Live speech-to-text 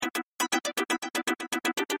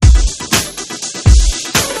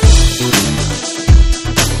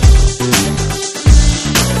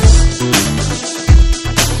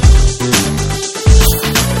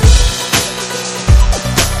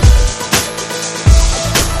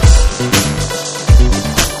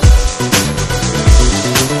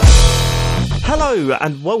Hello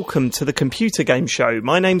and welcome to the Computer Game Show.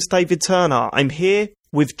 My name's David Turner. I'm here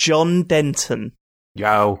with John Denton.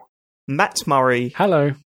 Yo. Matt Murray.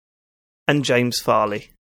 Hello. And James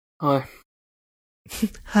Farley. Hi.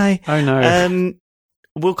 Hi. Oh no.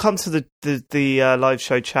 We'll come to the live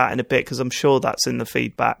show chat in a bit because I'm sure that's in the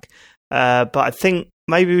feedback. But I think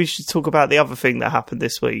maybe we should talk about the other thing that happened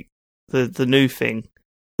this week. The new thing.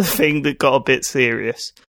 The thing that got a bit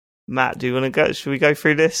serious. Matt, do you want to go? Should we go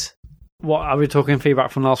through this? What, are we talking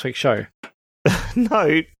feedback from last week's show?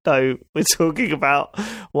 No. We're talking about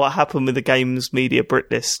what happened with the Games Media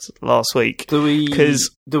Brit list last week. Do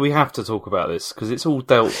we have to talk about this? Because it's all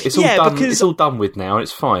dealt. It's all done with now.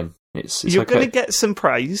 It's fine. It's you're okay. going to get some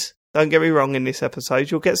praise. Don't get me wrong. In this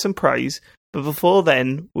episode, you'll get some praise. But before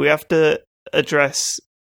then, we have to address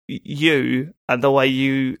you and the way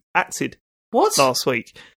you acted. What? Last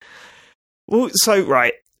week. Well, so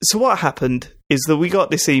what happened is that we got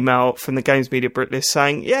this email from the Games Media Brit list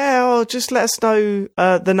saying, just let us know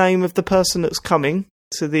the name of the person that's coming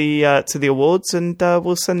to the awards and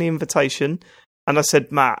we'll send the invitation. And I said,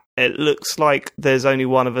 Matt, it looks like there's only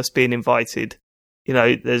one of us being invited. You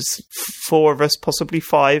know, there's 4 of us, possibly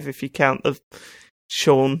 5 if you count the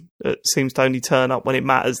Sean that seems to only turn up when it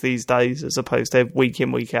matters these days as opposed to week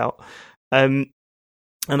in, week out. And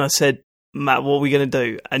I said, Matt, what are we going to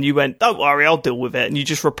do? And you went, don't worry, I'll deal with it. And you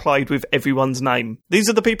just replied with everyone's name. These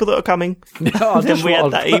are the people that are coming. No, then we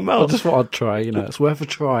had that email. I just thought I'd try, it's worth a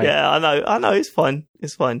try. Yeah, I know, it's fine. You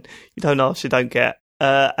don't ask, you don't get.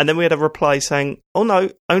 And then we had a reply saying, oh no,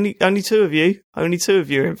 only 2 of you. Only 2 of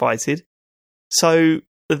you are invited. So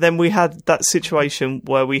then we had that situation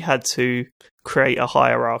where we had to create a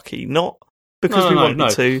hierarchy, not because we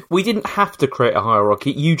wanted to. We didn't have to create a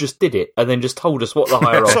hierarchy. You just did it and then just told us what the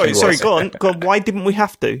hierarchy was. Sorry, go on. Why didn't we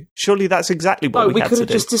have to? Surely that's exactly what we had to do. We could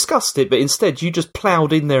have just discussed it, but instead you just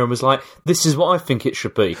ploughed in there and was like, this is what I think it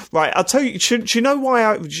should be. Right, I'll tell you, do you know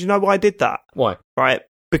why I did that? Why? Right,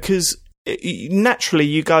 because naturally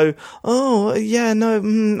you go,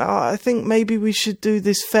 I think maybe we should do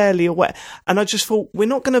this fairly or what. And I just thought, we're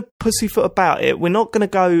not going to pussyfoot about it. We're not going to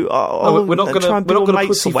go, we're not going to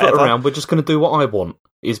pussyfoot around. We're just going to do what I want,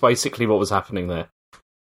 is basically what was happening there.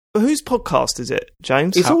 Whose podcast is it,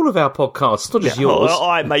 James? It's all of our podcasts, it's not just yours. All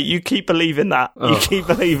right, mate, you keep believing that. You keep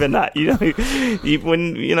believing that.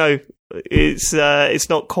 It's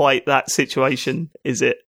not quite that situation, is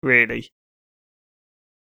it, really?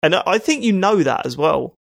 And I think you know that as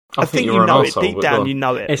well. I think you know it deep down. You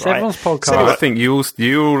know it. It's right? everyone's podcast. So I think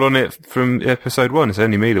you all on it from episode 1. It's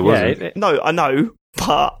only me that wasn't. No, I know,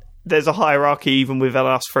 but there's a hierarchy even with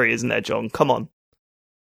us 3, isn't there, John? Come on.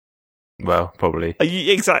 Well, probably.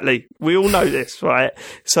 Exactly. We all know this, right?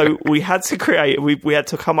 So we had to create. We had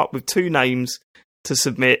to come up with 2 names to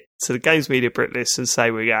submit to the Games Media Brit list and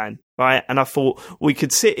say we're going, right? And I thought we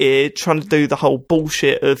could sit here trying to do the whole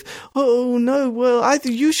bullshit of, oh no, well,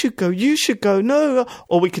 either you should go, no.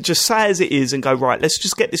 Or we could just say as it is and go, right, let's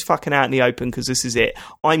just get this fucking out in the open because this is it.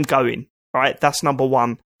 I'm going, right? That's number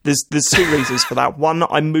 1. There's 2 reasons for that. 1,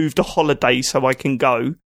 I moved a holiday so I can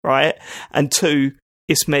go, right? And 2,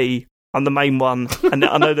 it's me. I'm the main one. And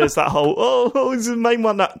I know there's that whole, it's the main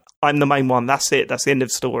one. I'm the main one. That's it. That's the end of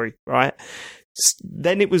the story, right?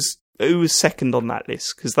 Then it was who was second on that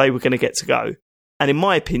list because they were going to get to go. And in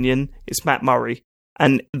my opinion, it's Matt Murray.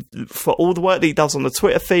 And for all the work that he does on the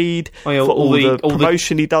Twitter feed, for all the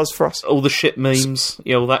promotion he does for us, all the shit memes,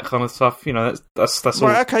 all that kind of stuff. That's all.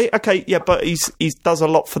 Right, okay, yeah, but he does a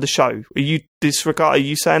lot for the show. Are you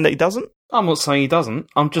saying that he doesn't? I'm not saying he doesn't.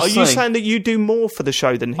 I'm just saying. Are you saying that you do more for the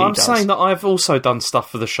show than he does? I'm saying that I've also done stuff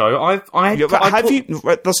for the show.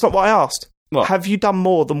 That's not what I asked. What? Have you done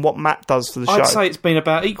more than what Matt does for the show? I'd say it's been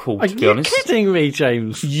about equal, to be honest. Are you kidding me,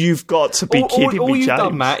 James? You've got to be kidding me, James. All you've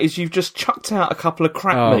done, Matt, is you've just chucked out a couple of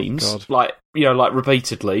crap memes, like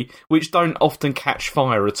repeatedly, which don't often catch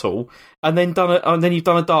fire at all, and then you've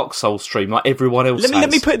done a Dark Souls stream like everyone else has.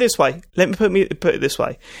 Let me put it this way. Put it this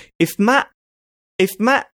way. If Matt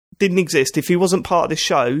didn't exist, if he wasn't part of this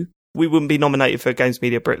show, we wouldn't be nominated for a Games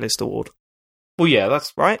Media Brit List Award. Well, yeah,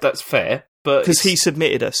 that's right. That's fair. Because he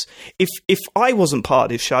submitted us. If I wasn't part of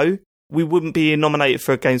this show, we wouldn't be nominated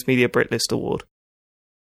for a Games Media Brit List Award.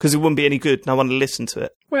 Because it wouldn't be any good. No one would listen to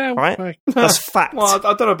it. Well, right? That's fact. Well, I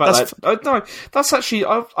don't know about that. No, that's actually...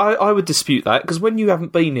 I would dispute that, because when you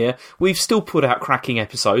haven't been here, we've still put out cracking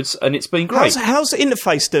episodes, and it's been great. How's the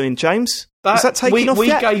Interface doing, James? Is that taking off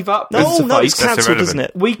yet? We gave up Interface. No, it's cancelled, isn't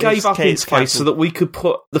it? We gave up Interface so that we could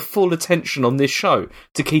put the full attention on this show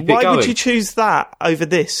to keep it going. Why would you choose that over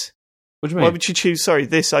this? What do you mean? Why would you choose,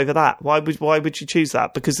 this over that? Why would you choose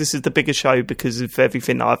that? Because this is the bigger show because of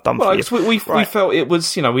everything that I've done for you. We felt it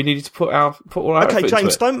was, we needed to put all our Okay, effort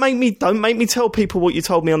James, into it. don't make me tell people what you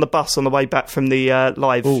told me on the bus on the way back from the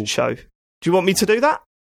live show. Do you want me to do that?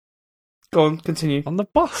 Go on, continue. On the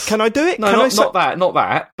bus. Can I do it? No, not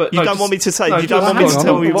that. But you don't want me to say. You don't want me to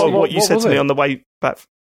tell me what you said to me on the way back.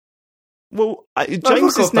 Well,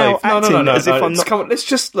 James is now acting as if I'm not. Come on, let's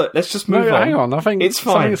just move on. Hang on. I think it's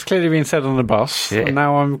fine. Something's clearly been said on the bus, and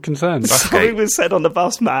now I'm concerned. Something was said on the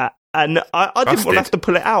bus, Matt, and I didn't want to have to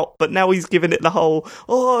pull it out, but now he's giving it the whole,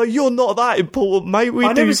 you're not that important, mate. We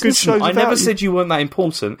do good shows. I never said you weren't that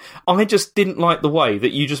important. I just didn't like the way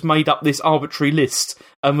that you just made up this arbitrary list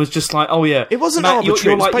and was just like, oh yeah, it wasn't Matt,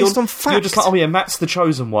 arbitrary. It was based on facts. You're just like, oh yeah, Matt's the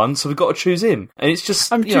chosen one, so we've got to choose him, and it's just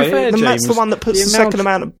fair, James, Matt's the one that puts the second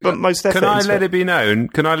amount of most effort. Can I let it be known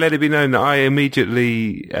that I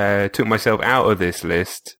immediately took myself out of this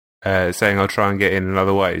list, saying I'll try and get in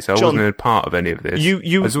another way. So I wasn't a part of any of this. I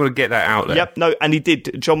just want to get that out there. Yep, no, and he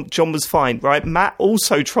did. John was fine, right? Matt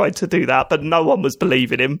also tried to do that, but no one was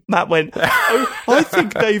believing him. Matt went, I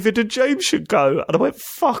think David and James should go. And I went,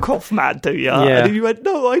 fuck off, Matt, do you? And then he went,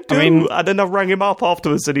 no, I do. And then I rang him up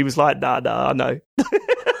afterwards and he was like, nah, I know.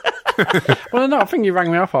 Well, no, I think you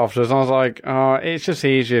rang me up afterwards and I was like, it's just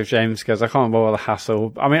easier if James goes. I can't bother the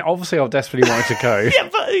hassle. I mean, obviously I desperately wanted to go. Yeah,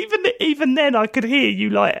 but even then I could hear you,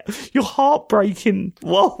 like, you're heartbreaking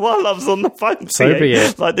while I was on the phone to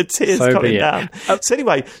you. Like the tears coming down. So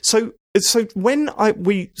anyway, so when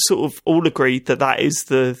we sort of all agreed that's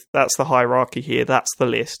the hierarchy here, that's the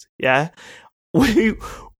list, yeah?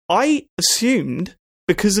 I assumed,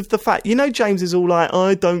 because of the fact, James is all like,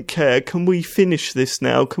 I don't care, can we finish this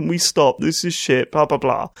now? Can we stop? This is shit, blah, blah,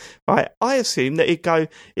 blah. Right? I assumed that he'd go,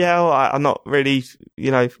 yeah, all right, I'm not really,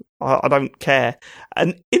 I don't care.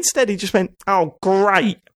 And instead he just went, oh,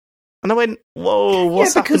 great. And I went, whoa,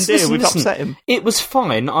 what's happened here? We've upset him. It was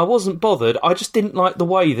fine. I wasn't bothered. I just didn't like the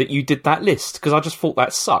way that you did that list, because I just thought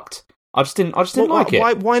that sucked. I just didn't like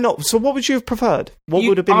it. Why not? So what would you have preferred? What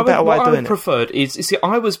would have been a better way of doing it? What I would have preferred is, you see,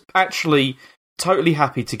 I was actually totally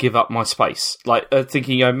happy to give up my space, like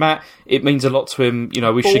thinking, Matt, it means a lot to him.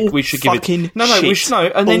 We should give it.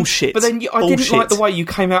 Bullshit. But then I didn't like the way you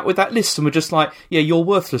came out with that list and were just like, yeah, you're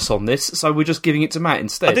worthless on this, so we're just giving it to Matt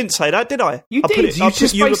instead. I didn't say that, did I? You did. I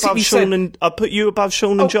put you above Sean and I put you above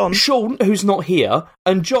Sean and John. Sean, who's not here,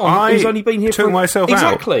 and John, who's only been here. Took myself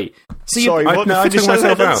exactly. So sorry, I took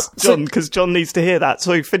myself out, John, because John needs to hear that.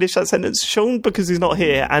 So finish that sentence. Sean, because he's not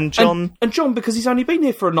here, and John, and John, because he's only been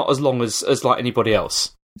here for not as long as like anybody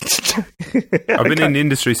else. I've been in the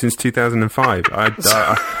industry since 2005.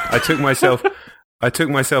 I took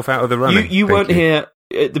myself out of the running. You weren't here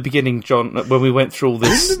at the beginning, John, when we went through all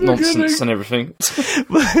this nonsense and everything.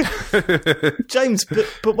 James,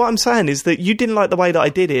 but what I'm saying is that you didn't like the way that I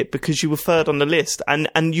did it because you were third on the list,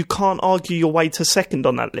 and you can't argue your way to second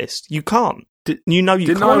on that list. You can't. You can't.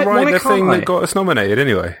 Didn't I write the thing that got us nominated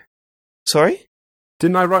anyway? Sorry?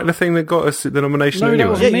 Didn't I write the thing that got us the nomination anyway?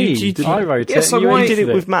 No, that was me. I wrote it. So you did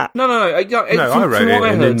it with Matt. No, I wrote it,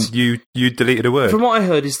 and then you deleted a word. From what I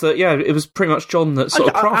heard is that, it was pretty much John that sort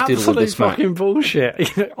of crafted all this, Matt. Fucking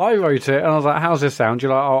bullshit. I wrote it, and I was like, how's this sound?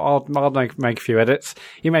 You're like, I'll make a few edits.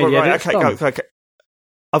 You made the edits. Okay.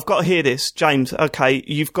 I've got to hear this, James. Okay,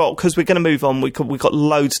 you've got, because we're going to move on. We've got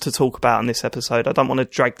loads to talk about in this episode. I don't want to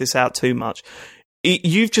drag this out too much.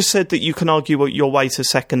 You've just said that you can argue your way to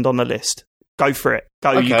second on the list. Go for it.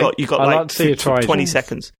 Go. Okay. You got like 20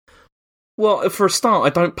 seconds. Well, for a start, I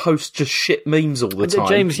don't post just shit memes all the time.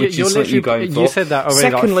 James, you said that already.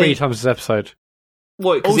 Secondly, like 3 times this episode.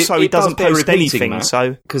 Well, also, he doesn't post anything, Matt,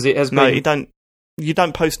 so because it has been. No, you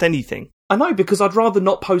don't post anything. I know, because I'd rather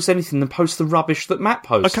not post anything than post the rubbish that Matt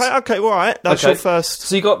posts. Okay, all right. That's your first.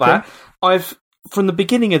 So you got that. From the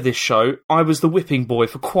beginning of this show, I was the whipping boy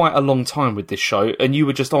for quite a long time with this show, and you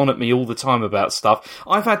were just on at me all the time about stuff.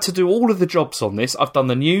 I've had to do all of the jobs on this. I've done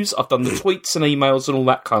the news, I've done the tweets and emails and all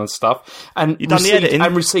that kind of stuff, and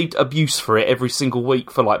received abuse for it every single week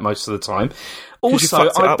for like most of the time. Also,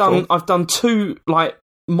 I've done 2 like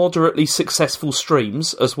moderately successful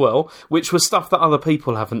streams as well, which was stuff that other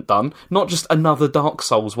people haven't done, not just another Dark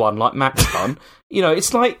Souls one like Matt's done.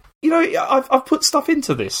 It's like, I've put stuff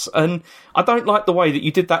into this, and I don't like the way that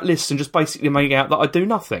you did that list and just basically made out that I do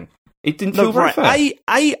nothing. It didn't feel very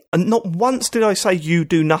fair. Not once did I say you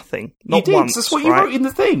do nothing. Not you did. Once, that's what you wrote in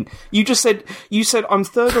the thing. You just said, I'm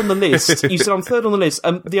third on the list. You said I'm third on the list,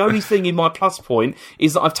 and the only thing in my plus point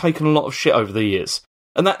is that I've taken a lot of shit over the years.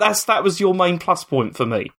 And that was your main plus point for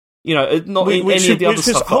me. Not in any of the other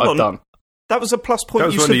stuff that I've done. That was a plus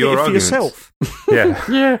point you submitted for yourself.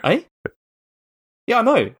 Yeah. Eh? Yeah, I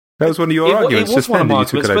know. That was one of your arguments. It was one of my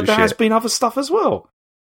arguments, but there has been other stuff as well.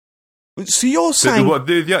 So you're saying...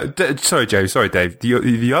 sorry, Joe. Sorry, Dave.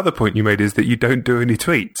 The other point you made is that you don't do any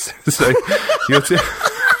tweets. So you're...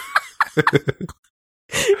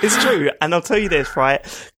 It's true, and I'll tell you this, right?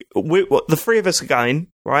 The three of us are going,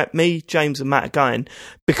 right? Me, James, and Matt are going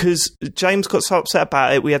because James got so upset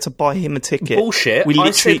about it. We had to buy him a ticket. Bullshit! We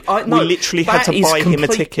literally had to buy him a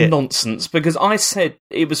ticket. Nonsense, because I said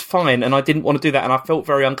it was fine, and I didn't want to do that, and I felt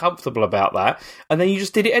very uncomfortable about that. And then you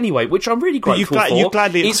just did it anyway, which I'm really grateful for. You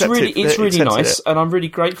gladly accepted. It's really nice, and I'm really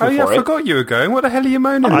grateful for it. I forgot you were going. What the hell are you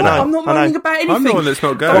moaning about? I'm not moaning about anything. I'm the one that's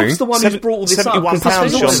not going. Bob's the one who's brought all this up.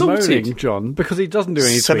 £71, moaning, John, because he doesn't do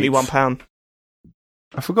any £71.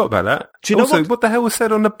 I forgot about that. Do you know what the hell was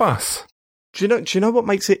said on the bus? Do you know what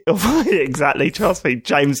makes it... Exactly, trust me,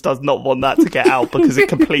 James does not want that to get out because it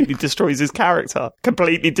completely destroys his character.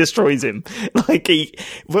 Completely destroys him. Like,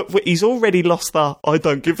 he's already lost the I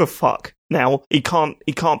don't give a fuck. Now, he can't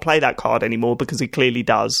play that card anymore because he clearly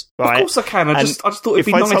does, right? Of course I can. I just thought it'd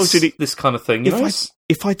be nice, this kind of thing.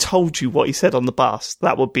 If I told you what he said on the bus,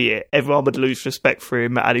 that would be it. Everyone would lose respect for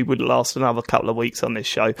him and he would last another couple of weeks on this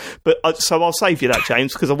show. But so I'll save you that,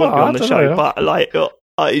 James, because I won't be on the show. But, like...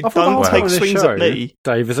 don't take swings at me.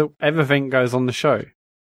 Dave, is it everything goes on the show?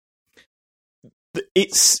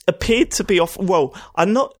 It's appeared to be off. Well,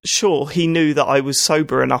 I'm not sure he knew that I was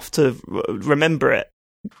sober enough to remember it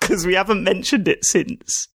because we haven't mentioned it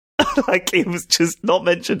since. Like, it was just not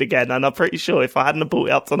mentioned again. And I'm pretty sure if I hadn't brought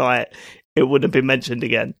it up tonight, it wouldn't have been mentioned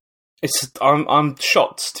again. I'm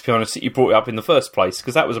shocked, to be honest, that you brought it up in the first place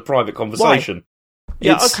because that was a private conversation. Why?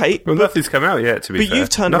 Yeah, okay. Well, nothing's come out yet, to be fair. But you've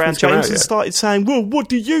turned around, James, and started saying, well, what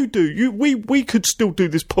do? We could still do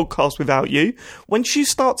this podcast without you. Once you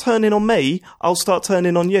start turning on me, I'll start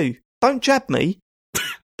turning on you. Don't jab me.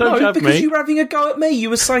 Because you were having a go at me. You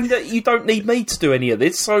were saying that you don't need me to do any of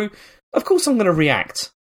this, so of course I'm going to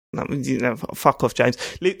react. No, fuck off, James.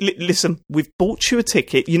 Listen, we've bought you a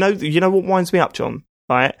ticket. You know what winds me up, John?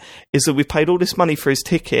 Right, is that we paid all this money for his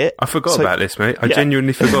ticket. I forgot about this, mate. I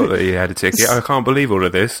genuinely forgot that he had a ticket. I can't believe all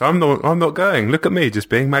of this. I'm not going. Look at me, just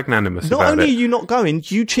being magnanimous about it. Not only are you not going,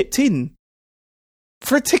 you chipped in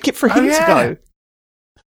for a ticket for him to go.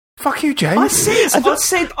 Fuck you, James. I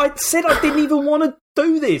said I didn't even want to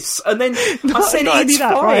do this, and then I said it's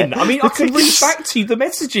fine. Right? I mean, I can read back to you the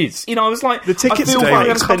messages. I was like, the tickets I feel very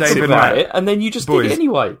uncomfortable about it, and then you just did it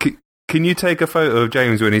anyway. Can you take a photo of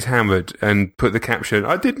James when he's hammered and put the caption,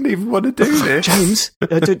 I didn't even want to do this? James,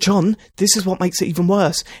 John, this is what makes it even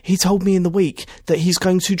worse. He told me in the week that he's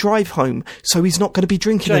going to drive home, so he's not going to be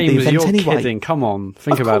drinking at the event anyway. You're kidding. Come on,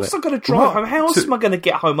 think about it. Of course I'm going to drive home. How else am I going to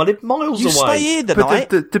get home? I live miles away. You stay here the night.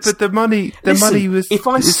 But the money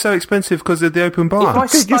is so expensive because of the open bar. If I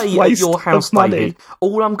stay at your house, David,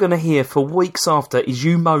 all I'm going to hear for weeks after is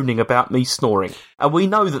you moaning about me snoring. And we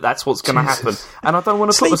know that that's what's going to happen. And I don't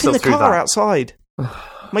want to put myself through that. Sleep in the car outside.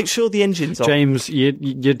 Make sure the engine's on. James,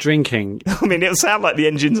 you're drinking. I mean, it'll sound like the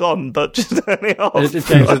engine's on, but just turn it off. James,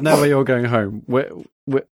 there's no way you're going home.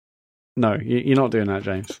 No, you're not doing that,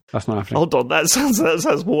 James. That's not happening. Hold on, that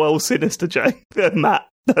sounds well sinister, James. Matt,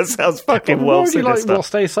 that sounds fucking well sinister. Like,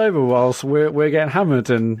 stay sober whilst we're getting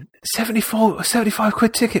hammered and... 75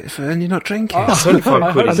 quid ticket and you're not drinking.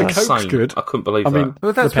 75 quid is insane. Good. I couldn't believe that.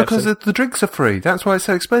 Well, that's because the drinks are free. That's why it's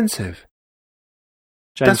so expensive.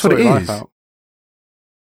 James, that's what it is.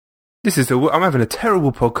 I'm having a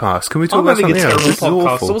terrible podcast. Can we talk about something else? This is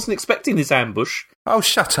awful. I wasn't expecting this ambush. Oh,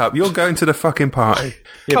 shut up. You're going to the fucking party.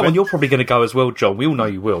 Come on, you're probably going to go as well, John. We all know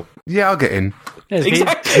you will. Yeah, I'll get in.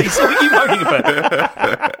 Exactly. So what are you moaning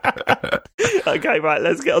about? Okay, right,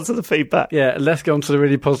 let's get on to the feedback. Yeah, let's get on to the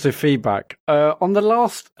really positive feedback. On the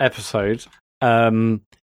last episode,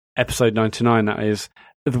 episode 99, that is,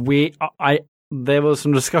 there was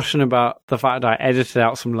some discussion about the fact that I edited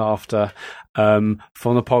out some laughter from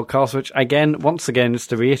the podcast, which, once again, just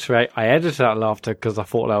to reiterate, I edited out laughter because I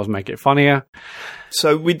thought that would make it funnier.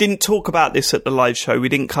 So we didn't talk about this at the live show. We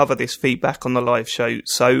didn't cover this feedback on the live show,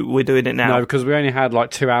 so we're doing it now. No, because we only had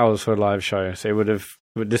like 2 hours for a live show, so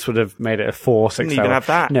this would have made it a 4-6 hour. You can have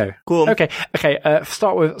that. No. Go on. Okay.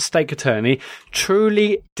 Start with Steak Attorney.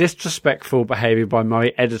 Truly disrespectful behaviour by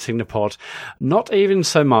Murray editing the pod. Not even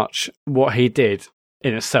so much what he did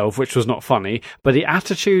in itself, which was not funny, but the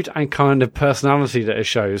attitude and kind of personality that it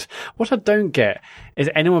shows. What I don't get is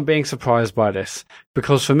anyone being surprised by this,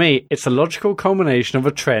 because for me, it's a logical culmination of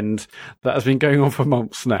a trend that has been going on for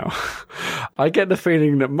months now. I get the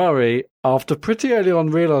feeling that Murray, after pretty early on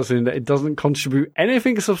realising that it doesn't contribute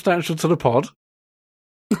anything substantial to the pod...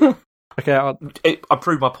 Okay, I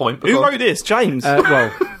proved my point. Who wrote this? James?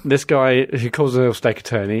 Well, this guy who calls himself Steak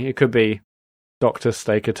Attorney, it could be Dr.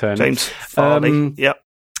 Steak Attorney. James Farley, yep.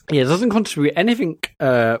 Yeah, it doesn't contribute anything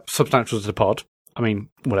substantial to the pod. I mean,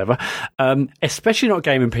 whatever. Especially not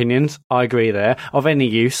game opinions. I agree there. Of any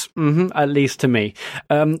use, at least to me.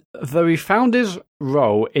 Though he found his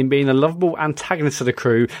role in being a lovable antagonist to the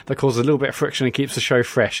crew that causes a little bit of friction and keeps the show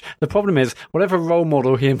fresh. The problem is, whatever role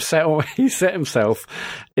model he set himself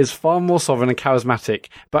is far more sovereign and charismatic,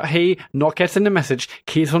 but he, not getting the message,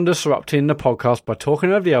 keeps on disrupting the podcast by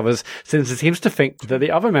talking over the others, since he seems to think that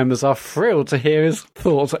the other members are thrilled to hear his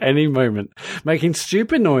thoughts at any moment, making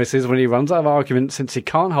stupid noises when he runs out of argument since he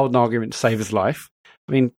can't hold an argument to save his life.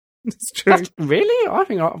 I mean, it's true. Really? I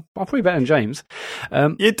think I'm probably better than James.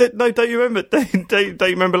 Don't you remember? Don't you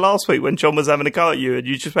remember last week when John was having a go at you and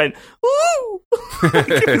you just went, "Ooh!"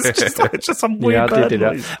 it's just some weird. Yeah, I did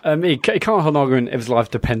that. He can't hold an argument if his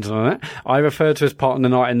life depends on it. I referred to his part in the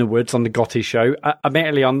Night in the Woods on the Gotti show.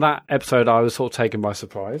 Admittedly, on that episode, I was sort of taken by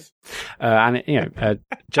surprise,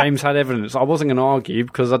 James had evidence. I wasn't going to argue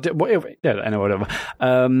because I did. Whatever.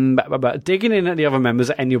 But digging in at the other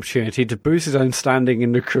members at any opportunity to boost his own standing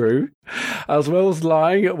in the crew, as well as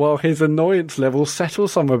lying while his annoyance level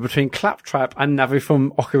settles somewhere between Claptrap and Navi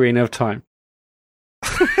from Ocarina of Time.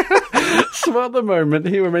 So at the moment,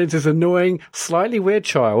 he remains this annoying, slightly weird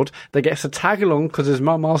child that gets to tag along because his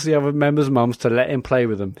mum asks the other members' mums to let him play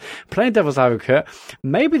with them. Playing devil's advocate,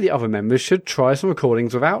 maybe the other members should try some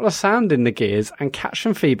recordings without the sand in the gears and catch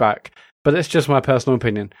some feedback, but it's just my personal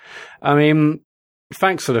opinion. I mean,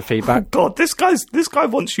 thanks for the feedback. Oh God, this guy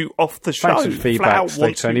wants you off the show. Thanks for the feedback,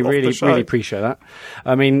 Tony. Really appreciate that.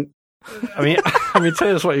 I mean,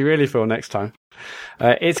 tell us what you really feel next time.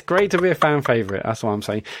 It's great to be a fan favourite. That's what I'm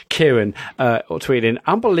saying. Kieran tweeting,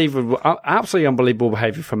 absolutely unbelievable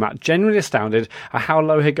behaviour from Matt. Genuinely astounded at how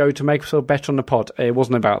low he'd go to make himself better on the pod. It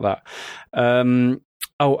wasn't about that.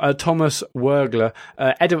 Thomas Wergler.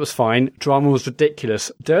 Edit was fine. Drama was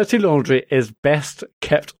ridiculous. Dirty laundry is best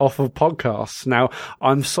kept off of podcasts. Now,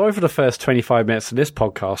 I'm sorry for the first 25 minutes of this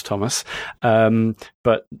podcast, Thomas,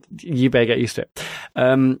 but you better get used to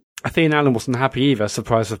it. Athena Allen wasn't happy either.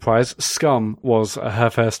 Surprise, surprise. Scum was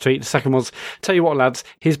her first tweet. The second was, tell you what, lads,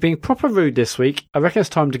 he's being proper rude this week. I reckon it's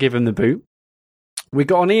time to give him the boot. We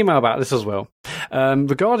got an email about this as well.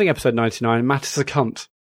 Regarding episode 99, Matt is a cunt.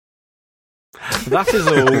 That is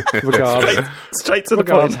all. Regards, straight to the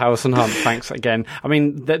point. Harrison Hunt. Thanks again. I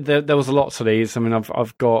mean, there was a lot to these. I mean,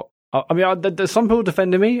 I've got. There's some people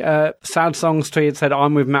defending me. Sad Songs tweeted said,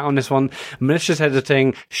 I'm with Matt on this one. Malicious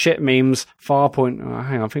editing, shit memes, Farpoint.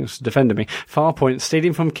 I think it's defending me. Farpoint,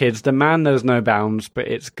 stealing from kids. The man knows no bounds, but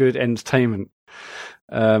it's good entertainment.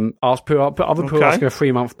 Other people asking for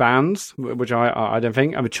 3-month bans, which I don't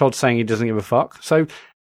think. I mean, Chod saying he doesn't give a fuck. So,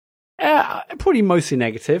 probably mostly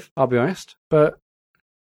negative, I'll be honest. But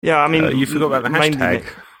yeah, I mean, you forgot about the hashtag.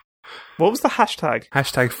 What was the hashtag?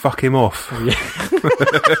 Hashtag fuck him off. Yeah.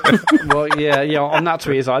 Well, yeah. On that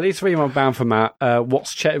tweet, it's like, at least 3-month ban for Matt.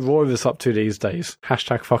 What's Chet Roivas up to these days?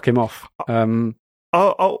 Hashtag fuck him off.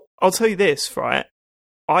 I'll tell you this, right?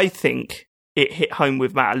 I think it hit home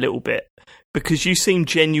with Matt a little bit because you seemed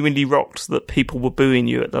genuinely rocked that people were booing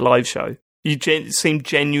you at the live show. You seemed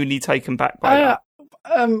genuinely taken back by that.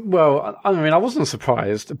 Well, I mean, I wasn't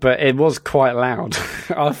surprised, but it was quite loud.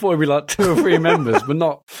 I thought it'd be like 2 or 3 members, but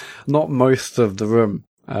not most of the room.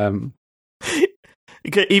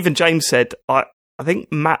 Even James said, I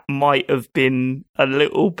think Matt might have been a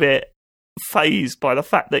little bit fazed by the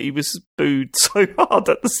fact that he was booed so hard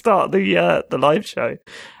at the start of the live show.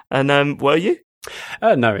 And were you?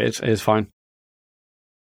 No, it's fine.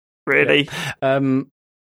 Really? Yeah.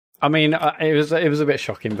 I mean, it was a bit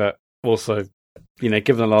shocking, but also,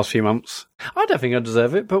 given the last few months, I don't think I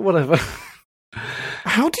deserve it, but whatever.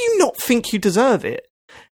 How do you not think you deserve it?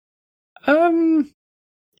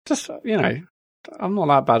 Just, I'm not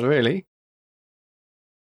that bad, really.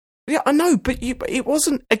 Yeah, I know, but it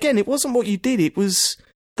wasn't what you did, it was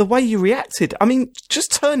the way you reacted. I mean,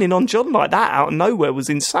 just turning on John like that out of nowhere was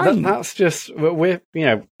insane. That's just,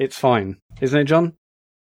 it's fine. Isn't it, John?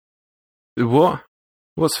 What?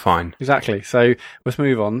 What's fine? Exactly. So let's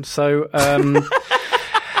move on. So,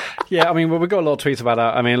 yeah, I mean, we've got a lot of tweets about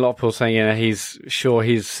that. I mean, a lot of people saying, he's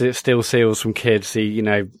still steals from kids. He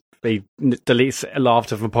deletes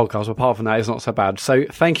laughter from podcasts. But apart from that, it's not so bad. So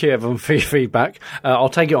thank you, everyone, for your feedback. I'll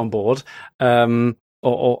take it on board. I'll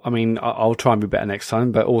try and be better next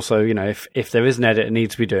time. But also, if there is an edit it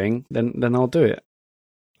needs to be doing, then I'll do it.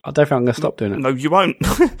 I don't think I'm going to stop doing it. No, you won't.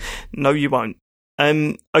 No, you won't.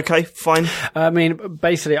 Okay, fine. I mean,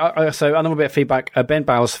 basically, so another bit of feedback. Ben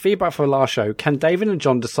Bowers, feedback for the last show. Can David and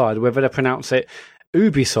John decide whether to pronounce it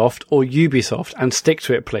Ubisoft or Ubisoft and stick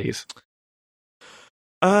to it, please?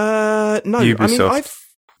 No. Ubisoft.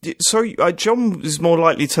 Sorry, John is more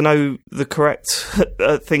likely to know the correct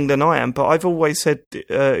thing than I am, but I've always said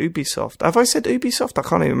Ubisoft. Have I said Ubisoft? I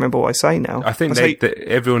can't even remember what I say now. I think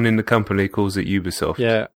everyone in the company calls it Ubisoft.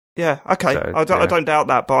 Yeah, okay. So, I don't doubt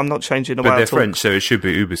that, but I'm not changing the way I talk. But they're French, so it should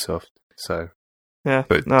be Ubisoft. So yeah,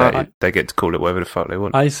 but they get to call it whatever the fuck they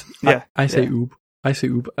want. I say Ub. I say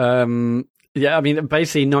Ub. Yeah, I mean,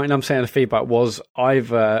 basically 99% of the feedback was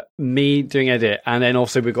either me doing edit, and then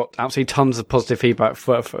also we got absolutely tons of positive feedback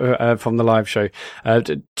from the live show. Well,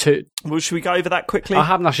 should we go over that quickly? I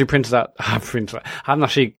haven't actually I haven't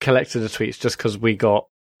actually collected the tweets just because we got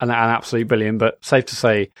an absolute billion, but safe to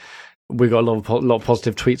say we got a lot of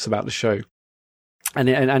positive tweets about the show. And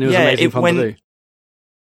it was amazing fun to do.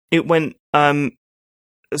 It went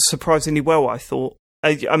surprisingly well, I thought.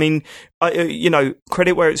 I mean,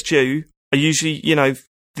 credit where it's due. I usually,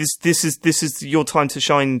 this is your time to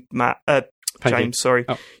shine, Matt. James, sorry.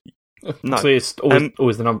 Oh. No, so it's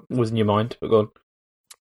always in your mind. But go on.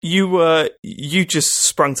 You just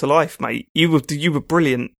sprung to life, mate. You were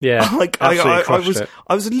brilliant. Yeah,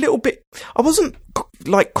 I was a little bit. I wasn't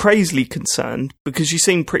like crazily concerned because you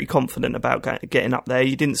seemed pretty confident about getting up there.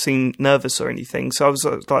 You didn't seem nervous or anything, so I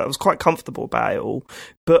was quite comfortable about it all.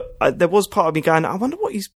 But there was part of me going, I wonder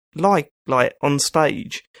what he's like on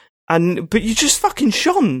stage. But you just fucking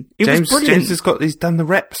shone. It was brilliant. James he's done the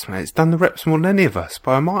reps, mate. He's done the reps more than any of us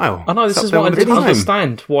by a mile. I know, this is what I didn't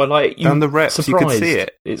understand. Why, you done the reps, surprised. You could see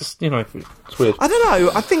it. It's, it's weird. I don't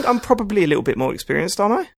know. I think I'm probably a little bit more experienced,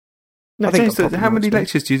 aren't I? No, James, how many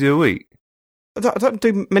lectures do you do a week? I don't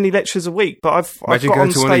do many lectures a week, but I've got on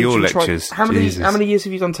to one of your lectures. How many years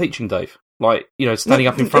have you done teaching, Dave? Like, standing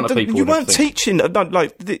up in front of people. You weren't teaching.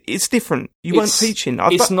 It's different. You weren't teaching. I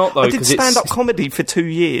did stand-up comedy for 2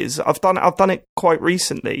 years. I've done it quite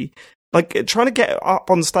recently. Like, trying to get up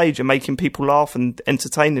on stage and making people laugh and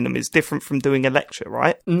entertaining them is different from doing a lecture,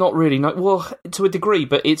 right? Not really. No. Well, to a degree,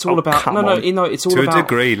 but it's all about. It's all about. To a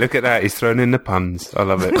degree. Look at that. He's thrown in the puns. I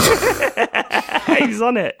love it. He's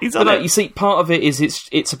on it. You see, part of it is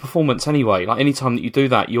it's a performance anyway. Like, any time that you do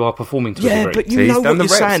that, you are performing to a degree. Yeah, but you know what you're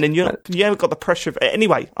saying, and you haven't got the pressure of it.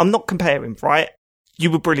 Anyway, I'm not comparing, right? You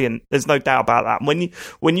were brilliant. There's no doubt about that.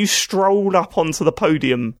 When you strolled up onto the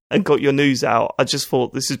podium and got your news out, I just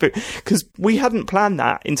thought this is big, because we hadn't planned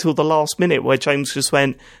that until the last minute, where James just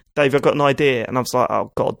went, "Dave, I've got an idea," and I was like,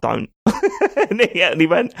 "Oh God, don't!" and he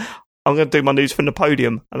went, "I'm going to do my news from the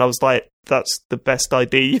podium," and I was like, "That's the best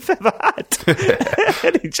idea you've ever had."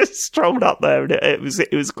 And he just strolled up there, and it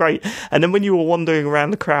was great. And then when you were wandering around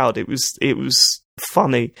the crowd, it was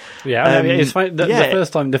funny. Yeah, it's funny.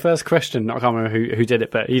 The first question, I can't remember who did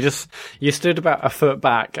it, but you stood about a foot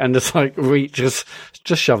back and just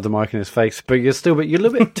shoved the mic in his face, but you're a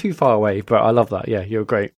little bit too far away. But I love that. Yeah, you're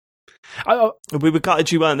great. We were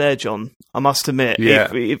gutted you weren't there, John. I must admit,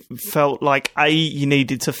 it felt like you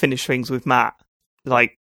needed to finish things with Matt.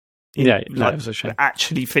 It was a shame.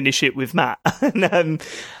 Actually finish it with Matt,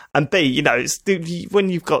 and B, it's when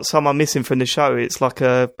you've got someone missing from the show, it's like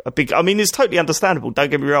a big. I mean, it's totally understandable. Don't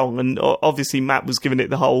get me wrong, and obviously Matt was giving it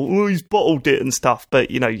the whole he's bottled it and stuff.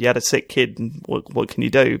 But you had a sick kid, and what can you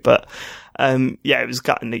do? But it was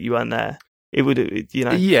gutting that you weren't there. It would,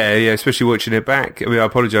 Yeah, especially watching it back. I mean, I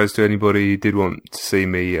apologise to anybody who did want to see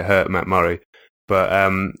me hurt Matt Murray,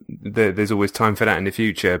 but there's always time for that in the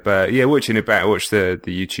future. But yeah, watching it back, I watched the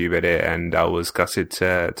YouTube edit, and I was gutted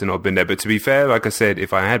to not have been there. But to be fair, like I said,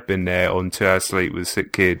 if I had been there on 2 hours sleep with a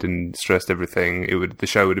sick kid and stressed everything, the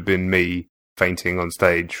show would have been me fainting on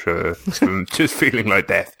stage from just feeling like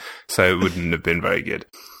death. So it wouldn't have been very good.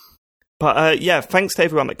 But thanks to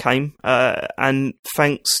everyone that came, and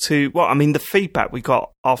thanks to the feedback we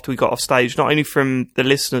got after we got off stage, not only from the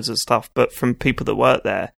listeners and stuff, but from people that worked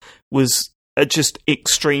there, was just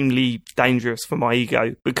extremely dangerous for my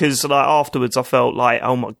ego, because afterwards I felt like,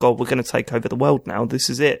 oh my God, we're going to take over the world now. This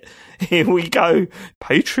is it. Here we go.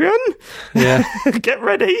 Patreon? Yeah. Get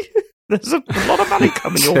ready. There's a lot of money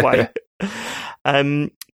coming your way.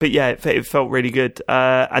 But yeah, it felt really good.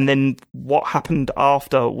 And then what happened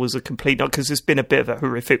after was a complete... Because it's been a bit of a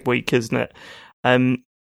horrific week, isn't it?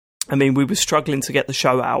 We were struggling to get the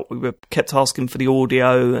show out. We kept asking for the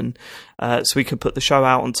audio, and so we could put the show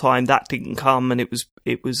out on time. That didn't come, and it was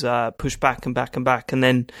pushed back and back and back. And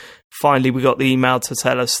then finally we got the email to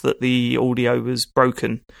tell us that the audio was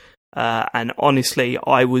broken. And honestly,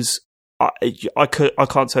 I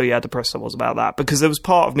can't tell you how depressed I was about that, because there was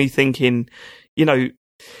part of me thinking,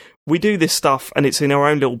 we do this stuff and it's in our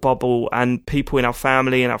own little bubble, and people in our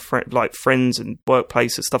family and our friends and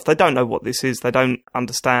workplace and stuff, they don't know what this is. They don't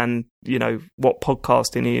understand, what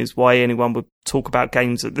podcasting is, why anyone would talk about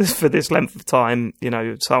games for this length of time,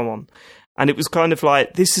 so on. And it was kind of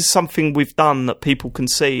like, this is something we've done that people can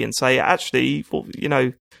see and say, actually,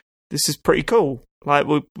 this is pretty cool. Like,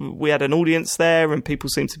 we had an audience there and people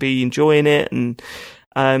seem to be enjoying it. And,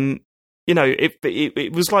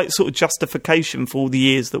 it was like sort of justification for all the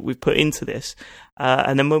years that we've put into this.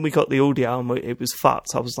 And then when we got the audio and it was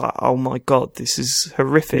fucked, I was like, oh my God, this is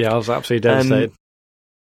horrific. Yeah, I was absolutely devastated.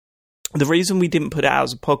 The reason we didn't put it out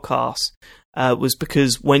as a podcast was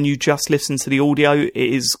because when you just listen to the audio, it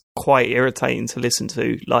is quite irritating to listen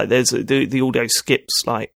to. Like, the audio skips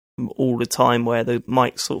like all the time, where the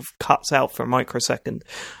mic sort of cuts out for a microsecond,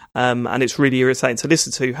 and it's really irritating to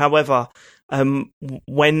listen to. However,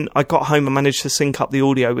 when I got home, I managed to sync up the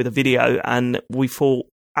audio with a video, and we thought,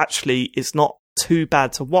 actually, it's not too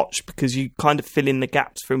bad to watch because you kind of fill in the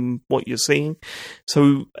gaps from what you're seeing.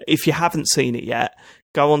 So if you haven't seen it yet,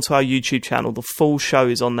 go onto our YouTube channel. The full show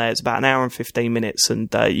is on there. It's about an hour and 15 minutes,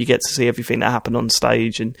 and you get to see everything that happened on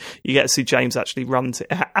stage, and you get to see James actually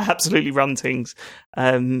absolutely run things.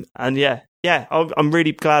 And yeah, I'm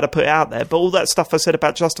really glad I put it out there. But all that stuff I said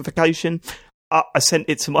about justification, I sent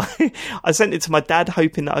it to my dad,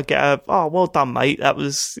 hoping that I'd get well done, mate. That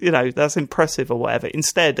was, that's impressive or whatever.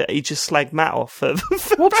 Instead, he just slagged Matt off for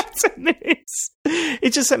about 10 minutes. He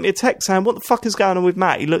just sent me a text saying, what the fuck is going on with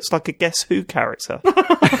Matt? He looks like a Guess Who character.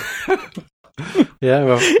 Yeah,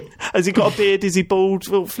 well. Has he got a beard? Is he bald?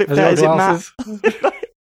 Flipped Has he out? got Is it Matt?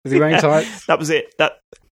 Is he wearing tights? That was it. That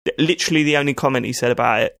literally the only comment he said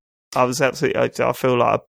about it. I was absolutely, I feel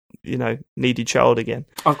like needy child again.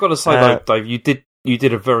 I've got to say though, Dave, you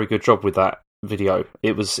did a very good job with that video.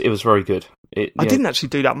 It was very good. I didn't actually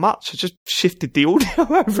do that much. I just shifted the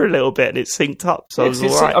audio over a little bit and it synced up, so it was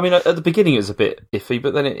all right. I mean, at the beginning it was a bit iffy,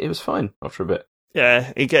 but then it was fine after a bit.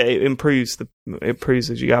 Yeah, it improves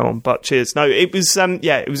as you go on. But cheers. No, it was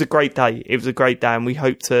it was a great day. It was a great day, and we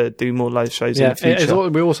hope to do more live shows in the future.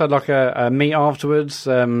 We also had like a meet afterwards,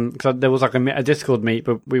 because there was like a Discord meet,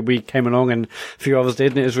 but we came along and a few others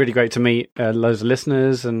did, and it was really great to meet loads of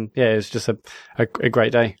listeners, and yeah, it was just a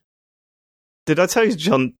great day. Did I tell you,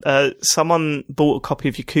 John? Someone bought a copy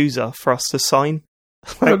of Yakuza for us to sign.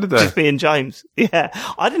 Did they? Just me and James. Yeah,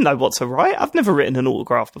 I didn't know what to write. I've never written an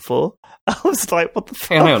autograph before. I was like, "What the fuck?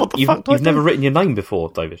 Hang on. What the fuck? You've never written your name before,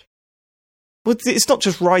 David? Well, it's not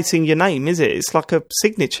just writing your name, is it? It's like a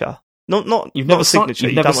signature. Not You've not never a signature.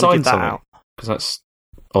 You've you never don't want to signed give that something out. because that's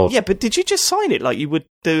odd. Yeah, but did you just sign it like you would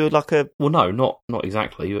do like a? Well, no, not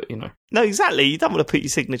exactly. But, No, exactly. You don't want to put your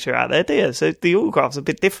signature out there, do you? So the autograph's a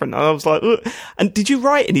bit different. And I was like, ugh. And did you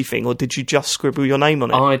write anything, or did you just scribble your name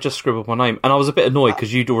on it? I just scribbled my name, and I was a bit annoyed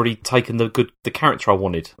because you'd already taken the character I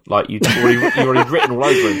wanted. Like you already written all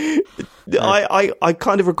over him. I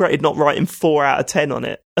kind of regretted not writing 4 out of 10 on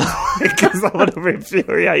it because I would have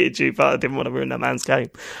infuriated you, but I didn't want to ruin that man's game.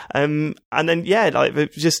 And then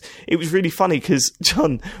it was really funny because,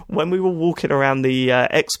 John, when we were walking around the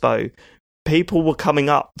expo, people were coming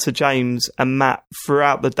up to James and Matt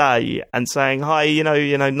throughout the day and saying, hi,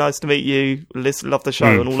 nice to meet you, love the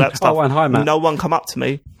show and all that stuff. Oh, and hi, Matt. No one come up to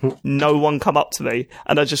me.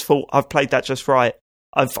 And I just thought, I've played that just right.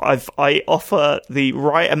 I offer the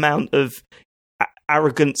right amount of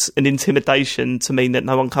arrogance and intimidation to mean that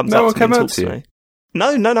no one comes up to me and talks to me.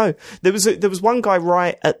 No. There was one guy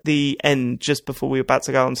right at the end, just before we were about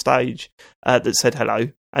to go on stage, that said hello,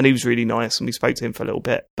 and he was really nice, and we spoke to him for a little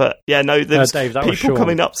bit. But yeah, no, there's Dave, people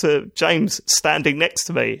coming up to James standing next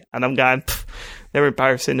to me, and I'm going, they're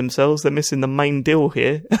embarrassing themselves. They're missing the main deal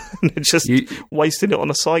here. They're just wasting it on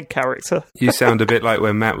a side character. You sound a bit like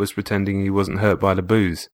when Matt was pretending he wasn't hurt by the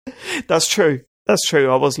booze. That's true. I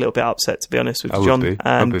was a little bit upset, to be honest with you, John,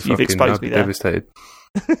 and you've exposed me there. Devastated.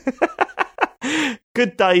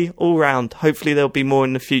 Good day all round. Hopefully there'll be more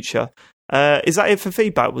in the future. Is that it for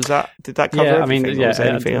feedback? Did that cover everything? Yeah,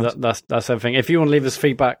 that's everything. If you want to leave us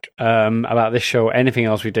feedback about this show or anything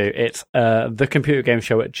else we do, it's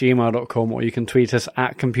thecomputergameshow@gmail.com, or you can tweet us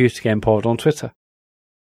at ComputerGamePod on Twitter.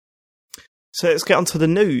 So let's get on to the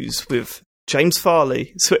news with James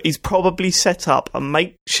Farley. So he's probably set up a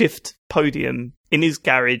makeshift podium in his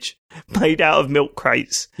garage made out of milk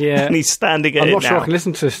crates. Yeah, and he's standing at it now. I'm not sure I can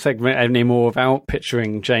listen to this segment anymore without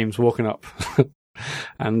picturing James walking up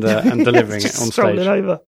and delivering it on stage.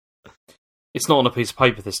 Over. It's not on a piece of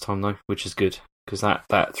paper this time, though, which is good, because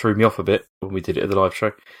that threw me off a bit when we did it at the live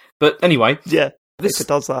show. But anyway, yeah, it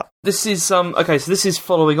does that. This is okay. So this is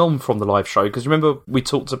following on from the live show, because remember we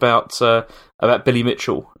talked about Billy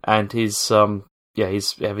Mitchell and his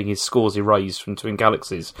he's having his scores erased from Twin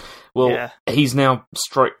Galaxies. Well, Yeah. he's now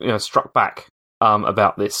struck back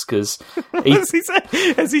about this because he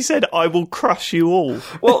As he said, I will crush you all.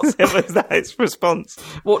 Well- Was that his response?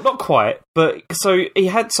 well, not quite, but so he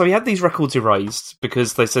had these records erased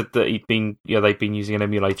because they said that they'd been using an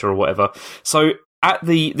emulator or whatever. So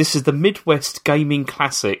this is the Midwest Gaming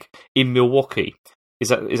Classic in Milwaukee. Is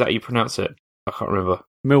that how you pronounce it? I can't remember.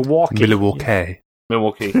 Milwaukee.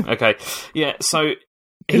 Milwaukee. Okay. Yeah, so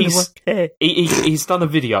he's done a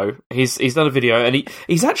video. He's done a video, and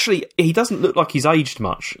he doesn't look like he's aged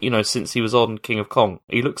much, since he was on King of Kong.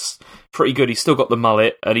 He looks pretty good. He's still got the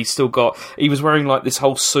mullet, and he was wearing like this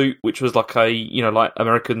whole suit, which was like like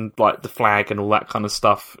American, like the flag and all that kind of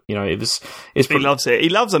stuff. He loves it. He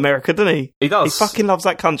loves America, doesn't he? He does. He fucking loves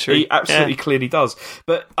that country. He absolutely clearly does.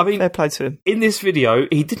 But I mean, fair play to him. In this video,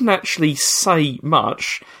 he didn't actually say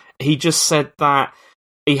much. He just said that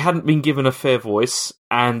he hadn't been given a fair voice,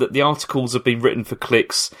 and that the articles have been written for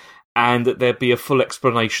clicks, and that there'd be a full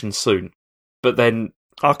explanation soon. But then,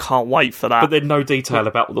 I can't wait for that. but then no detail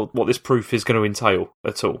about what this proof is going to entail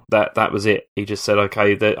at all. That was it. He just said,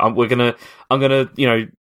 "Okay, I'm gonna,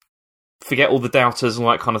 forget all the doubters and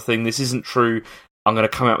all that kind of thing. This isn't true. I'm going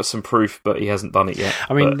to come out with some proof," but he hasn't done it yet.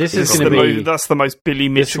 I mean, But this he's is got going to the- be... That's the most Billy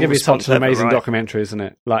This is Mitchell going to be response such an amazing ever, right? documentary, isn't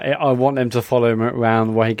it? Like, I want them to follow him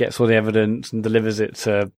around where he gets all the evidence and delivers it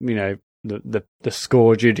to, the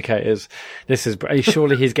score adjudicators.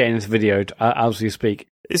 Surely he's getting this videoed as we speak.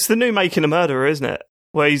 It's the new Making a Murderer, isn't it?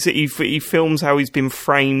 Where he films how he's been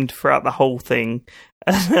framed throughout the whole thing,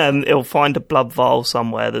 and he'll find a blood vial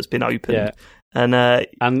somewhere that's been opened. Yeah. And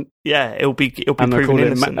it'll be And they proven call it,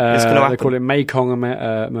 innocent. It's going to happen. they call it Mekong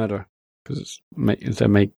Murderer. Because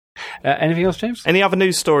anything else, James? Any other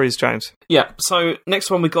news stories, James? Yeah. So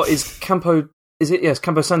next one we got is Campo. Is it? Yes,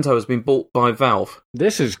 Campo Santo has been bought by Valve.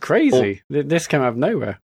 This is crazy. This came out of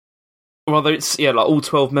nowhere. Well, it's like all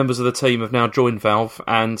 12 members of the team have now joined Valve,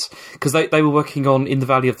 and because they were working on In the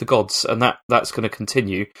Valley of the Gods, and that's going to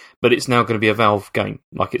continue, but it's now going to be a Valve game,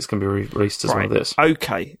 like it's going to be released as one of this.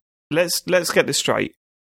 Okay, let's get this straight.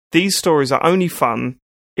 These stories are only fun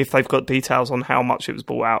if they've got details on how much it was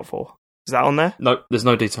bought out for. Is that on there? No, there's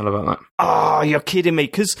no detail about that. Oh, you're kidding me!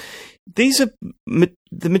 Because these are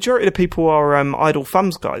the majority of the people are Idle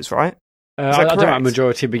Thumbs guys, right? Is I that don't know correct?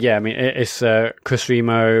 majority, but yeah, I mean, it's Chris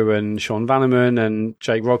Remo and Sean Vanneman and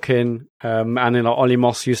Jake Rodkin, and then like Ollie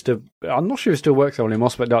Moss used to. I'm not sure he still works at Ollie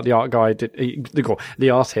Moss, but the art guy the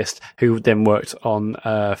artist who then worked on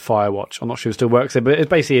Firewatch. I'm not sure he still works there, but it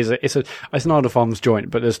basically it's an Idle Thumbs joint,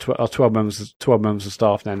 but there's 12 members of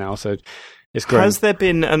staff now, so it's great. Has there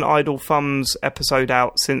been an Idle Thumbs episode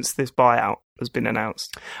out since this buyout has been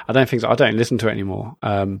announced? I don't think so. I don't listen to it anymore,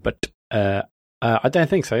 but. I don't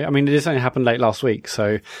think so. I mean, this only happened late last week,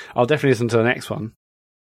 so I'll definitely listen to the next one.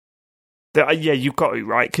 Yeah, you've got to,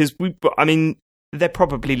 right? Because they're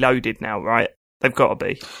probably loaded now, right? They've got to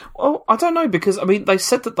be. Well, I don't know, because I mean, they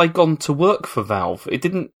said that they'd gone to work for Valve. It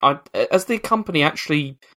didn't. Has the company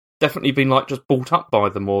actually definitely been like just bought up by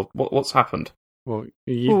them, or what's happened? Well,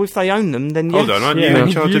 if they own them, then yes. Hold on, aren't Yeah, you in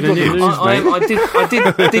you- charge you've of the got the news? news.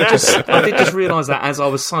 I did just realise that as I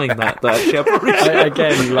was saying that actually I probably should.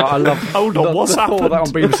 Again, like, I love. Hold on, what's the thought of that on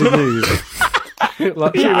BBC News.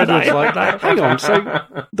 Like, Yeah, I know, Edwards, like, I know. hang on.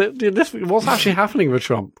 So, what's actually happening with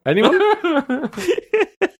Trump? Anyone?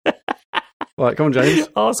 Right, come on, James.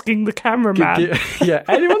 Asking the cameraman. Yeah,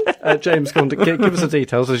 anyone? James, come on, give us the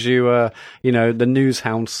details as you, the news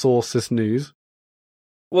hound source this news.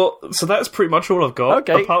 Well, so that's pretty much all I've got.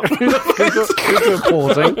 Okay. Apart from Good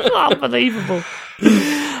reporting. Unbelievable.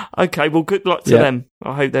 Okay, well, good luck to Yeah. them.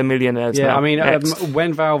 I hope they're millionaires Yeah, now. I mean, Next.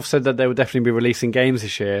 when Valve said that they would definitely be releasing games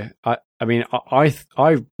this year, I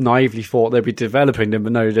naively thought they'd be developing them,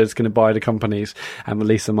 but no, they're just going to buy the companies and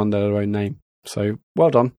release them under their own name. So,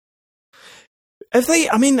 well done. Have they?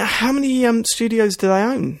 I mean, how many studios do they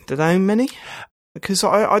own? Do they own many? Because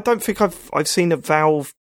I don't think I've seen a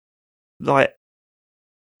Valve like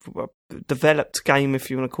developed game, if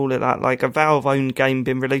you want to call it that, like a Valve owned game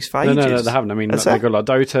being released for ages. No, they haven't. I mean, Has they've that? got like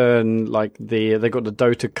Dota and like they got the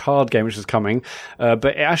Dota card game which is coming. But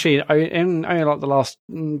it actually, in only like the last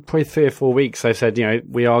probably 3 or 4 weeks, they said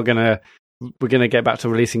we're gonna get back to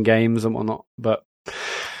releasing games and whatnot. But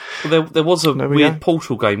there was a There we weird go.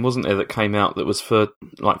 Portal game, wasn't there, that came out that was for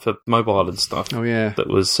mobile and stuff. oh yeah, That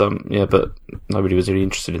was but nobody was really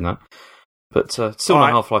interested in that. But still All not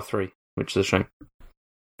right. Half-Life 3, which is a shame.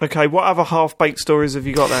 Okay, what other half-baked stories have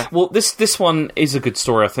you got there? Well, this one is a good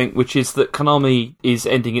story, I think, which is that Konami is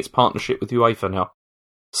ending its partnership with UEFA now.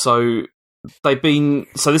 So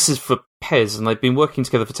this is for PES, and they've been working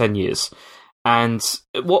together for 10 years. And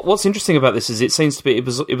what's interesting about this is it seems to be it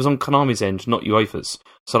was on Konami's end, not UEFA's.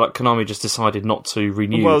 So like Konami just decided not to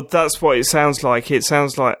renew. Well, that's what it sounds like. It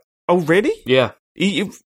sounds like, oh really? Yeah.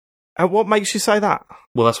 And what makes you say that?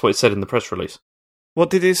 Well, that's what it said in the press release.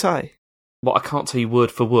 What did it say? Well, I can't tell you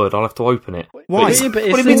word for word. I'll have to open it. Why? Yeah, but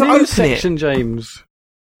What do it's you mean the to open news it? section, James.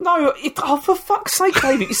 No, for fuck's sake,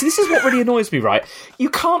 David. See, this is what really annoys me, right? You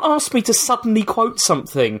can't ask me to suddenly quote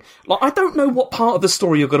something. Like, I don't know what part of the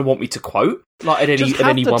story you're going to want me to quote, like, at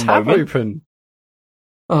any one moment. Open.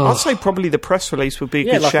 Oh. I'd say probably the press release would be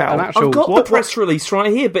a good like shout. an actual... I've got the press release right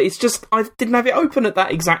here, but it's just, I didn't have it open at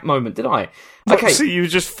that exact moment, did I? Okay. So you were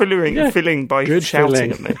just filling by Good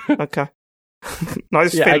shouting filling. at me. Okay.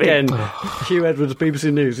 Nice Yeah, filling. again, Hugh Edwards,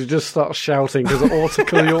 BBC News, he just starts shouting because the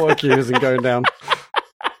autocue isn't going down.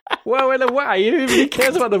 Well, in a way, who really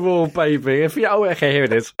cares about the Royal Baby? Okay, here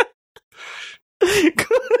it is.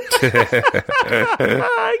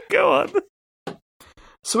 Go on.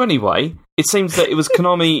 So anyway, it seems that it was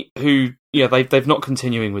Konami who, they've not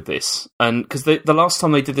continuing with this, and because the last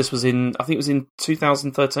time they did this was I think it was in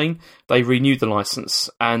 2013. They renewed the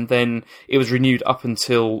license, and then it was renewed up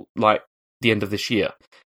until like the end of this year,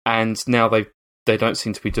 and now they don't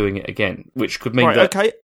seem to be doing it again, which could mean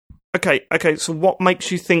that. Okay. So what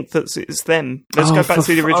makes you think that it's them? Let's go back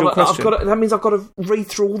to the original question. That means I've got to read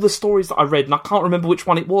through all the stories that I read, and I can't remember which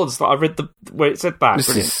one it was that I read where it said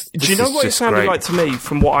that. Do you know what it sounded like to me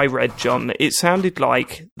from what I read, John? It sounded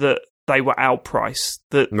like that they were outpriced.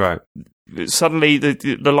 That Right. Suddenly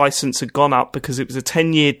the license had gone up because it was a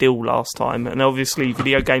 10-year deal last time, and obviously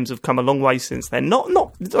video games have come a long way since then. Not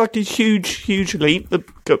like a huge leap. The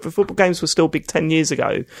football games were still big 10 years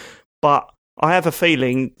ago, but I have a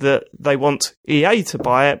feeling that they want EA to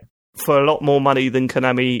buy it for a lot more money than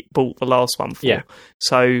Konami bought the last one for. Yeah.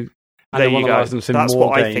 So there you go. That's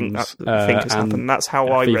what I think has happened. That's how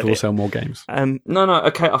I read FIFA will it. sell more games. No.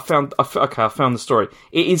 Okay, I found the story.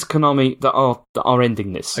 It is Konami that are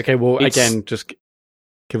ending this. Okay, well, again, just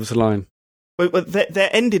give us a line. But they're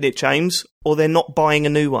ending it, James, or they're not buying a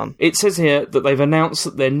new one. It says here that they've announced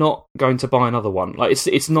that they're not going to buy another one. Like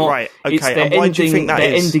it's not right. Okay, and why do you think that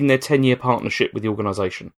is? They're ending their 10-year partnership with the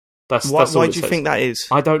organisation. Why do you think that is?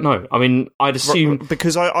 I don't know. I mean, I'd assume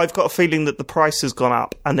because I've got a feeling that the price has gone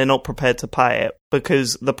up and they're not prepared to pay it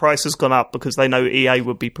because the price has gone up because they know EA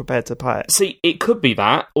would be prepared to pay it. See, it could be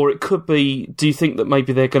that, or it could be. Do you think that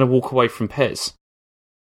maybe they're going to walk away from PES?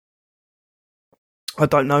 I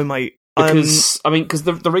don't know, mate. Because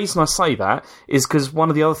the reason I say that is because one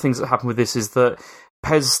of the other things that happened with this is that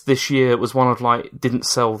PES this year was one of didn't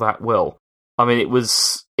sell that well. I mean, it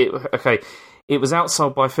was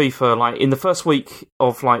outsold by FIFA. Like in the first week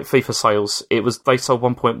of FIFA sales, they sold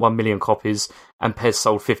 1.1 million copies, and PES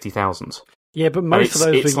sold 50,000. Yeah, but most of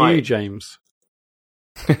those were you, James.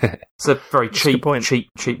 It's a very cheap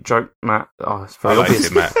joke, Matt. Oh, it's very obvious.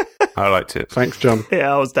 It, Matt. I liked it. Thanks, John.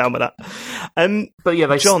 Yeah, I was down with that. But yeah,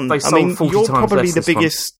 they sold 40 you're times probably less the this one.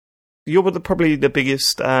 biggest. You're probably the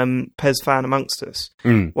biggest PES fan amongst us.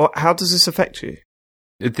 Well, how does this affect you?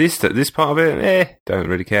 This part of it, don't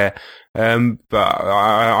really care. But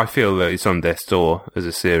I feel that it's on death's door as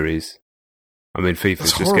a series. I mean,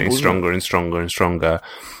 FIFA's just getting stronger and stronger and stronger.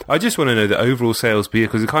 I just want to know the overall sales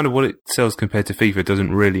because kind of what it sells compared to FIFA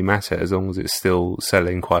doesn't really matter as long as it's still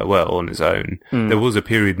selling quite well on its own. There was a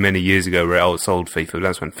period many years ago where it outsold FIFA.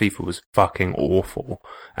 That's when FIFA was fucking awful.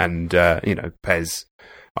 And, PES,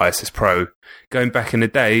 ISS Pro, going back in the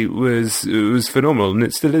day was phenomenal, and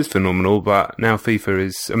it still is phenomenal, but now FIFA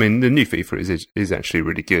is, the new FIFA is actually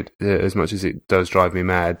really good, as much as it does drive me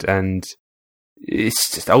mad, and it's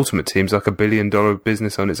just Ultimate Team's like $1 billion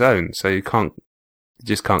business on its own, so you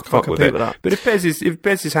just can't fuck with it. But if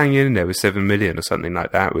PES is hanging in there with 7 million or something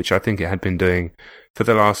like that, which I think it had been doing for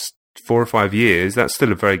the last 4 or 5 years, that's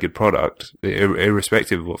still a very good product,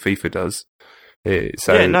 irrespective of what FIFA does. It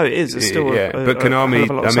is. It's still but Konami,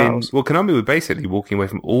 Konami were basically walking away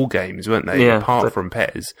from all games, weren't they? Yeah, apart from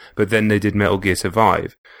PES. But then they did Metal Gear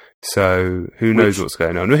Survive. So who knows what's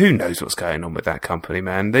going on? Who knows what's going on with that company,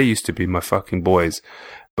 man? They used to be my fucking boys,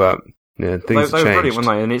 but yeah, things have changed. They were brilliant, weren't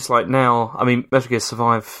they? And it's like now, Metal Gear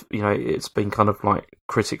Survive, it's been kind of like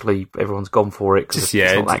critically, everyone's gone for it because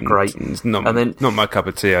it's not that great. It's not my cup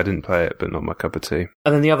of tea. I didn't play it, but not my cup of tea.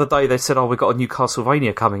 And then the other day they said, "Oh, we've got a new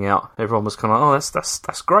Castlevania coming out." Everyone was kind of, "Oh,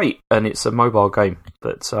 that's great," and it's a mobile game,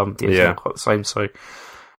 but it's not quite the same. So,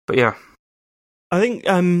 but yeah, I think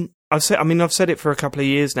I've said it for a couple of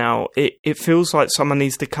years now. It feels like someone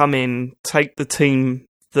needs to come in, take the team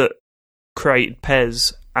that created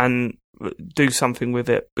PES and do something with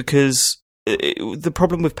it, because the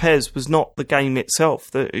problem with PES was not the game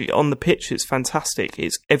itself. On the pitch, it's fantastic.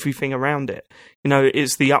 It's everything around it.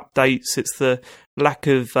 It's the updates. It's the lack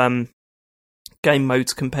of game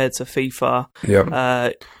modes compared to FIFA.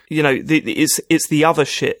 Yeah. It's the other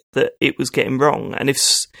shit that it was getting wrong. And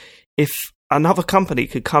if another company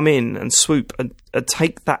could come in and swoop and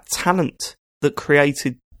take that talent that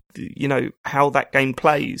created, how that game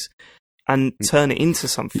plays, and turn it into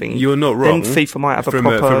something, you're not wrong. Then FIFA might have a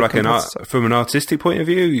proper from an artistic point of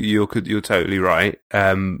view. You're totally right.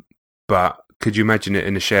 But could you imagine it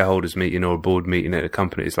in a shareholders meeting or a board meeting at a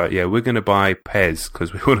company? It's like, yeah, we're going to buy PES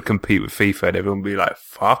because we want to compete with FIFA, and everyone will be like,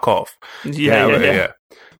 "Fuck off!" Yeah.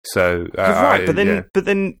 So right, but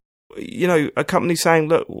then a company saying,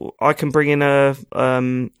 "Look, I can bring in a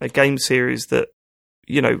game series that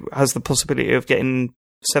has the possibility of getting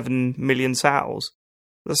 7 million sales."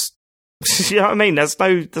 That's you know what I mean. That's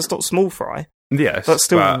not small fry. Yes, that's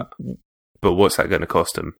still. But what's that going to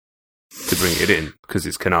cost them to bring it in? Because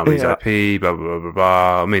it's Konami's IP. Blah blah blah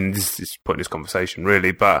blah. I mean, this is pointless conversation,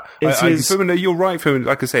 really. But you're right. From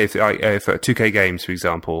like I say, if 2K Games, for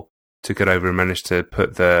example, took it over and managed to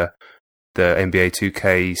put the NBA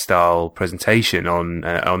 2K style presentation on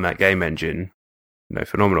that game engine,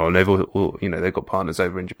 phenomenal. And they've got partners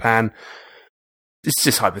over in Japan. It's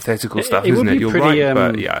just hypothetical stuff, isn't it? You're right,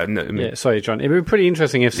 but yeah. Sorry, John. It would be pretty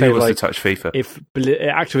interesting if, say, who wants to touch FIFA? If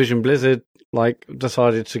Activision Blizzard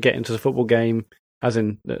decided to get into the football game, as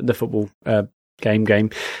in the football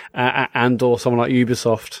game, and or someone like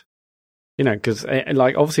Ubisoft, because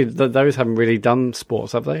obviously those haven't really done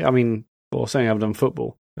sports, have they? I mean, or certainly haven't done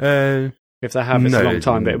football. If they have, it's a long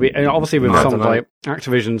time. But obviously with someone like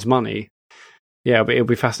Activision's money, yeah, but it'll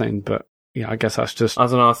be fascinating. But yeah, I guess that's just... I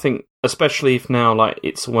don't know, I think, especially if now,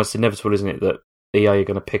 it's almost inevitable, isn't it, that EA are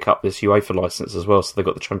going to pick up this UEFA license as well, so they've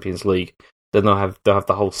got the Champions League, then they'll have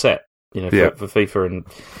the whole set, for FIFA, and...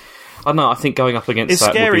 I don't know, I think going up against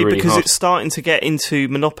that would be really scary because hard. It's starting to get into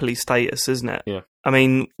monopoly status, isn't it? Yeah. I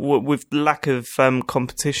mean, with lack of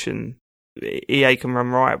competition, EA can run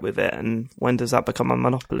riot with it, and when does that become a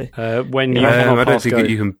monopoly? When you I don't think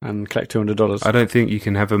you can... And collect $200. I don't think you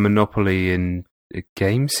can have a monopoly in... a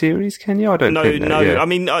game series, can you? I don't think that, yeah. I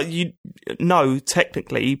mean,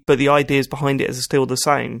 technically, but the ideas behind it are still the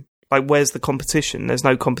same. Like, where's the competition? There's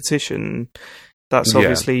no competition. That's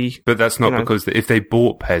obviously... But that's not because if they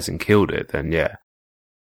bought PES and killed it, then yeah.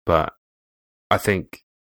 But I think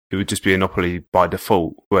it would just be a monopoly by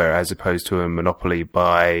default, as opposed to a monopoly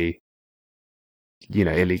by,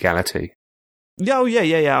 illegality. Oh,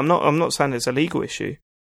 yeah. I'm not saying it's a legal issue.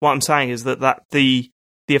 What I'm saying is that the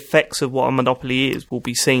effects of what a monopoly is will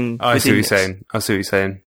be seen. I see what you're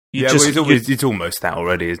saying. It's almost that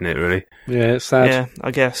already, isn't it? Really? Yeah, it's sad. Yeah,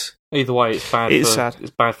 I guess. Either way, it's bad. Sad.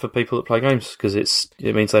 It's bad for people that play games because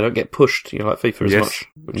it means they don't get pushed, like FIFA as much,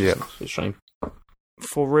 which is a shame.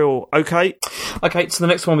 For real. Okay. So the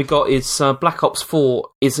next one we got is Black Ops 4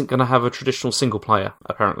 isn't going to have a traditional single player,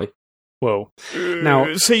 apparently. Well,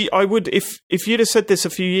 now see, I would if you'd have said this a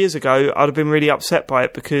few years ago, I'd have been really upset by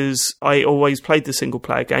it because I always played the single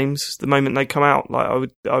player games. The moment they come out, I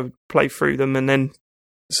would play through them and then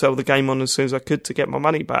sell the game on as soon as I could to get my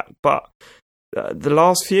money back. But the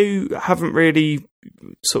last few haven't really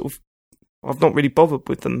I've not really bothered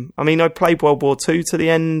with them. I mean, I played World War II to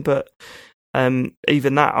the end, but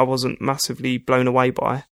even that I wasn't massively blown away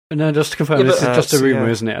by. No, just to confirm, this is just a rumour,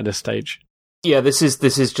 isn't it, at this stage? Yeah, this is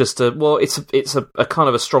just it's a kind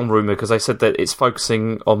of a strong rumor because they said that it's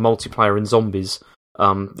focusing on multiplayer and zombies.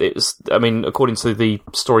 According to the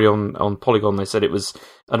story on Polygon, they said it was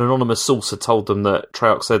an anonymous source had told them that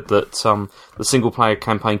Treyarch said that the single player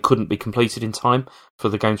campaign couldn't be completed in time for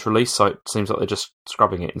the game's release, so it seems like they're just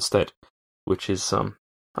scrubbing it instead, which is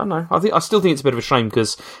I don't know. I still think it's a bit of a shame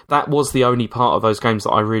because that was the only part of those games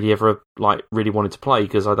that I really ever really wanted to play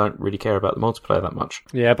because I don't really care about the multiplayer that much.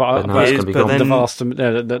 Yeah, but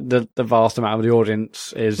the vast amount of the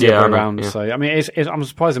audience is around. Yeah. So I mean, I'm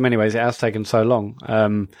surprised in many ways it has taken so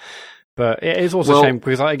long. But it is also a shame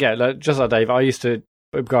because just like Dave, I used to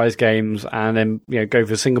guys games and then go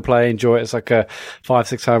for single player, enjoy it. It's like a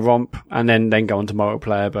 5-6 hour romp, and then go on to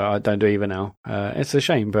multiplayer. But I don't do either now. It's a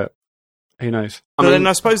shame, but. Who knows? Then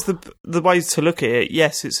I suppose the way to look at it,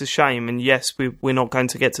 yes, it's a shame, and yes, we're not going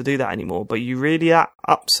to get to do that anymore. But you really are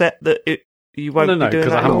upset that you won't be doing that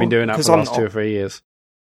because I haven't been doing that for the last 2 or 3 years.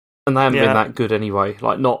 And they haven't been that good anyway,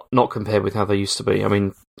 not compared with how they used to be. I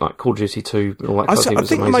mean, like Call of Duty 2 and all that kind of thing was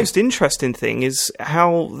think amazing. The most interesting thing is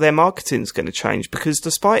how their marketing is going to change because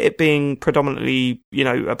despite it being predominantly,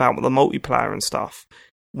 about the multiplayer and stuff,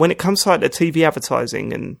 when it comes to the TV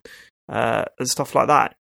advertising and stuff like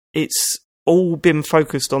that, it's all been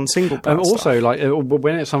focused on single player. Also, stuff. like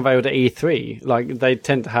when it's unveiled at E3, like they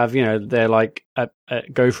tend to have, they're like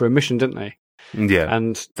go for a mission, didn't they? Yeah,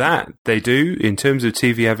 And that they do in terms of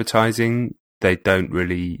TV advertising. They don't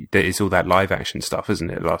really. It's all that live action stuff, isn't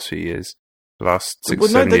it? The last few years, the last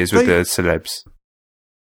 6-7 years with the celebs.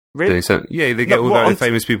 Really? They get all the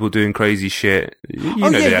famous people doing crazy shit.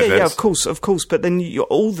 Yeah, of course. But then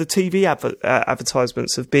all the TV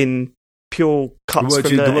advertisements have been pure cuts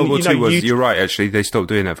from the World War II. You're right. Actually, they stopped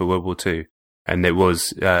doing that for World War II, and it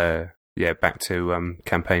was back to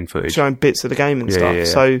campaign footage, showing bits of the game and stuff. Yeah.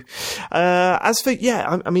 So, as for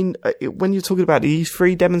I mean, when you're talking about the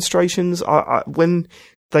E3 demonstrations, when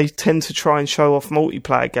they tend to try and show off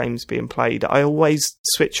multiplayer games being played, I always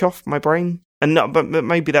switch off my brain. And no, but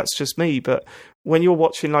maybe that's just me. But when you're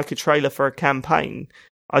watching like a trailer for a campaign,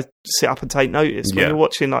 I sit up and take notice. When you're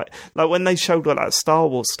watching like when they showed all that Star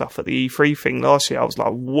Wars stuff at the E3 thing last year, I was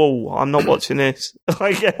like, "Whoa, I'm not watching this.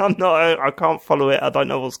 Like, I'm not. I can't follow it. I don't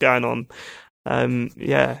know what's going on."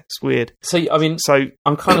 It's weird. So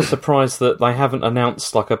I'm kind of surprised that they haven't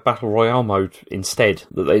announced like a battle royale mode instead.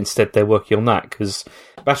 That they're working on that, because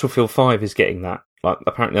Battlefield 5 is getting that. Like,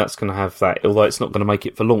 apparently that's going to have that, although it's not going to make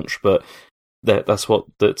it for launch, but. That's what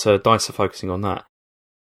DICE are focusing on that.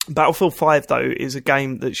 Battlefield 5, though, is a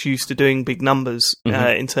game that's used to doing big numbers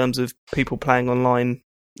in terms of people playing online.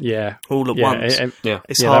 Yeah, all at once.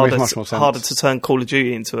 It's harder to turn Call of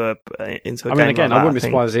Duty into a game. I mean, again, I wouldn't be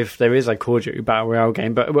surprised if there is a Call of Duty Battle Royale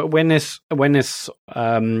game. But when this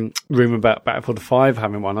rumor about Battlefield 5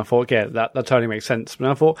 having one, I thought, that totally makes sense.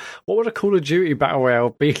 But I thought, what would a Call of Duty Battle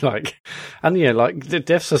Royale be like? And like the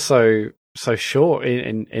deaths are so short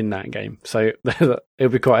in that game, so it'll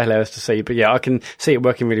be quite hilarious to see. But I can see it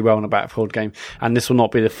working really well in a Battlefield game, and this will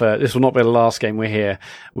not be the last game we hear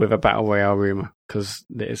with a Battle Royale rumor, because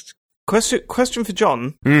there's question for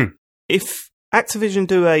John. If Activision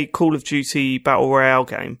do a Call of Duty Battle Royale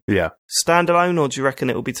game, standalone, or do you reckon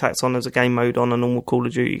it will be tacked on as a game mode on a normal Call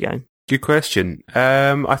of Duty game? Good question.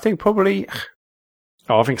 I think probably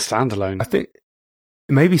I think standalone. I think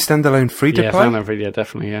maybe standalone free to play. Standalone free,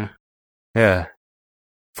 definitely, Yeah.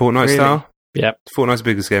 Fortnite style? Yep. Fortnite's the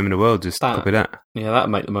biggest game in the world, just copy that. Yeah, that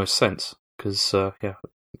would make the most sense, because,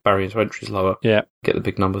 barrier to entry is lower. Yeah. Get the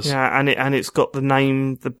big numbers. Yeah, and it's got the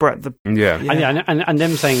name, the breadth, And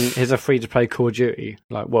them saying here's a free-to-play Call of Duty,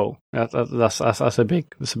 like, whoa, that's a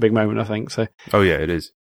big moment, I think, so. Oh, yeah, it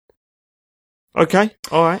is. Okay,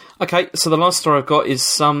 alright. Okay, so the last story I've got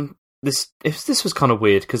is this was kind of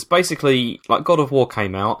weird, because basically, like, God of War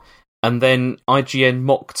came out, and then IGN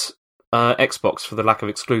mocked Xbox for the lack of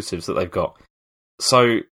exclusives that they've got.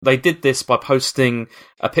 So they did this by posting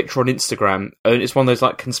a picture on Instagram, and it's one of those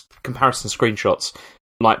like comparison screenshots,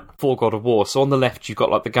 like for God of War. So on the left you've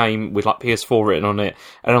got like the game with like PS4 written on it,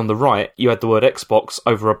 and on the right you had the word Xbox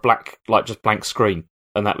over a black, like just blank screen,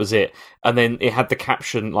 and that was it. And then it had the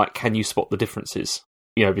caption like, "Can you spot the differences?"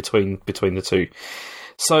 Between the two.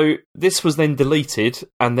 So this was then deleted,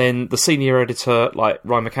 and then the senior editor, like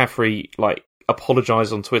Ryan McCaffrey, like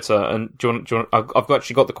apologised on Twitter. And do you want? I've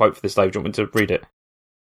actually got the quote for this, Dave. Do you want me to read it?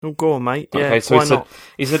 Oh, go on, mate. Yeah, okay, so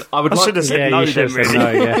he said, "I would like." Should have said no, then, really.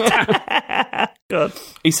 No, God.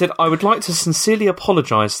 He said, "I would like to sincerely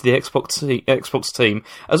apologise to the Xbox team,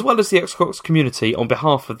 as well as the Xbox community, on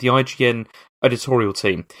behalf of the IGN editorial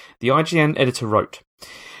team." The IGN editor wrote,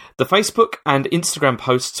 "The Facebook and Instagram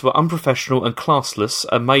posts were unprofessional and classless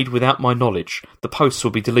and made without my knowledge. The posts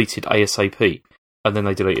will be deleted ASAP." And then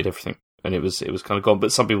they deleted everything, and it was kind of gone.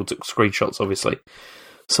 But some people took screenshots, obviously.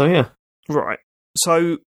 So yeah, right.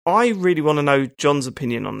 So I really want to know John's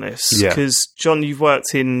opinion on this, because John, you've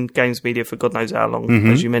worked in games media for God knows how long,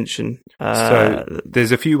 as you mentioned. So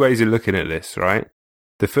there's a few ways of looking at this, right?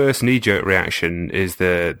 The first knee-jerk reaction is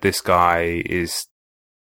that this guy is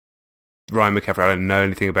Ryan McCaffrey. I don't know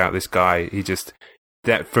anything about this guy.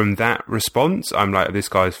 From that response, I'm like, this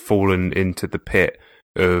guy's fallen into the pit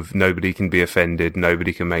of nobody can be offended,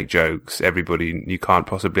 nobody can make jokes, you can't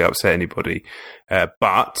possibly upset anybody.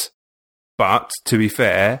 But to be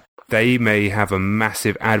fair, they may have a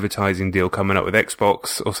massive advertising deal coming up with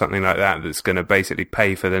Xbox or something like that that's going to basically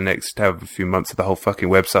pay for the next however few months of the whole fucking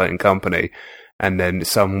website and company. And then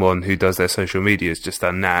someone who does their social media has just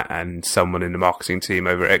done that, and someone in the marketing team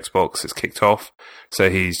over at Xbox has kicked off. So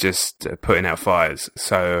he's just putting out fires.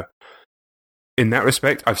 So in that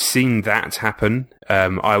respect, I've seen that happen.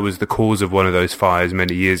 I was the cause of one of those fires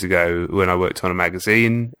many years ago when I worked on a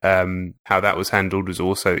magazine. How that was handled was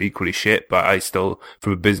also equally shit, but I still,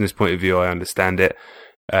 from a business point of view, I understand it.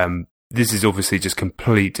 this is obviously just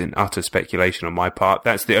complete and utter speculation on my part.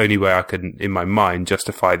 That's the only way I can, in my mind,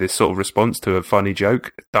 justify this sort of response to a funny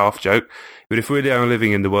joke, a daft joke. But if we're now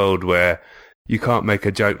living in the world where you can't make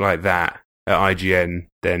a joke like that at IGN,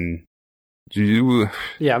 then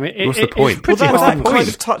yeah, I mean, what's the point? Well, that kind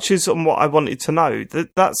of touches on what I wanted to know.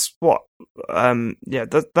 That's what,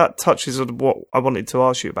 that touches on what I wanted to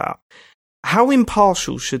ask you about. How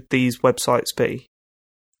impartial should these websites be?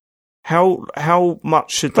 How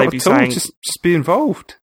much should they be saying? Just be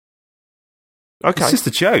involved. Okay, it's just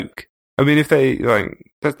a joke. I mean, if they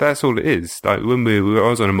that's all it is. Like when I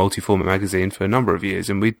was on a multi-format magazine for a number of years,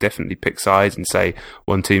 and we definitely pick sides and say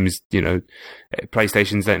one team's,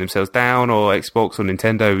 PlayStation's letting themselves down, or Xbox or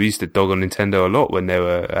Nintendo. We used to dog on Nintendo a lot when they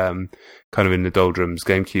were kind of in the doldrums,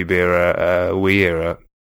 GameCube era, Wii era.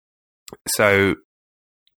 So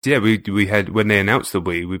yeah, we had, when they announced the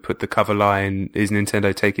Wii, we put the cover line, "Is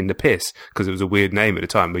Nintendo taking the piss?" because it was a weird name at the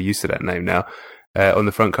time. We're used to that name now. On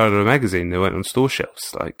the front cover of the magazine, they went on store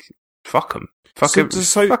shelves. Like, fuck them. Fuck it.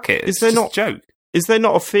 It's just a joke. Is there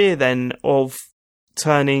not a fear then of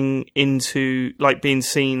turning into, like, being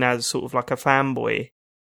seen as sort of like a fanboy?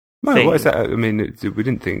 No, what is that? I mean, we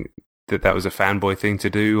didn't think that was a fanboy thing to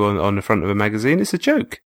do on the front of a magazine. It's a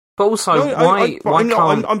joke. But also, why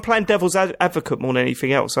can't... I'm playing devil's advocate more than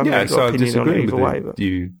anything else. I haven't really got so an opinion on it either way. But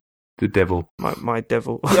the devil. My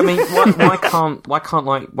devil. Yeah, I mean, why can't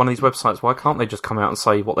like one of these websites, why can't they just come out and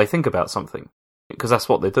say what they think about something? Because that's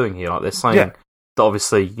what they're doing here. Like, they're saying that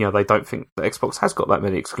obviously, they don't think that Xbox has got that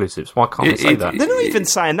many exclusives. Why can't they say that? They're not even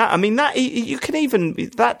saying that. I mean, that you can even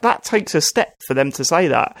that takes a step for them to say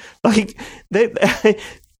that. Like,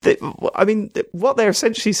 I mean, what they're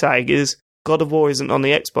essentially saying is God of War isn't on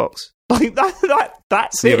the Xbox. Like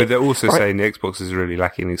that's it. Yeah, but they're also saying the Xbox is really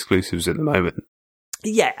lacking exclusives at the moment.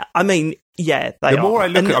 Yeah, I mean, yeah, they are. The more I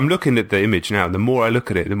look I'm looking at the image now, the more I look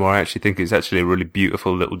at it, the more I actually think it's actually a really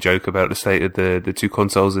beautiful little joke about the state of the two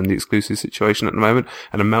consoles and the exclusive situation at the moment.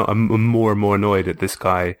 And I'm more and more annoyed at this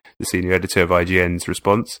guy, the senior editor of IGN's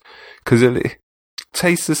response, because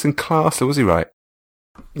tasteless and classless, was he right?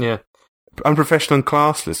 Yeah. Unprofessional and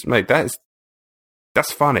classless, mate, that's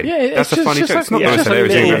funny. Yeah, that's a funny joke. It's not the most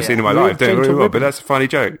hilarious thing I've ever seen in my life, don't get me wrong, but that's a funny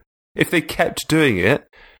joke. If they kept doing it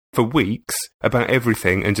for weeks about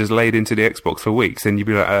everything and just laid into the Xbox for weeks, then you'd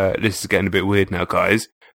be like, this is getting a bit weird now, guys.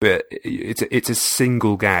 But it's a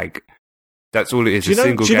single gag. That's all it is,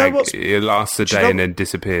 single gag. It lasts a day and then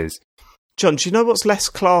disappears. John, do you know what's less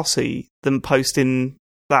classy than posting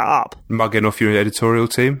that up? Mugging off your editorial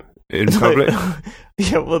team in public?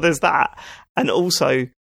 Yeah, well, there's that. And also,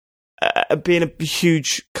 being a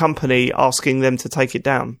huge company asking them to take it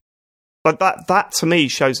down. Like that to me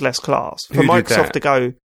shows less class. For Microsoft to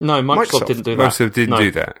go... No, Microsoft didn't do that. Microsoft didn't do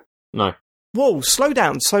that. No. Whoa, slow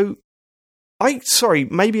down. So,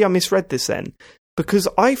 maybe I misread this then. Because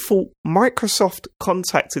I thought Microsoft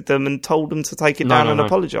contacted them and told them to take it down and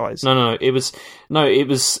apologise. No. It was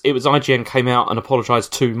IGN came out and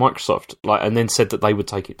apologised to Microsoft, and then said that they would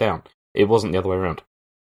take it down. It wasn't the other way around.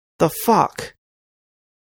 The fuck?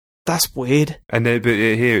 That's weird. And then, but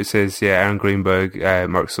here it says, Aaron Greenberg,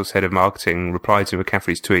 Microsoft's head of marketing, replied to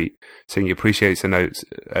McCaffrey's tweet saying he appreciates the note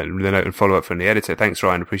and follow up from the editor. Thanks,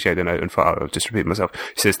 Ryan. Appreciate the note and follow up. I'll just repeat myself.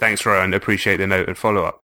 He says, thanks, Ryan. Appreciate the note and follow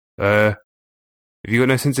up. Have you got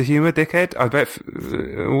no sense of humour, dickhead? I bet.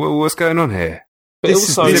 What's going on here? But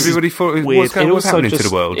everybody what's happening to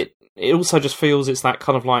the world? It also just feels it's that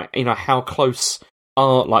kind of how close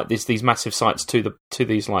are these massive sites to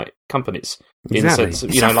these companies. Exactly. In the sense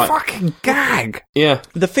of, it's a fucking gag. Yeah.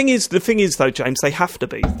 The thing is though, James, they have to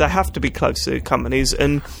be. They have to be close to companies,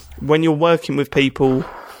 and when you're working with people,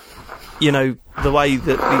 the way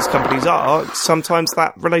that these companies are, sometimes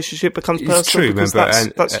that relationship becomes personal. It's true, because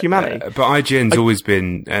that's humanity. But IGN's always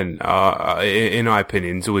been, and in my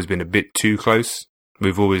opinion, it's always been a bit too close.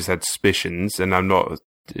 We've always had suspicions, and I'm not.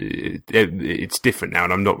 It's different now,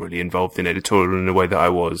 and I'm not really involved in editorial in the way that I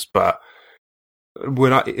was. But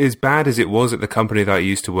as bad as it was at the company that I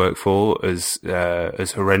used to work for, as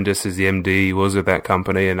horrendous as the MD was of that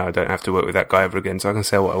company, and I don't have to work with that guy ever again, so I can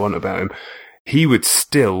say what I want about him. He would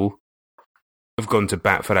still have gone to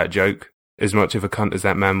bat for that joke, as much of a cunt as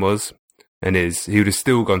that man was, and is. He would have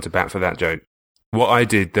still gone to bat for that joke. What I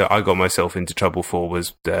did that I got myself into trouble for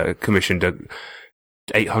was commissioned a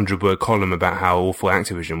 800-word column about how awful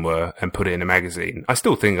Activision were and put it in a magazine. I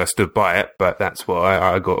still think I stood by it, but that's why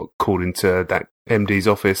I got called into that MD's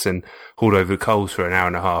office and hauled over the coals for an hour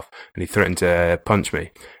and a half, and he threatened to punch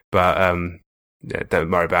me. But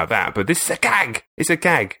don't worry about that. But this is a gag. It's a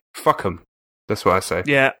gag. Fuck them. That's what I say.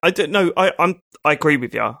 Yeah, I don't know. I agree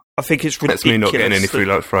with you. I think it's ridiculous. That's me not getting any free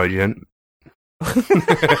lunch for IGN.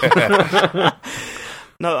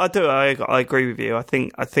 No, I do. I agree with you. I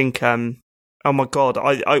think. Oh my god!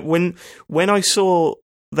 When I saw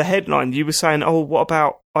the headline, you were saying, "Oh, what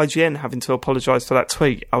about IGN having to apologise for that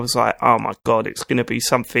tweet?" I was like, "Oh my god! It's going to be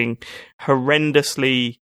something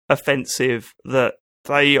horrendously offensive that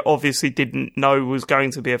they obviously didn't know was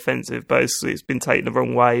going to be offensive, but it's been taken the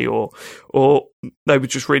wrong way, or they were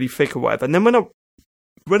just really thick or whatever." And then when I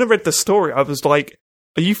read the story, I was like,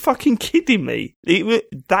 "Are you fucking kidding me?"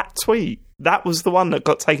 That tweet, that was the one that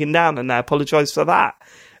got taken down, and they apologised for that.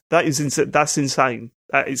 That's insane.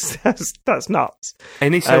 That's nuts.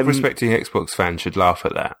 Any self-respecting Xbox fan should laugh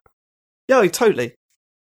at that. Yeah, totally.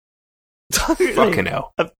 Fucking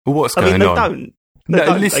hell. What's going on? Don't.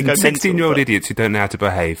 No, listen, 16-year-old idiots who don't know how to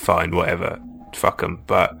behave, fine, whatever. Fuck them.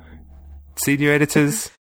 But senior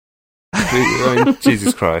editors?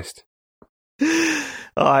 Jesus Christ.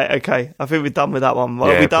 All right, okay. I think we're done with that one.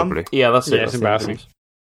 Are we done? Probably. Yeah, that's it. It's embarrassing.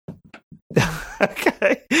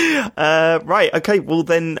 Okay. Right, okay. Well,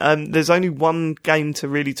 then there's only one game to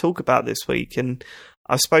really talk about this week. And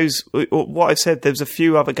I suppose what I said, there's a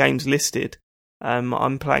few other games listed.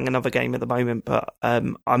 I'm playing another game at the moment, but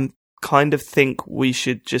I'm kind of think we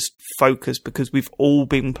should just focus because we've all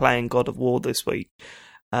been playing God of War this week.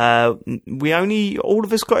 All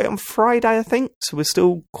of us got it on Friday, I think, so we're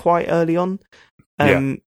still quite early on.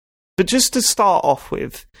 But just to start off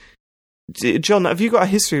with, John, have you got a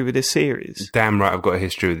history with this series? Damn right I've got a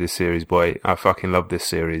history with this series, boy. I fucking love this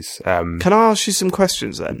series. Can I ask you some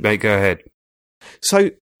questions then? Mate, go ahead. So,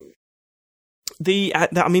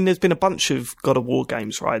 there's been a bunch of God of War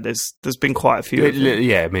games, right? There's been quite a few.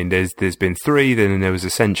 Yeah, I mean, there's been 3, then there was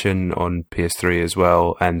Ascension on PS3 as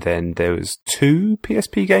well, and then there was 2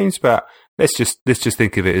 PSP games. But let's just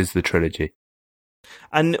think of it as the trilogy.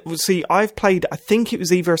 And see, I've played, I think it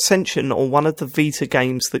was either Ascension or one of the Vita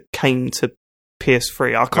games that came to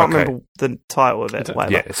PS3. I can't remember the title of it.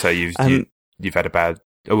 Whatever. Yeah, so you've had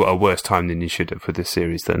a worse time than you should have for this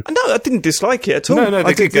series then. No, I didn't dislike it at all. No,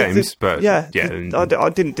 they're good games, but I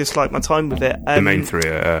didn't dislike my time with it. The main 3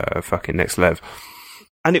 are fucking next level.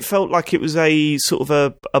 And it felt like it was a sort of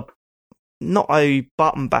a not a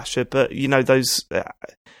button basher, but those a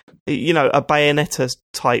Bayonetta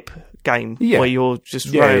type game where you're just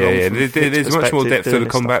running along. There's much more depth to the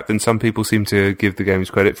combat than some people seem to give the games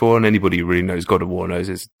credit for, and anybody who really knows God of War knows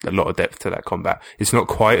there's a lot of depth to that combat. It's not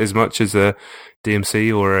quite as much as a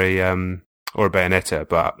DMC or a Bayonetta,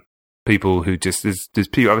 but people who just there's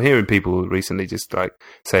people, I'm hearing people recently just like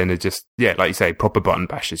saying they're just like you say, proper button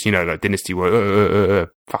bashers, like Dynasty Warrior,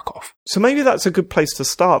 fuck off. So maybe that's a good place to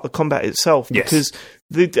start, the combat itself, because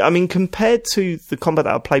compared to the combat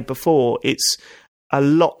that I played before, it's a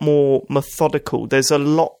lot more methodical. There's a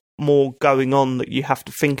lot more going on that you have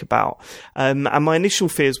to think about. And my initial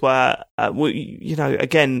fears were,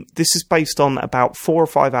 again, this is based on about 4 or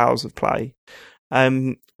 5 hours of play.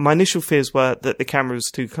 My initial fears were that the camera was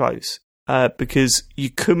too close, because you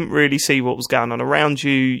couldn't really see what was going on around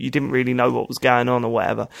you. You didn't really know what was going on or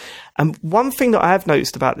whatever. And one thing that I have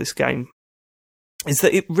noticed about this game is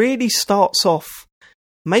that it really starts off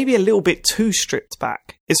maybe a little bit too stripped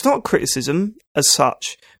back. It's not criticism as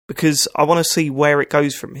such, because I want to see where it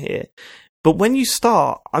goes from here. But when you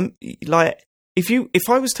start, I'm like, if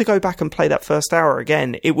I was to go back and play that first hour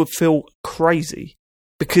again, it would feel crazy,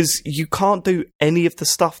 because you can't do any of the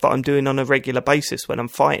stuff that I'm doing on a regular basis when I'm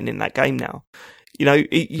fighting in that game now.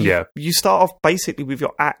 You start off basically with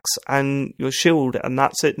your axe and your shield, and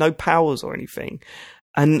that's it. No powers or anything.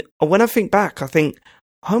 And when I think back, I think,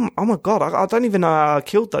 oh my god, I don't even know how I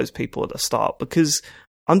killed those people at the start, because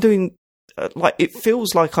I'm doing it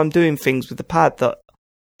feels like I'm doing things with the pad that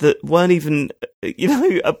weren't even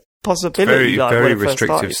a possibility. Very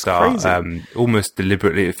restrictive start. Almost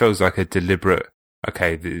deliberately, it feels like a deliberate.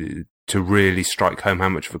 To really strike home how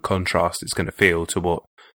much of a contrast it's going to feel to what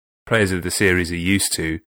players of the series are used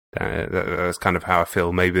to. That's kind of how I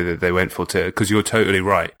feel. Maybe that they went for because you're totally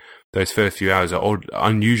right. Those first few hours are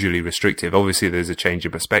unusually restrictive. Obviously, there's a change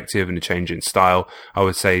in perspective and a change in style. I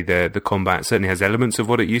would say the combat certainly has elements of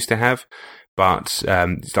what it used to have, but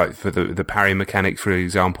it's like for the parry mechanic, for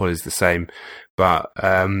example, is the same. But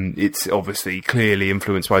it's obviously clearly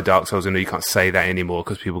influenced by Dark Souls. I know you can't say that anymore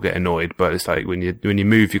because people get annoyed, but it's like when you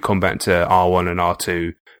move your combat to R1 and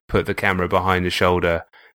R2, put the camera behind the shoulder,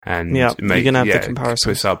 and you're gonna have the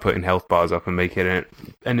comparisons. Start putting health bars up and making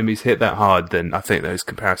enemies hit that hard, then I think those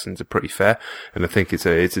comparisons are pretty fair, and I think it's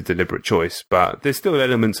a deliberate choice. But there's still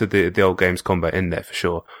elements of the old game's combat in there for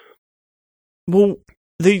sure. Well,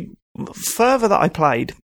 the further that I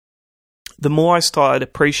played, the more I started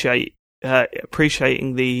appreciating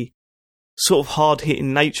the sort of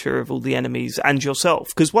hard-hitting nature of all the enemies and yourself.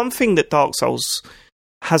 Because one thing that Dark Souls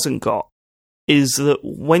hasn't got is that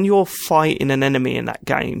when you're fighting an enemy in that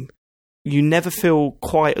game, you never feel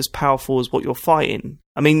quite as powerful as what you're fighting.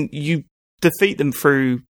 I mean, you defeat them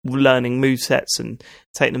through learning movesets and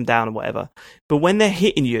taking them down or whatever. But when they're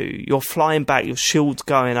hitting you, you're flying back, your shield's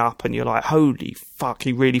going up, and you're like, holy fuck,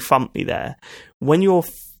 he really thumped me there. When you're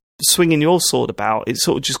swinging your sword about, it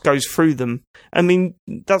sort of just goes through them. I mean,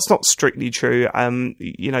 that's not strictly true.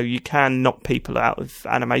 You know, you can knock people out of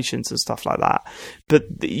animations and stuff like that, but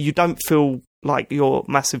you don't feel like you're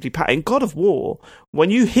massively in God of War,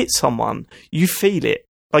 when you hit someone, you feel it.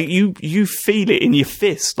 Like, you feel it in your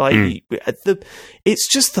fist. Like, it's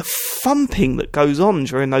just the thumping that goes on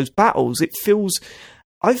during those battles. It feels...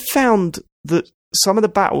 I've found that some of the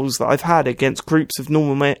battles that I've had against groups of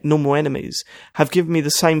normal enemies have given me the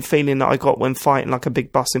same feeling that I got when fighting like a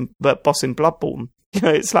big boss in Bloodborne. You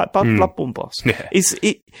know, it's like Bloodborne boss. Yeah.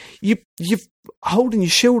 You're holding your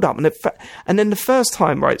shield up, and then the first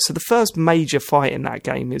time, right? So the first major fight in that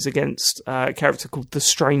game is against a character called the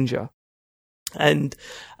Stranger. And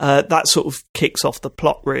that sort of kicks off the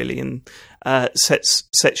plot, really, and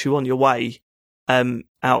sets you on your way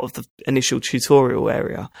out of the initial tutorial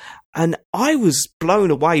area. And I was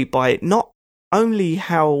blown away by it, not only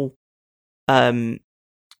how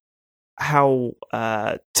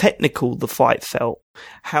technical the fight felt,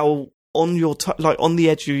 how on your like on the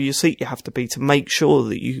edge of your seat you have to be to make sure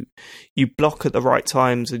that you block at the right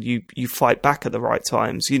times and you fight back at the right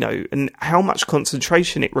times, you know, and how much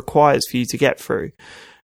concentration it requires for you to get through,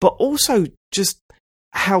 but also just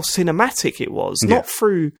how cinematic it was, not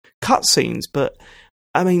through cutscenes, but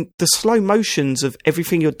I mean the slow motions of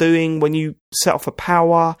everything you're doing when you set off a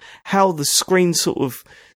power, how the screen sort of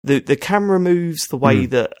the camera moves, the way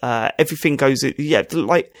that everything goes,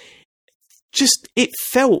 like. Just, it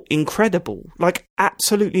felt incredible, like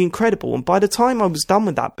absolutely incredible. And by the time I was done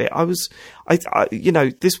with that bit, I you know,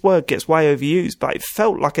 this word gets way overused, but it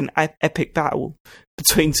felt like an epic battle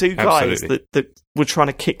between two guys that were trying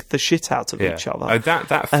to kick the shit out of each other.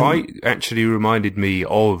 That fight actually reminded me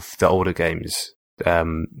of the older games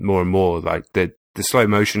more and more, like the slow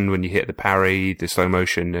motion when you hit the parry, the slow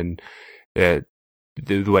motion, and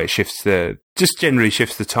the way it shifts just generally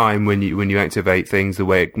shifts the time when you activate things, the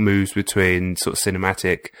way it moves between sort of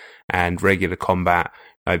cinematic and regular combat.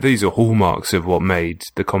 These are hallmarks of what made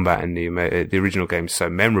the combat in the original game so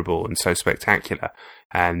memorable and so spectacular.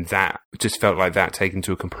 And that just felt like that taken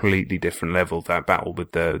to a completely different level. That battle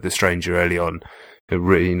with the Stranger early on,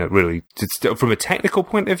 really, from a technical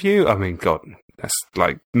point of view, I mean, God, that's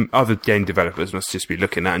like other game developers must just be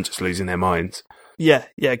looking at and just losing their minds. Yeah,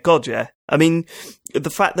 God, yeah. I mean,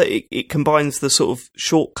 the fact that it combines the sort of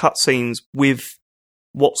short cutscenes with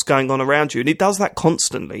what's going on around you, and it does that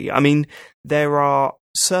constantly. I mean, there are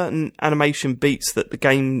certain animation beats that the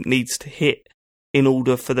game needs to hit in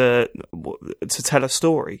order for to tell a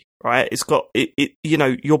story, right? It's got it. You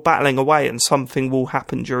know, you're battling away, and something will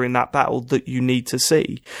happen during that battle that you need to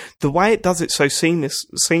see. The way it does it so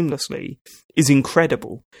seamlessly is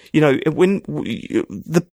incredible. You know, when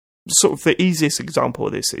the sort of the easiest example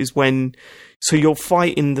of this is so you're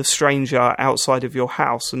fighting the Stranger outside of your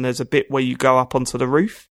house, and there's a bit where you go up onto the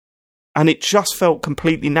roof, and it just felt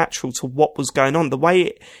completely natural to what was going on. The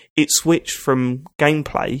way it switched from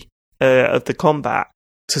gameplay of the combat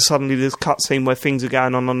to suddenly this cutscene where things are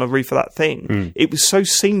going on the roof of that thing. It was so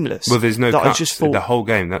seamless. Well, there's no cuts. I just thought, the whole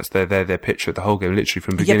game. That's their picture of the whole game, literally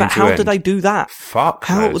from beginning to end. Yeah, but how do they do that? Fuck.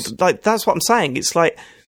 Like, that's what I'm saying. It's like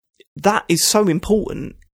that is so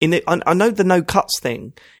important. I know the no cuts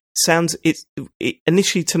thing it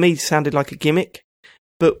initially to me sounded like a gimmick,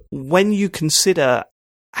 but when you consider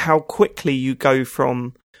how quickly you go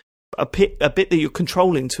from a bit that you're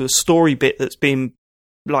controlling to a story bit that's being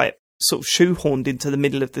like sort of shoehorned into the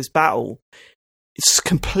middle of this battle, it's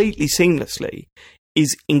completely seamlessly,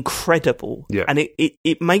 is incredible. Yeah. And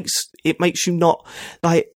it makes you not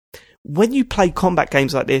like when you play combat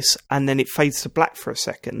games like this and then it fades to black for a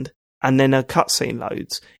second and then a cutscene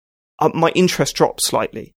loads, my interest drops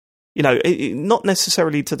slightly. You know, not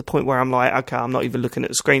necessarily to the point where I'm like, okay, I'm not even looking at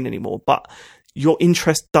the screen anymore, but your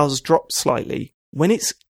interest does drop slightly. When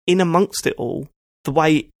it's in amongst it all, the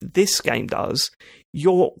way this game does,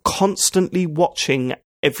 you're constantly watching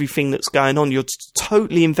everything that's going on. You're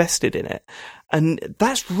totally invested in it. And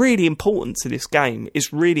that's really important to this game.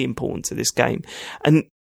 It's really important to this game. And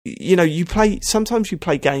you know, sometimes you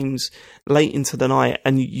play games late into the night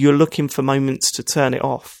and you're looking for moments to turn it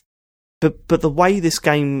off. But the way this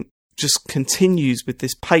game just continues with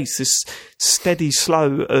this pace, this steady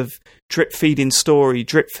slow of drip feeding story,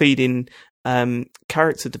 drip feeding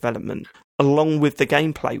character development, along with the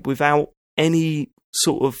gameplay without any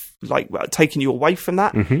sort of like taking you away from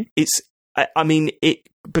that. Mhm. It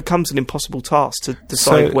becomes an impossible task to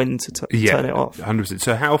decide when to turn it off. 100%.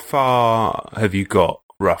 So how far have you got,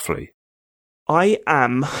 roughly? I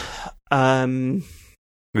am.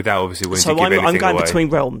 Without obviously wanting So to give anything I'm going away. between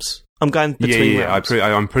realms. I'm going between realms.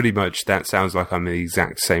 I'm pretty much. That sounds like I'm in the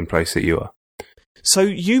exact same place that you are. So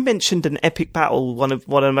you mentioned an epic battle, one of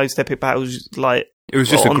the most epic battles, like It was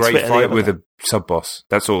just a on great Twitter the fight other with day. a sub boss.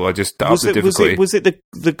 That's all. I just upped the was difficulty. it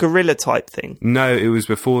the gorilla type thing? No, it was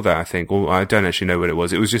before that. I think. Or I don't actually know what it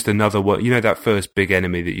was. It was just another one. You know that first big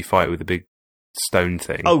enemy that you fight with the big stone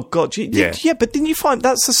thing. Oh god, yeah. But didn't you find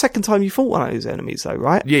that's the second time you fought one of those enemies, though,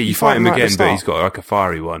 right? Yeah, you fight him right at the again, but start. he's got like a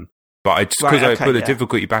fiery one. But I just because Right, I okay, put the yeah.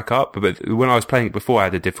 difficulty back up. But when I was playing it before, I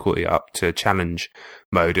had the difficulty up to challenge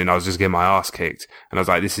mode, and I was just getting my ass kicked. And I was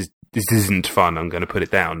like, this isn't fun. I'm going to put it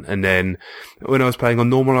down. And then when I was playing on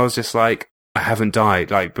normal, I was just like, I haven't died.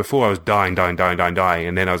 Like before, I was dying,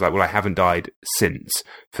 and then I was like, well, I haven't died since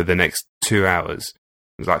for the next 2 hours.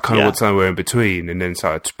 It was like kind of what's somewhere in between, and then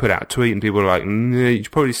so I put out a tweet, and people were like, "You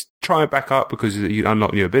should probably try it back up because you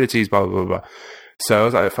unlock new abilities." Blah blah blah blah. So I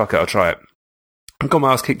was like, "Fuck it, I'll try it." I got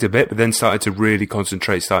my ass kicked a bit, but then started to really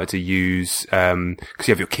concentrate. Started to use because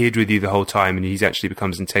you have your kid with you the whole time, and he actually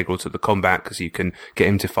becomes integral to the combat because you can get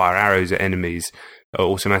him to fire arrows at enemies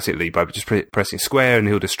automatically by just pressing square, and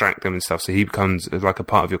he'll distract them and stuff. So he becomes like a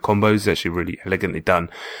part of your combos. It's actually really elegantly done.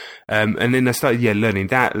 And then I started, learning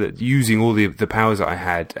that, using all the powers that I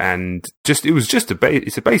had, and it was just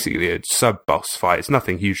basically a sub-boss fight. It's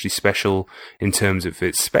nothing hugely special in terms of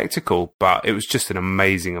its spectacle, but it was just an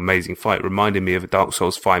amazing, amazing fight. Reminded me of a Dark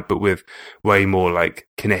Souls fight, but with way more like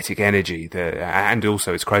kinetic energy. And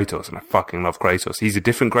also it's Kratos, and I fucking love Kratos. He's a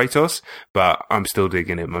different Kratos, but I'm still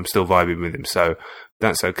digging him. I'm still vibing with him, so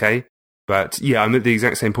that's okay. But yeah, I'm at the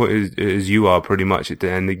exact same point as you are, pretty much.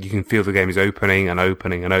 And you can feel the game is opening and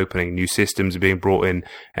opening and opening. New systems are being brought in.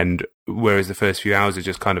 And whereas the first few hours are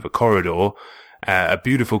just kind of a corridor, a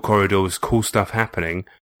beautiful corridor with cool stuff happening,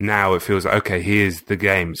 now it feels like, okay, here's the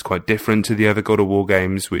game. It's quite different to the other God of War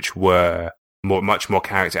games, which were much more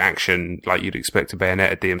character action, like you'd expect a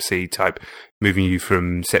Bayonetta DMC type, moving you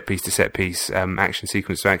from set piece to set piece, action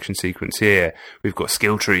sequence to action sequence. Here we've got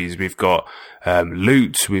skill trees, we've got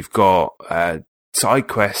loot, we've got side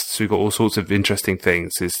quests, we've got all sorts of interesting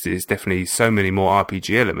things. There's definitely so many more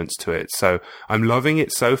RPG elements to it, so I'm loving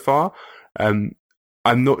it so far. I'm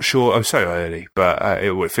not sure, I'm so early, but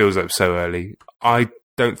it feels like so early. I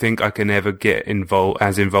don't think I can ever get involved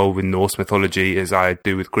with Norse mythology as I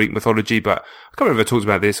do with Greek mythology, but I can't remember if I talked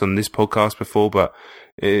about this on this podcast before, but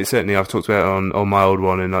certainly I've talked about it on my old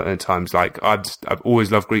one and at times. Like I've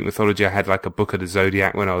always loved Greek mythology. I had like a book of the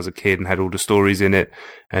Zodiac when I was a kid and had all the stories in it,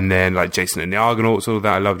 and then like Jason and the Argonauts, all of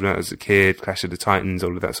that I loved when I was a kid, Clash of the Titans,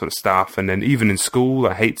 all of that sort of stuff. And then even in school,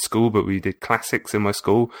 I hate school, but we did classics in my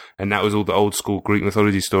school, and that was all the old school Greek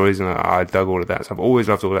mythology stories, and I dug all of that. So I've always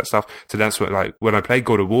loved all that stuff. So that's what, like, when I played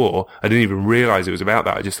God of War, I didn't even realize it was about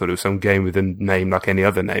that. I just thought it was some game with a name like any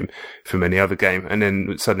other name from any other game, and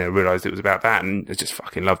then suddenly I realized it was about that, and I just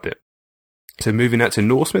fucking loved it. So moving out to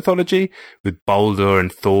Norse mythology with Baldur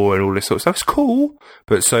and Thor and all this sort of stuff, it's cool.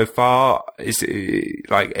 But so far, it's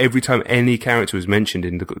like every time any character was mentioned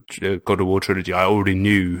in the God of War trilogy, I already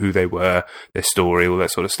knew who they were, their story, all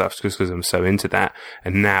that sort of stuff, just because I'm so into that.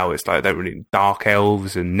 And now it's like, they're really dark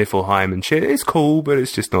elves and Niflheim and shit. It's cool, but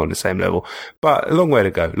it's just not on the same level. But a long way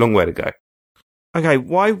to go, Okay,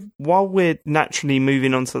 while we're naturally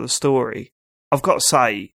moving on to the story, I've got to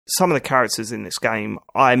say, some of the characters in this game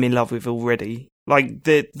I'm in love with already. Like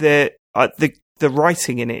the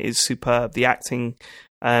writing in it is superb. The acting,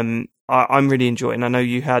 I'm really enjoying. I know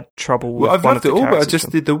you had trouble with. Well, I've one loved of it the all, but I characters.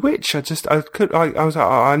 just did The Witch. I was like,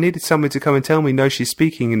 I needed someone to come and tell me, no, she's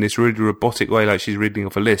speaking in this really robotic way, like she's reading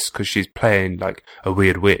off a list because she's playing like a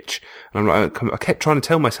weird witch. And I'm like, I kept trying to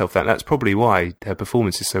tell myself that. That's probably why her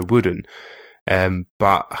performance is so wooden.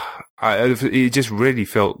 But it just really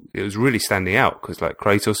felt, it was really standing out because like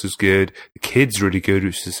Kratos was good, the kid's really good,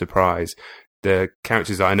 which is a surprise. The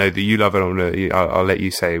characters that I know that you love, and I'll let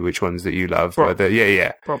you say which ones that you love. Brock.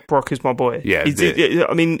 Brock is my boy. Yeah,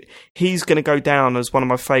 I mean, he's going to go down as one of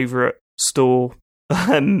my favourite store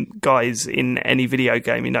guys in any video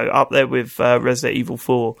game. You know, up there with Resident Evil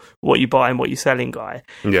 4, what you buy and what you're selling guy.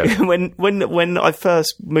 Yeah. when I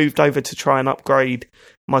first moved over to try and upgrade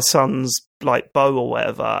my son's like bow or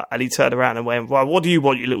whatever, and he turned around and went, "Well, what do you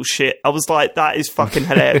want, you little shit?" I was like, that is fucking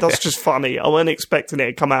hilarious. That's just funny. I wasn't expecting it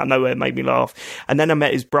to come out of nowhere. It made me laugh. And then I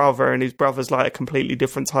met his brother, and his brother's like a completely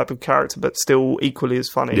different type of character, but still equally as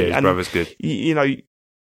funny. Yeah, his brother's good. You know,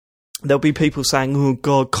 there'll be people saying, "Oh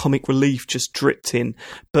God, comic relief just dripped in,"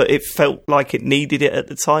 but it felt like it needed it at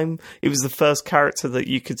the time. It was the first character that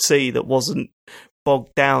you could see that wasn't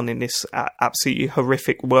bogged down in this absolutely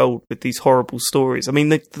horrific world with these horrible stories. I mean,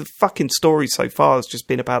 the fucking story so far has just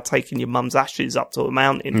been about taking your mum's ashes up to a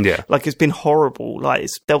mountain. Yeah. Like, it's been horrible. Like,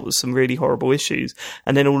 it's dealt with some really horrible issues.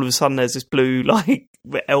 And then all of a sudden there's this blue, like,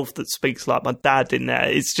 elf that speaks like my dad in there.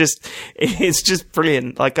 It's just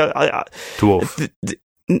brilliant. Like, Dwarf.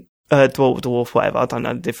 Dwarf, whatever. I don't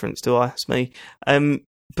know the difference, do I? It's me.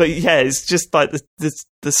 But yeah, it's just like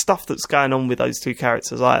the stuff that's going on with those two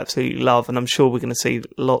characters I absolutely love, and I'm sure we're going to see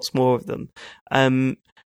lots more of them. And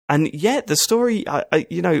yeah, the story,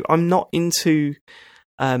 I'm not into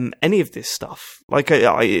any of this stuff. Like, and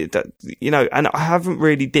I haven't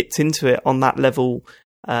really dipped into it on that level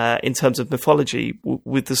in terms of mythology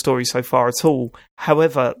with the story so far at all.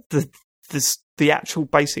 However, the actual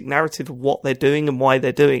basic narrative of what they're doing and why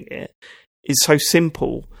they're doing it is so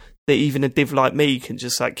simple that even a div like me can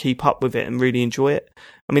just like keep up with it and really enjoy it.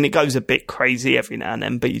 I mean, it goes a bit crazy every now and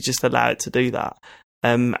then, but you just allow it to do that.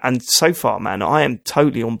 And so far, man, I am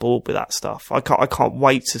totally on board with that stuff. I can't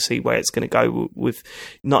wait to see where it's going to go with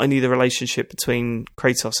not only the relationship between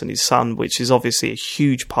Kratos and his son, which is obviously a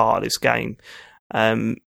huge part of this game.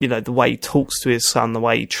 The way he talks to his son, the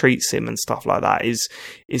way he treats him and stuff like that is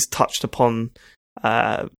touched upon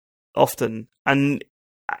often. And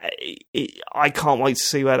I can't wait to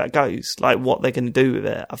see where that goes, like what they're going to do with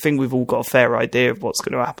it. I think we've all got a fair idea of what's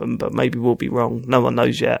going to happen, but maybe we'll be wrong. No one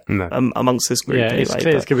knows yet amongst this group. Yeah, anyway, it's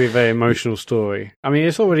clear it's going to be a very emotional story. I mean,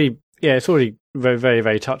 it's already very, very,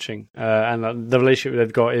 very touching, and the relationship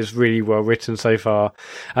they've got is really well written so far.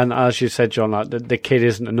 And as you said, John, like the kid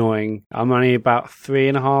isn't annoying. I'm only about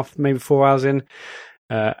 3.5, maybe 4 hours in.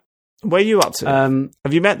 Where are you up to?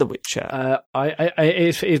 Have you met the witch yet?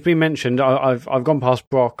 It's been mentioned. I've gone past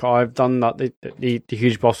Brock. I've done that the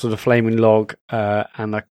huge boss of the flaming log,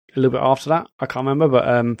 and a little bit after that, I can't remember.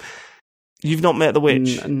 But you've not met the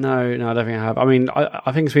witch? No, I don't think I have. I mean,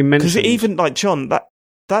 I think it's been mentioned because even like John, that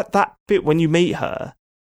bit when you meet her,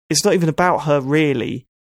 it's not even about her really.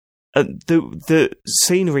 The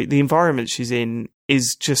scenery, the environment she's in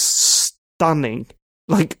is just stunning.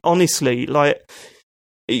 Like, honestly, like.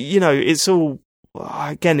 It's all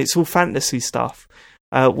fantasy stuff,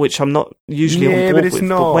 which I'm not usually on board but it's with.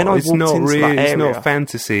 not. But when I it's walked not into really. that area, it's not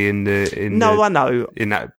fantasy I know in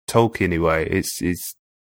that Tolkien way. It's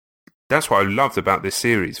that's what I loved about this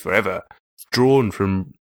series forever. It's drawn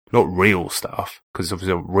from not real stuff because it's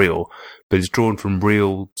obviously not real, but it's drawn from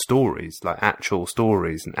real stories, like actual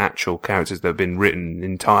stories and actual characters that have been written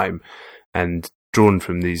in time and drawn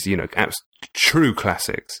from these, true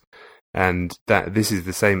classics. And that this is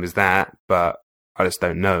the same as that, but I just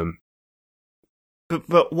don't know them.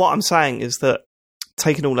 But what I'm saying is that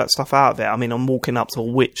taking all that stuff out of it, I mean, I'm walking up to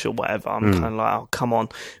a witch or whatever, I'm kind of like, oh, come on.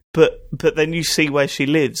 But then you see where she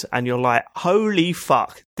lives, and you're like, holy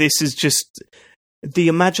fuck, this is just... The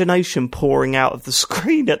imagination pouring out of the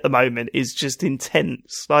screen at the moment is just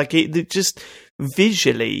intense. Like, it just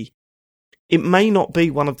visually... It may not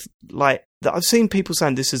be one of... like I've seen people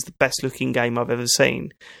saying this is the best looking game I've ever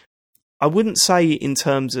seen. I wouldn't say in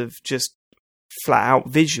terms of just flat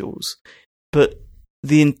out visuals, but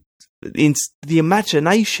the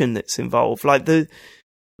imagination that's involved, like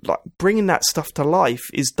bringing that stuff to life,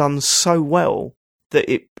 is done so well that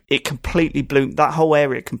it completely that whole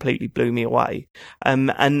area completely blew me away.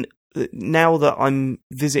 And now that I'm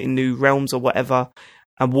visiting new realms or whatever,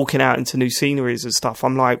 and walking out into new sceneries and stuff,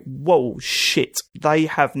 I'm like, whoa, shit, they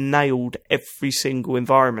have nailed every single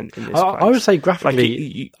environment in this place. I would say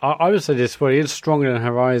graphically, I would say this probably is stronger than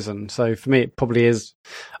Horizon, so for me it probably is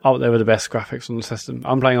up there with the best graphics on the system.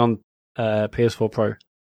 I'm playing on PS4 Pro.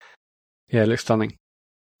 Yeah, it looks stunning.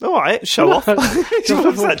 All right, show off.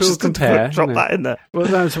 Just compare. Drop that in there. Well,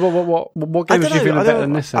 no, so what games do you feel are better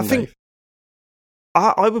than this? I think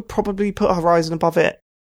I would probably put Horizon above it.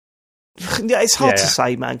 Yeah, it's hard to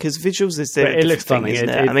say, man, because visuals is there. It looks stunning, isn't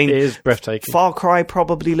it? I mean, it is breathtaking. Far Cry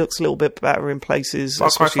probably looks a little bit better in places,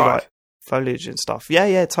 especially like foliage and stuff.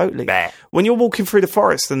 Yeah, totally. When you're walking through the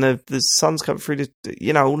forest and the sun's coming through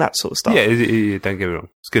all that sort of stuff. Yeah, don't get me wrong,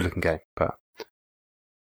 it's a good looking game, but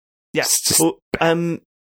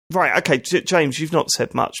right, okay, James, you've not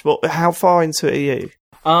said much, but how far into it are you?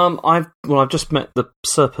 I've just met the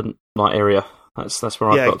Serpent Knight area. That's where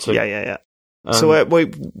I've got to. Yeah. So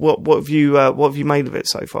wait, what have you made of it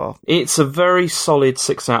so far? It's a very solid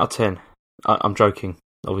 6 out of 10. I'm joking.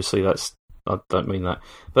 Obviously, I don't mean that.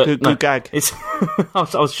 But good gag. It's I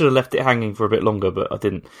should have left it hanging for a bit longer, but I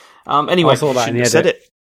didn't. Anyway, I saw that in the edit. Said it.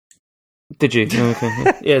 Did you?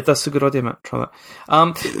 Okay. Yeah, that's a good idea, Matt. Try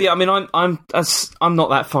that. Yeah, I mean, I'm not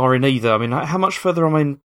that far in either. I mean, how much further am I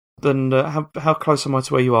in than how close am I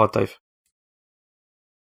to where you are, Dave?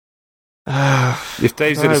 If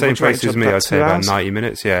Dave's at the same place as me, I'd say about 90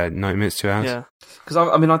 minutes. Yeah, 90 minutes, 2 hours. Yeah. Because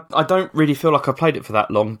I mean, I don't really feel like I played it for that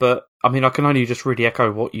long, but I mean, I can only just really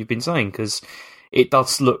echo what you've been saying because it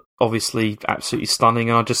does look obviously absolutely stunning,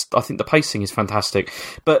 and I think the pacing is fantastic.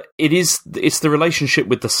 But it's the relationship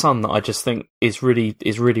with the son that I just think is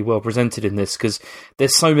really well presented in this, because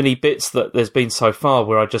there's so many bits that there's been so far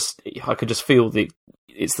where I could just feel that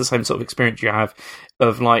it's the same sort of experience you have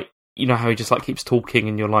of, like, you know how he just like keeps talking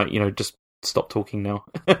and you're like, you know, just stop talking now.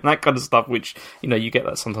 That kind of stuff, which, you know, you get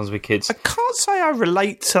that sometimes with kids. I can't say I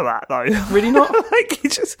relate to that, though. Really not?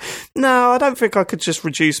 No, I don't think I could just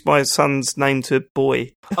reduce my son's name to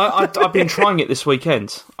boy. I've been trying it this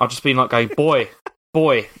weekend. I've just been like going, boy,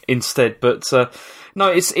 instead. But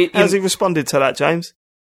no, How's he responded to that, James?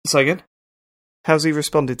 Say again? How's he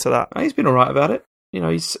responded to that? He's been all right about it. You know,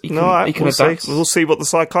 he can adapt. We'll see what the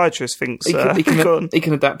psychiatrist thinks. He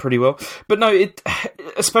can adapt pretty well. But no,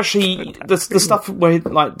 especially the stuff where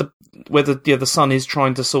like the son is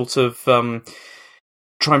trying to sort of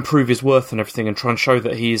try and prove his worth and everything, and try and show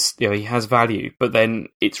that he has value. But then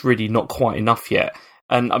it's really not quite enough yet.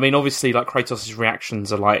 And I mean, obviously, like Kratos'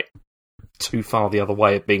 reactions are like too far the other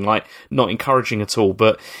way of being like not encouraging at all.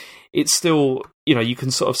 But it's still, you know, you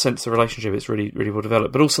can sort of sense the relationship. It's really, really well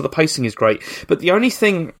developed. But also the pacing is great. But the only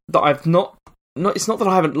thing that I've it's not that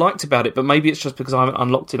I haven't liked about it, but maybe it's just because I haven't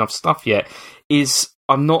unlocked enough stuff yet, is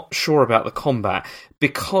I'm not sure about the combat,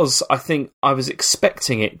 because I think I was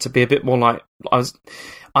expecting it to be a bit more like...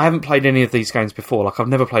 I haven't played any of these games before. Like, I've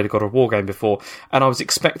never played a God of War game before, and I was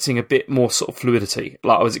expecting a bit more sort of fluidity.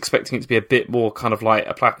 Like, I was expecting it to be a bit more kind of like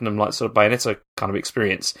a Platinum, like sort of Bayonetta kind of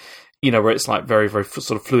experience. You know, where it's like very, very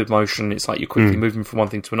sort of fluid motion. It's like you're quickly moving from one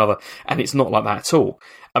thing to another, and it's not like that at all.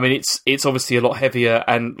 I mean, it's obviously a lot heavier,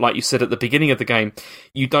 and like you said at the beginning of the game,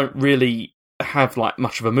 you don't really have like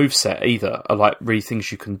much of a moveset either, or like really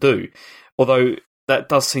things you can do. Although that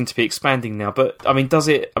does seem to be expanding now. But I mean, does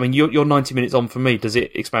it? I mean, you're 90 minutes on for me. Does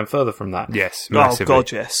it expand further from that? Yes, massively. Oh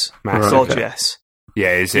God, yes. Massively. God, yes.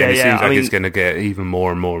 Yeah, it seems like it's going to get even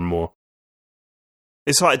more and more and more.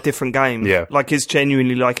 It's like a different game. Yeah. Like, it's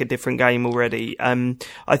genuinely like a different game already.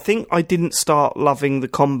 I think I didn't start loving the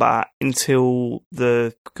combat until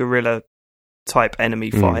the gorilla type enemy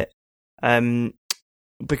fight.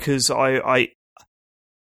 Because I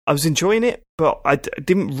was enjoying it, but I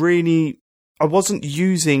wasn't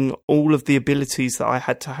using all of the abilities that I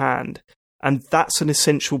had to hand. And that's an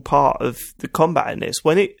essential part of the combat in this.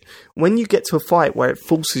 When you get to a fight where it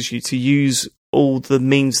forces you to use all the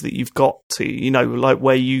means that you've got to, you know, like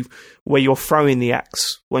where you're throwing the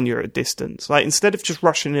axe when you're at a distance. Like, instead of just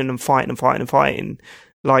rushing in and fighting,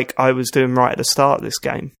 like I was doing right at the start of this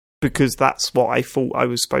game, because that's what I thought I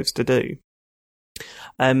was supposed to do.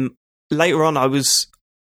 Later on, I was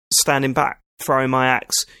standing back, throwing my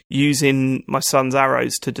axe, using my son's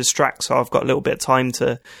arrows to distract, so I've got a little bit of time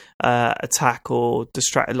to attack or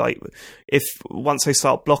distract. Like, if once they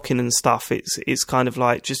start blocking and stuff, it's kind of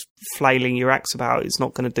like just flailing your axe about. It's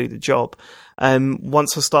not going to do the job.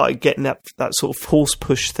 Once I started getting that sort of force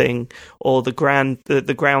push thing, or the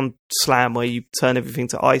ground slam where you turn everything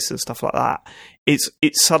to ice and stuff like that,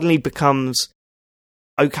 it suddenly becomes,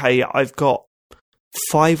 okay, I've got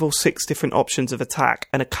 5 or 6 different options of attack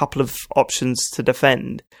and a couple of options to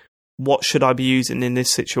defend. What should I be using in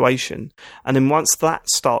this situation? And then once that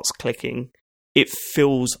starts clicking, it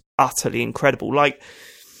feels utterly incredible. Like,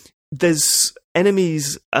 there's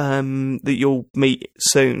enemies that you'll meet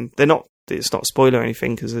soon. It's not a spoiler or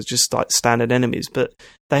anything, because they're just like standard enemies, but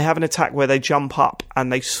they have an attack where they jump up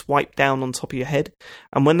and they swipe down on top of your head.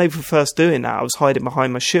 And when they were first doing that, I was hiding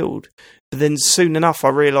behind my shield. But then soon enough, I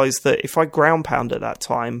realised that if I ground pound at that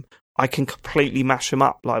time, I can completely mash them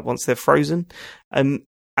up, like, once they're frozen. And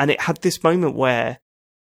it had this moment where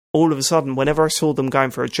all of a sudden, whenever I saw them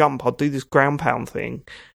going for a jump, I'd do this ground pound thing,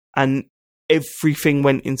 and everything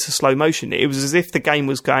went into slow motion. It was as if the game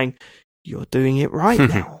was going, you're doing it right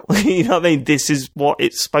now. You know what I mean? This is what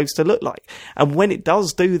it's supposed to look like. And when it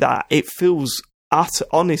does do that, it feels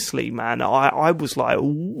honestly, man, I was like,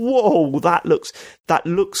 whoa, that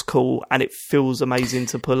looks cool, and it feels amazing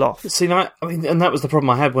to pull off. See, I mean, and that was the problem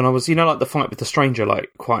I had when I was, you know, like the fight with the stranger, like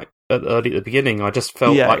quite early at the beginning. I just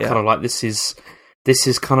felt kind of like this is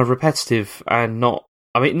kind of repetitive and not.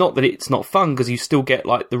 I mean, not that it's not fun, because you still get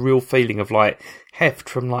like the real feeling of like heft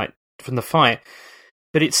from the fight,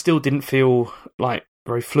 but it still didn't feel like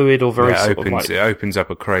very fluid or very it opens up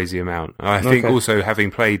a crazy amount. I think also,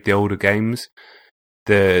 having played the older games,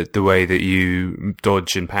 the way that you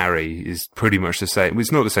dodge and parry is pretty much the same.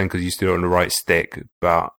 It's not the same because you still on the right stick,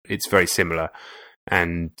 but it's very similar.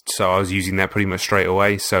 And so I was using that pretty much straight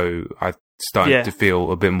away. So I started to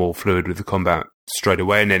feel a bit more fluid with the combat straight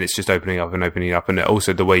away. And then it's just opening up. And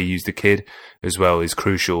also the way you use the kid as well is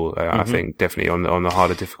crucial. I think definitely on the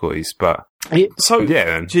harder difficulties. But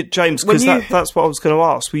James, because that's what I was going to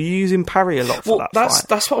ask. Were you using parry a lot for that fight?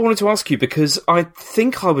 That's what I wanted to ask you, because I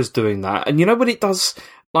think I was doing that. And you know when it does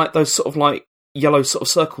like those sort of like yellow sort of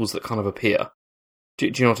circles that kind of appear? Do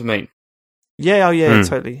you know what I mean? Yeah,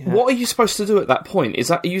 totally. Yeah. What are you supposed to do at that point? Is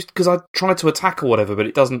that because I tried to attack or whatever, but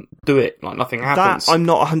it doesn't do it? Like nothing happens. That I'm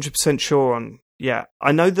not 100% sure on. Yeah,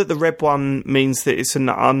 I know that the red one means that it's an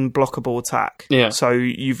unblockable attack. Yeah. So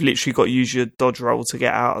you've literally got to use your dodge roll to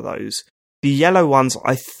get out of those. The yellow ones,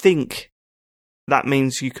 I think that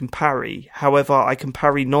means you can parry. However, I can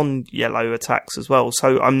parry non-yellow attacks as well.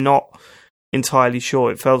 So I'm not entirely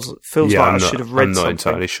sure. It feels like I should have read something. I'm not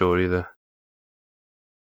entirely sure either.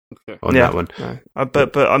 Okay. On that one. No.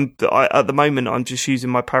 But at the moment, I'm just using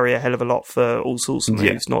my parry a hell of a lot for all sorts of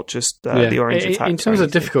moves, not just the orange attack. In terms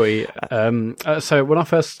of difficulty, so when I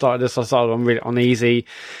first started this, I started on easy,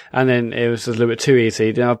 and then it was a little bit too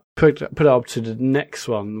easy. Then I put it up to the next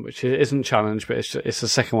one, which isn't challenge, but it's the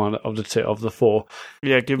second one of the four.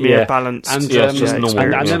 Yeah, give me a balance. And,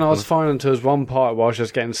 and then I was finding there was one part where I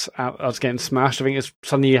was getting smashed. I think it's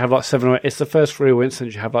suddenly you have like 7 or 8. It's the first real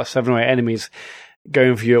instance you have like 7 or 8 enemies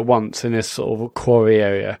going for you at once in this sort of quarry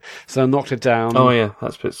area. So I knocked it down. Oh yeah,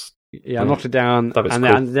 that's I knocked it down,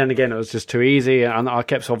 and then again it was just too easy. And I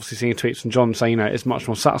kept obviously seeing tweets from John saying, it's much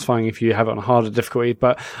more satisfying if you have it on a harder difficulty.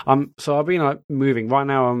 But so I've been moving right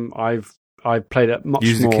now. I've played it much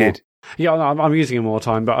Use more. The kid. Yeah, I'm using it more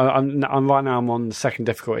time, but I'm right now. I'm on the second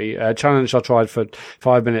difficulty. Challenge I tried for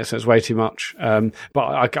 5 minutes, and it's way too much. But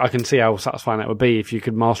I can see how satisfying that would be if you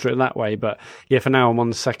could master it that way. But yeah, for now I'm on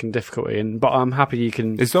the second difficulty, but I'm happy you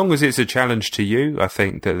can. As long as it's a challenge to you, I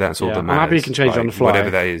think that's all that matters. I'm happy you can change it on the fly, whatever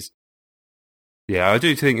that is. Yeah, I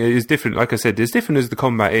do think it is different. Like I said, as different as the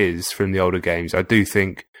combat is from the older games, I do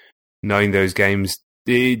think knowing those games,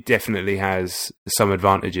 it definitely has some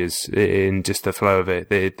advantages in just the flow of it.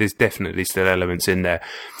 There's definitely still elements in there.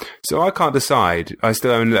 So I can't decide.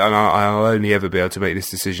 I'll only ever be able to make this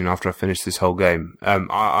decision after I finish this whole game.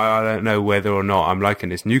 I don't know whether or not I'm liking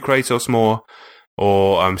this new Kratos more,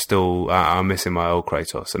 or I'm still I'm missing my old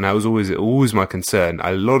Kratos. And that was always my concern.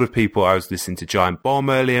 A lot of people, I was listening to Giant Bomb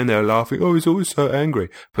earlier, and they were laughing, he's always so angry.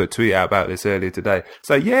 Put a tweet out about this earlier today.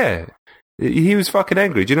 So yeah, he was fucking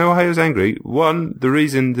angry. Do you know why he was angry? One, the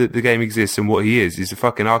reason that the game exists and what he is a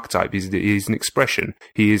fucking archetype. He's an expression.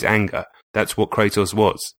 He is anger. That's what Kratos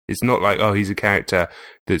was. It's not like, he's a character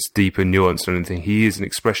that's deep and nuanced or anything. He is an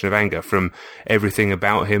expression of anger from everything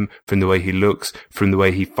about him, from the way he looks, from the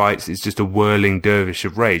way he fights. It's just a whirling dervish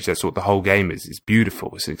of rage. That's what the whole game is. It's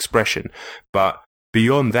beautiful. It's an expression. But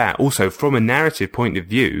beyond that, also from a narrative point of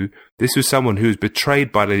view, this was someone who was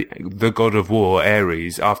betrayed by the god of war,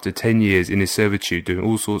 Ares, after 10 years in his servitude doing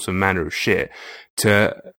all sorts of manner of shit,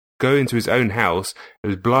 to go into his own house,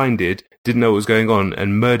 was blinded, didn't know what was going on,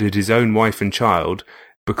 and murdered his own wife and child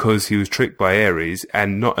because he was tricked by Ares.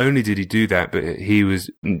 And not only did he do that, but he was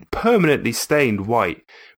permanently stained white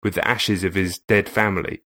with the ashes of his dead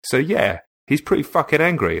family. So yeah, he's pretty fucking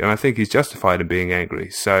angry, and I think he's justified in being angry.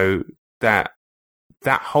 So that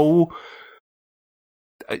whole...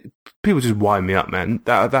 People just wind me up, man.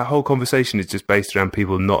 That whole conversation is just based around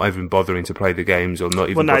people not even bothering to play the games or not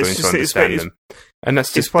even bothering to understand them. And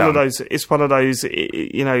that's just one of those. It's one of those.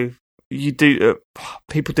 You do.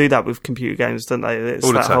 People do that with computer games, don't they? It's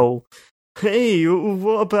all the that time. whole. Hey,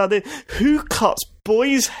 what about it? Who cuts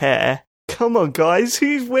boys' hair? Come on, guys.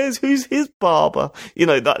 Who's his barber?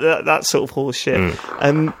 That sort of horse shit.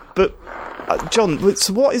 But. John,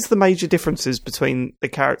 so what is the major differences between the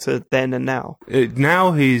character then and now?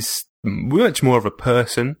 Now he's much more of a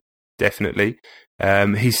person, definitely.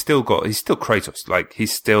 He's still Kratos. Like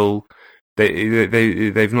he's still.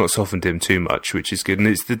 They've not softened him too much, which is good. And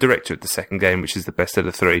it's the director of the second game, which is the best of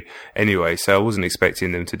the three. Anyway, so I wasn't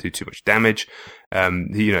expecting them to do too much damage.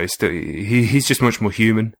 He's just much more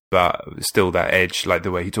human, but still that edge, like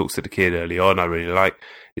the way he talks to the kid early on, I really like.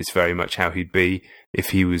 It's very much how he'd be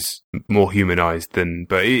if he was more humanized than.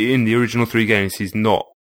 But in the original 3 games, he's not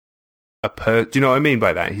do you know what I mean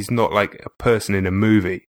by that? He's not like a person in a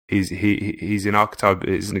movie. He's an archetype.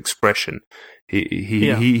 It's an expression.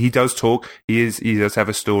 He does talk. He does have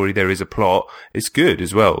a story. There is a plot. It's good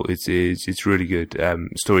as well. It's really good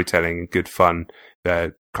storytelling and good fun.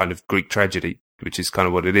 Kind of Greek tragedy, which is kind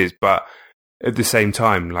of what it is. But at the same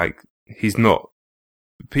time, like he's not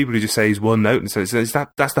people who just say he's one note and says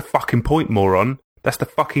that's the fucking point, moron. That's the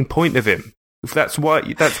fucking point of him. If that's why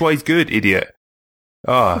he's good, idiot.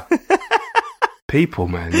 Ah, people,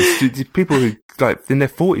 man. These people who like in their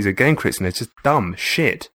 40s are game critics and they're just dumb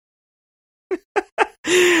shit.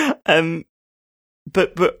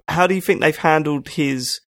 But how do you think they've handled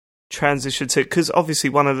his transition to? Because obviously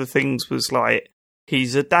one of the things was like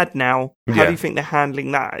he's a dad now. How do you think they're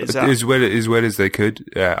handling that? Is that as well as they could?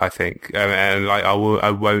 I think, and like I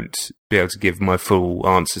won't be able to give my full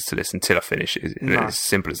answers to this until I finish it. No. It's as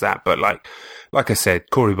simple as that. But like I said,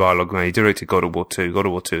 Corey Barlog, man, he directed God of War 2. God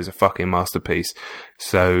of War 2 is a fucking masterpiece.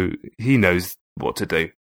 So he knows what to do.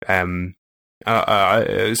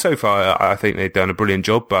 So far, I think they've done a brilliant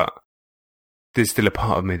job, but there's still a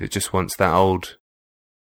part of me that just wants that old.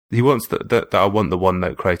 He wants that I want the one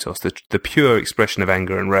note Kratos, the pure expression of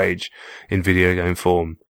anger and rage in video game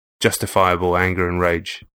form, justifiable anger and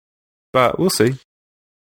rage. But we'll see.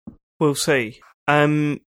 We'll see.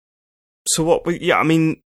 So what? I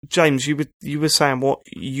mean, James, you were saying what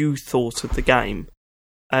you thought of the game.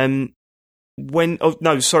 We were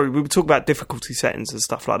talking about difficulty settings and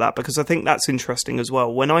stuff like that, because I think that's interesting as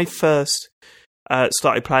well. When I first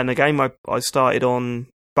started playing the game, I started on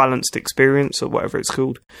balanced experience or whatever it's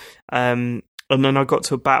called, and then I got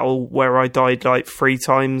to a battle where I died like 3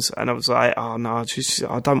 times, and I was like, oh no,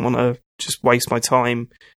 I don't want to just waste my time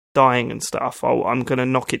dying and stuff. I'm going to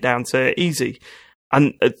knock it down to easy.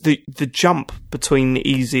 And the jump between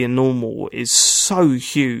easy and normal is so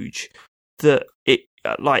huge that it,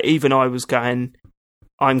 like, even I was going,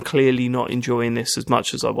 I'm clearly not enjoying this as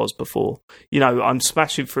much as I was before. You know, I'm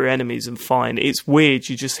smashing through enemies and fine. It's weird,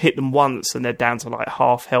 you just hit them once and they're down to like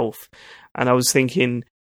half health. And I was thinking,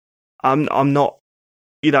 I'm not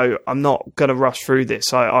going to rush through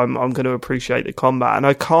this. I'm going to appreciate the combat. And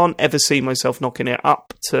I can't ever see myself knocking it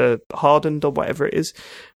up to hardened or whatever it is.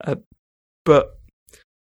 But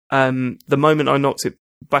the moment I knocked it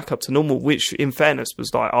back up to normal, which in fairness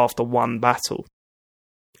was like after one battle,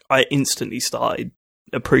 I instantly started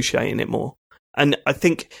appreciating it more. And I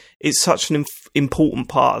think it's such an important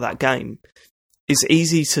part of that game. It's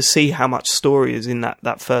easy to see how much story is in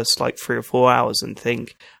that first like 3 or 4 hours and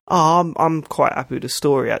think, oh, I'm quite happy with the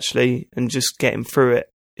story actually, and just getting through it.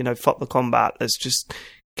 You know, fuck the combat. Let's just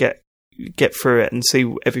get through it and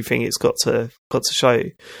see everything it's got to show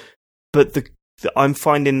you. But I'm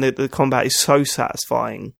finding that the combat is so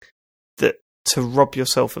satisfying that to rob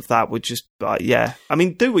yourself of that would just, I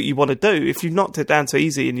mean, do what you want to do. If you've knocked it down to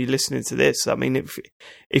easy and you're listening to this, I mean,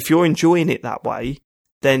 if you're enjoying it that way,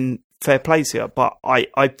 then fair play to you. But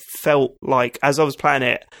I felt like, as I was playing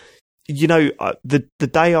it, you know, the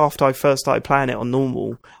day after I first started playing it on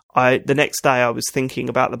normal, the next day I was thinking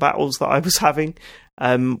about the battles that I was having.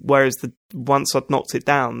 Whereas once I'd knocked it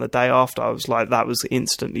down, the day after, I was like, that was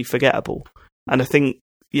instantly forgettable. And I think,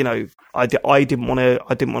 you know, I didn't want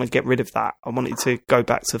to get rid of that. I wanted to go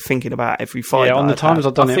back to thinking about every fight. Yeah, on the times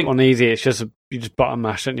I've done it on easy, it's just you just button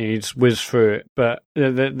mash, don't you? You just whiz through it. But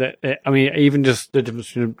I mean, even just the difference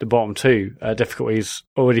between the bottom 2 difficulties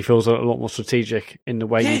already feels a lot more strategic in the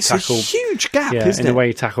way you tackle. It's a huge gap, isn't in the way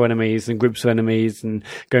you tackle enemies and groups of enemies, and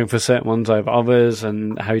going for certain ones over others,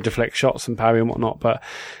 and how you deflect shots and parry and whatnot. But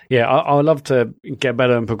yeah, I would love to get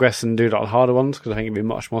better and progress and do like the harder ones, because I think it'd be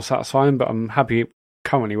much more satisfying. But I'm happy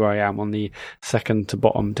currently where I am on the second to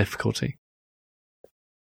bottom difficulty.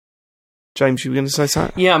 James, you were going to say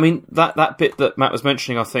something? Yeah, I mean, that bit that Matt was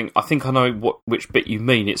mentioning, I think I know which bit you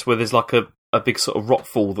mean. It's where there's like a big sort of rock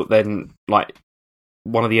fall that then, like,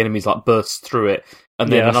 one of the enemies like bursts through it,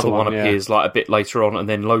 and then another one appears like a bit later on, and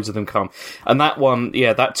then loads of them come. And that one,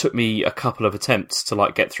 that took me a couple of attempts to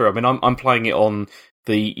like get through. I mean, I'm playing it on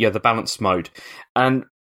the balanced mode, and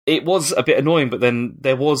it was a bit annoying, but then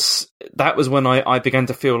that was when I began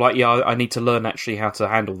to feel like, I need to learn actually how to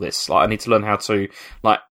handle this. Like, I need to learn how to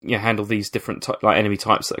handle these different enemy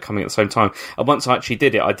types that are coming at the same time. And once I actually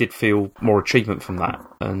did it, I did feel more achievement from that.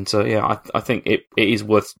 And I think it is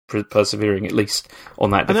worth persevering, at least on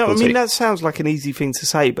that difficulty. I mean, that sounds like an easy thing to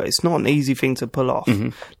say, but it's not an easy thing to pull off. Mm-hmm.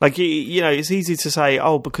 Like, you know, it's easy to say,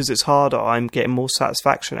 oh, because it's harder, I'm getting more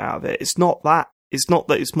satisfaction out of it. It's not that. It's not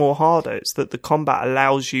that it's more harder. It's that the combat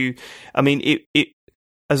allows you. I mean, it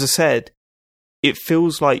as I said, it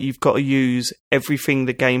feels like you've got to use everything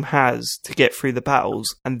the game has to get through the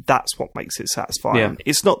battles, and that's what makes it satisfying. Yeah.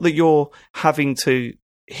 It's not that you're having to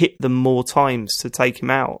hit them more times to take him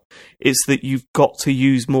out. It's that you've got to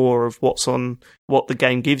use more of what the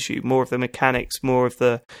game gives you, more of the mechanics, more of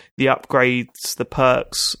the upgrades, the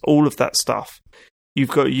perks, all of that stuff. You've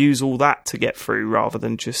got to use all that to get through, rather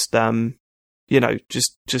than just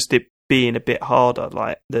just it being a bit harder,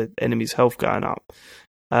 like the enemy's health going up.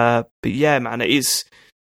 But yeah, man, it's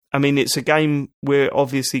a game we're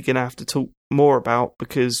obviously going to have to talk more about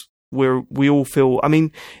because we all feel. I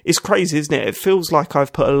mean, it's crazy, isn't it? It feels like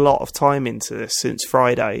I've put a lot of time into this since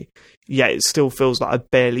Friday. Yet it still feels like I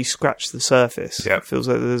barely scratched the surface. Yeah. It feels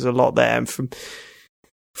like there's a lot there, and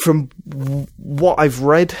from what I've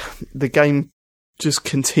read, the game just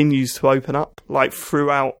continues to open up, like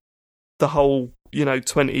throughout the whole,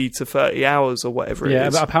 20 to 30 hours or whatever it is. Yeah,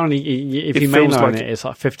 but apparently if you mainline it, it's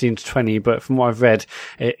like 15 to 20, but from what I've read,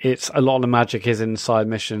 it's a lot of the magic is in side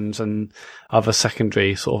missions and other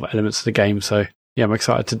secondary sort of elements of the game, so yeah, I'm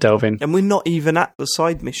excited to delve in. And we're not even at the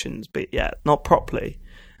side missions bit yet, not properly.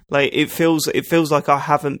 Like, it feels like I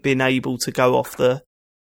haven't been able to go off the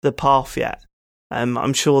path yet.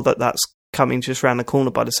 I'm sure that's coming just around the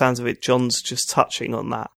corner by the sounds of it. John's just touching on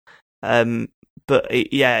that. But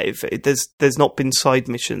there's not been side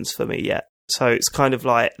missions for me yet. So it's kind of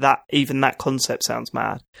like that, even that concept sounds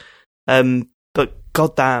mad. But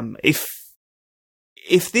goddamn, if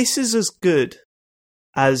this is as good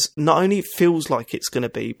as not only it feels like it's going to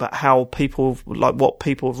be, but how people, like what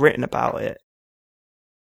people have written about it,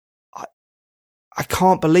 I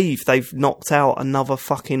can't believe they've knocked out another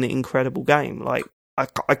fucking incredible game. Like,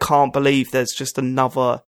 I can't believe there's just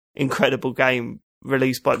another incredible game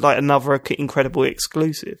released by, like, another incredible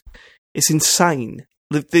exclusive. It's insane.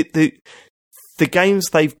 The games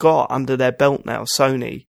they've got under their belt now,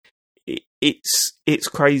 Sony, it's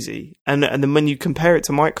crazy. And then when you compare it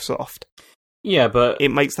to Microsoft, yeah, but it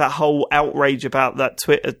makes that whole outrage about that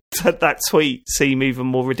tweet seem even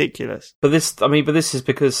more ridiculous. But this is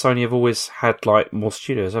because Sony have always had like more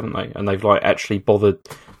studios, haven't they? And they've like actually bothered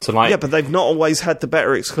to like. Yeah, but they've not always had the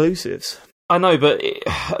better exclusives. I know, but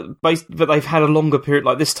they've had a longer period.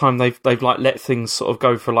 Like this time, they've like let things sort of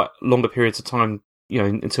go for like longer periods of time.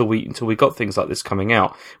 Until we got things like this coming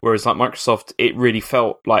out. Whereas like Microsoft, it really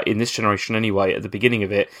felt like in this generation anyway, at the beginning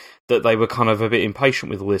of it, that they were kind of a bit impatient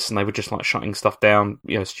with all this, and they were just like shutting stuff down.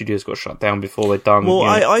 Studios got shut down before they'd done. Well,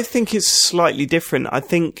 I think it's slightly different. I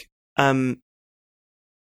think that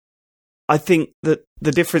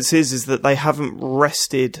the difference is that they haven't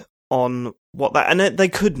rested on and they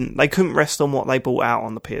couldn't rest on what they brought out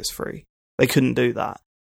on the PS3. They couldn't do that.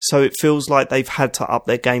 So it feels like they've had to up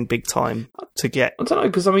their game big time to get. I don't know,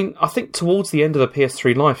 because I think towards the end of the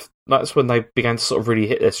PS3 life, that's when they began to sort of really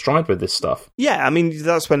hit their stride with this stuff. Yeah, I mean,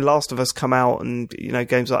 that's when Last of Us come out and,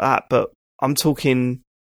 games like that. But I'm talking,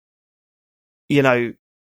 you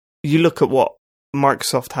look at what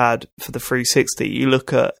Microsoft had for the 360. You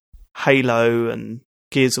look at Halo and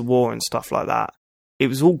Gears of War and stuff like that. It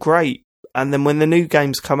was all great. And then when the new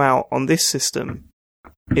games come out on this system,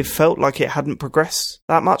 it felt like it hadn't progressed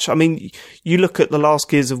that much. I mean, you look at the last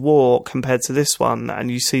Gears of War compared to this one and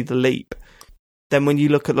you see the leap. Then when you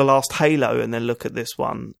look at the last Halo and then look at this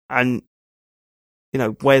one, and,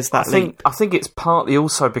 where's that leap? I think it's partly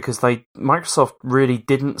also because Microsoft really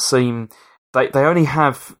didn't seem... They only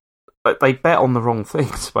have... They bet on the wrong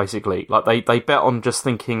things, basically. Like, they bet on just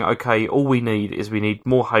thinking, okay, all we need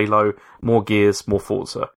more Halo, more Gears, more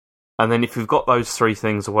Forza. And then if you've got those three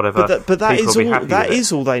things or whatever, but that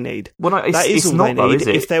is all they need. Well, no, that is all they need. Is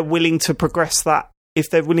it? If they're willing to progress that, if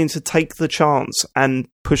they're willing to take the chance and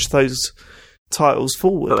push those titles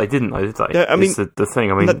forward. But they didn't, though, did they? Yeah, I mean, the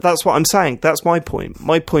thing. I mean, that's what I'm saying. That's my point.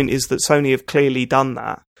 My point is that Sony have clearly done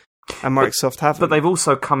that, and Microsoft haven't. But they've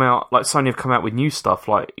also come out, like Sony have come out with new stuff,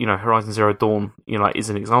 like Horizon Zero Dawn. Is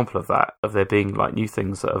an example of that, of there being like new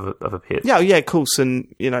things that have appeared. Yeah, of course, and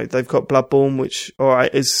they've got Bloodborne, which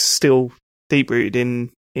is still deep rooted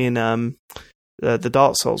in the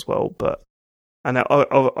Dark Souls world, and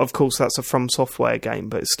of course that's a From Software game,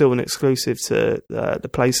 but it's still an exclusive to the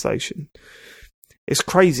PlayStation. It's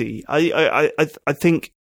crazy. I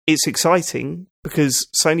think it's exciting because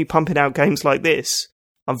Sony pumping out games like this,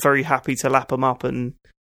 I'm very happy to lap them up and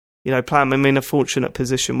play them. I'm in a fortunate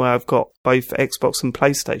position where I've got both Xbox and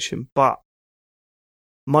PlayStation, but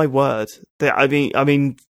my word, I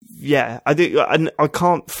mean. Yeah, I do, and I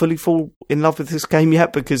can't fully fall in love with this game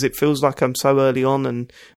yet because it feels like I'm so early on,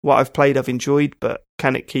 and what I've played I've enjoyed, but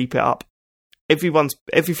can it keep it up?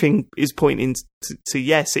 Everything is pointing to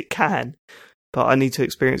yes, it can, but I need to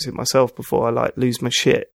experience it myself before I lose my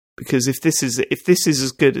shit. Because if this is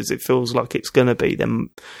as good as it feels like it's gonna be, then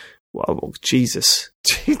well, Jesus,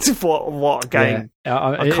 what a game! Yeah.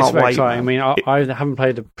 I can't wait. Exciting. I mean, I haven't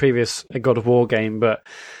played the previous God of War game, but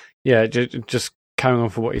yeah, just. Carrying on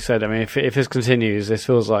for what you said, I mean, if this continues, this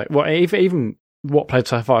feels like even what played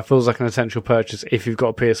so far feels like an essential purchase if you've got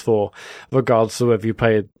a PS4, regardless of whether you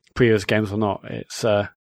played previous games or not. It's how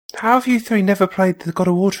have you three never played the God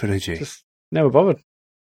of War trilogy? Just never bothered.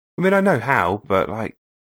 I mean, I know how, but like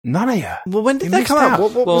None of you. Well, when did You they missed come out?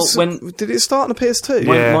 out. Did it start on the PS2?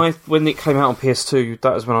 Yeah. When it came out on PS2,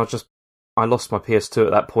 that was when I lost my PS2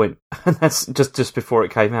 at that point, and that's just before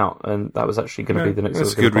it came out, and that was actually going to be the next.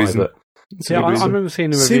 That's a good reason. See, I remember seeing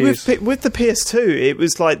the See, reviews. with the PS2, it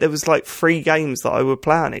was like there was like 3 games that I would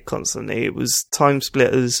play on it constantly. It was Time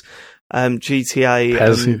Splitters, GTA,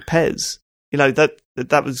 Pez. and Pez. You know,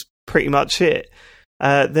 that was pretty much it.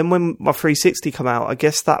 Then when my 360 came out, I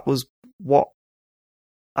guess that was what.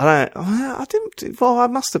 I didn't. Well, I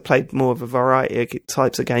must have played more of a variety of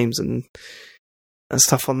types of games and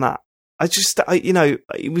stuff on that.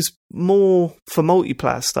 It was more for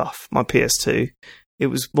multiplayer stuff. My PS2, it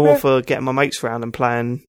was more for getting my mates around and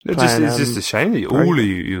playing. It's just a shame that all of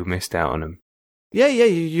you missed out on them. Yeah,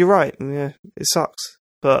 you're right. Yeah, it sucks,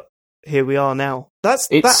 but here we are now. That's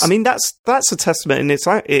a testament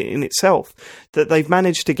in itself that they've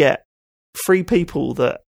managed to get 3 people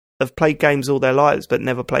that have played games all their lives but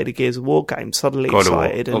never played a Gears of War game suddenly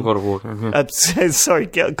excited. God of War. Sorry,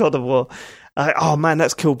 God of War. Oh man,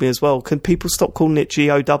 that's killed me as well. Can people stop calling it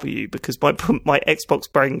GOW? Because my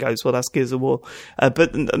Xbox brain goes, well, that's Gears of War.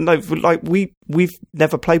 But no, like we've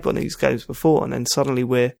never played one of these games before, and then suddenly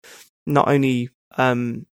we're not only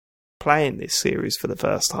playing this series for the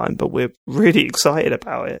first time, but we're really excited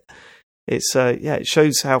about it. It's it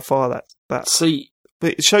shows how far that. See,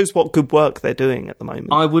 it shows what good work they're doing at the moment.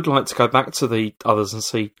 I would like to go back to the others and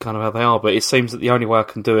see kind of how they are, but it seems that the only way I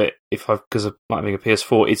can do it because of like having a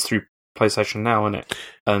PS4 is through PlayStation Now, isn't it?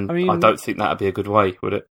 And I don't think that'd be a good way,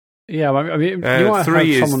 would it? Yeah, I mean, you might 3 have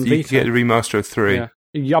is someone you Vita. get the remaster of 3.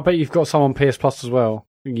 Yeah, I bet you've got some on PS Plus as well.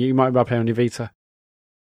 You might be able to play on your Vita.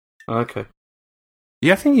 Okay.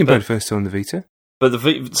 Yeah, I think you can play the first two on the Vita. But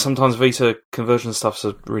sometimes Vita conversion stuff's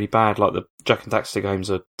are really bad. Like the Jak and Daxter games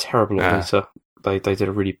are terrible on Vita. They did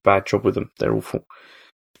a really bad job with them. They're awful,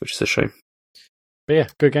 which is a shame. But yeah,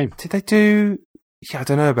 good game. Did they do? Yeah, I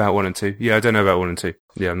don't know about 1 and 2. Yeah, I don't know about 1 and 2.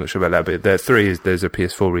 Yeah, I'm not sure about that. But 3 there's a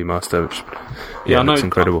PS4 remaster, which I know, looks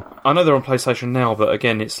incredible. I know they're on PlayStation Now, but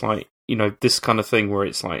again, it's like this kind of thing where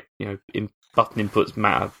it's like button inputs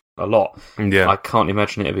matter a lot. Yeah, I can't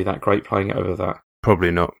imagine it'd be that great playing it over that.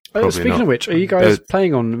 Probably not. Speaking of which, are you guys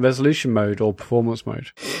playing on resolution mode or performance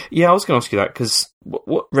mode? Yeah, I was going to ask you that because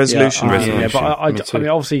what resolution? Yeah, but I mean,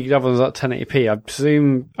 obviously, the other one's at 1080p. I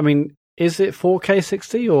presume. I mean, is it 4K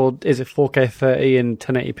 60 or is it 4K 30 and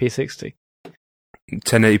 1080p 60?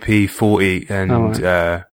 1080p 40 and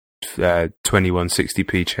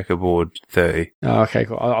 2160p checkerboard 30. Oh, okay,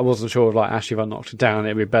 cool. I wasn't sure. Like, actually, if I knocked it down,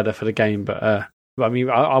 it'd be better for the game. But I mean,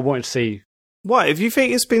 I wanted to see. Why? If you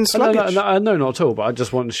think it's been sluggish? No, not at all. But I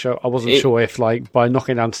just wanted to show. I wasn't sure if, like, by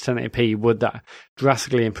knocking it down to 1080p, would that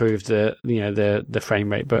drastically improve the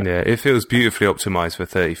frame rate? But yeah, it feels beautifully optimized for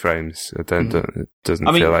 30 frames. It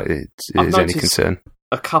doesn't feel like it is any concern.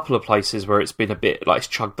 A couple of places where it's been a bit like it's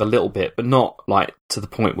chugged a little bit, but not like to the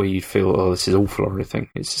point where you'd feel, oh, this is awful or anything.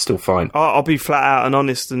 It's still fine. I'll be flat out and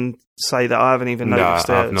honest and say that I haven't even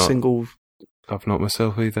noticed single. I've not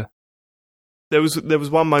myself either. There was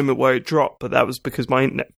one moment where it dropped, but that was because my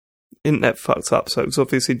internet fucked up, so it was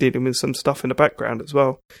obviously dealing with some stuff in the background as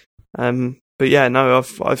well. But yeah, no,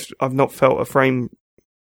 I've not felt a frame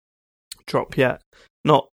drop yet,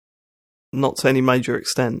 not to any major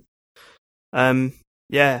extent.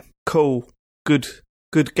 Yeah, cool, good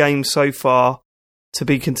game so far. To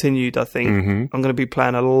be continued, I think. Mm-hmm. I'm going to be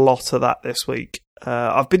playing a lot of that this week.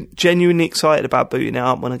 I've been genuinely excited about booting it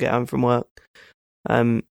up when I get home from work.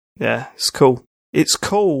 Yeah, it's cool. It's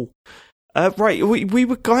cool. Right, we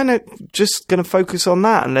were kind of just going to focus on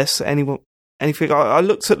that unless anything. I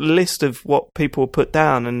looked at the list of what people put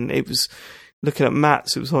down, and it was looking at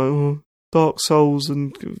Matt's. It was like Dark Souls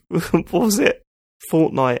and what was it?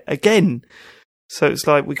 Fortnite again. So it's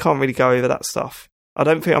like we can't really go over that stuff. I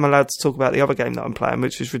don't think I'm allowed to talk about the other game that I'm playing,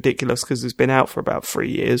 which is ridiculous because it's been out for about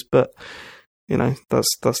 3 years. But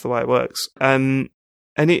that's the way it works.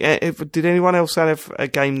 Did anyone else have a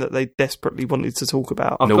game that they desperately wanted to talk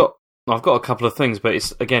about? I've got a couple of things, but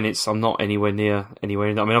I'm not anywhere near. I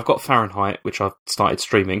mean, I've got Fahrenheit, which I've started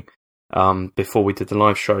streaming before we did the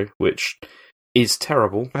live show, which is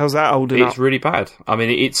terrible. How's that holding up? It's really bad. I mean,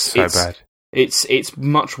 it's bad. It's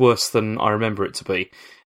much worse than I remember it to be,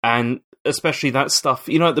 and especially that stuff.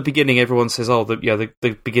 At the beginning, everyone says, "Oh, the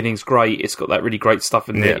beginning's great. It's got that really great stuff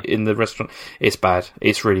in the restaurant." It's bad.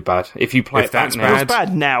 It's really bad. If you play it back now, it's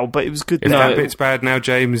bad now, but it was good. If that bit's bad now,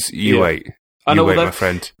 James, you wait. I know, you wait, my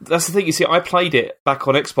friend. That's the thing. You see, I played it back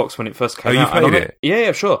on Xbox when it first came out. Oh, you played it?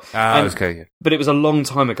 Yeah, sure. Okay. Yeah. But it was a long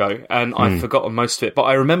time ago, and I've forgotten most of it. But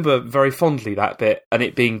I remember very fondly that bit, and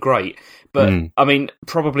it being great. But, I mean,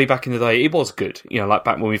 probably back in the day, it was good, like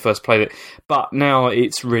back when we first played it. But now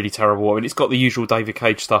it's really terrible. I mean, it's got the usual David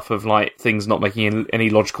Cage stuff of, like, things not making any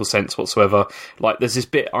logical sense whatsoever. Like, there's this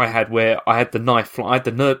bit I had where I had the knife, I had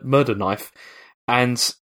the murder knife,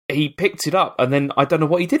 and he picked it up, and then I don't know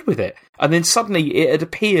what he did with it. And then suddenly it had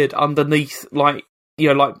appeared underneath, like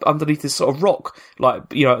underneath this sort of rock, like,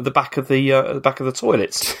 at the back of the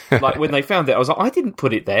toilets. Like, when they found it, I was like, I didn't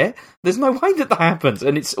put it there. There's no way that happened.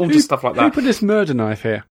 And it's all just stuff like that. Who put this murder knife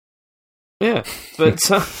here? Yeah, but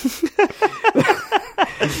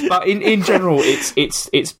but in general,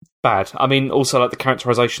 it's bad. I mean, also, like, the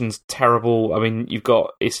characterization's terrible. I mean,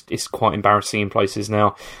 it's quite embarrassing in places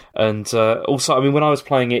now. And also, I mean, when I was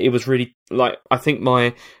playing it, it was really, like, I think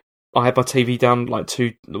I had my TV down, like,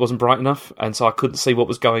 it wasn't bright enough, and so I couldn't see what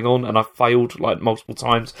was going on, and I failed, like, multiple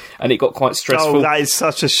times, and it got quite stressful. Oh, that is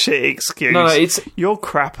such a shit excuse. No, you're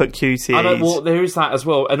crap at QTEs. I know, well, there is that as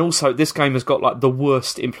well, and also, this game has got, like, the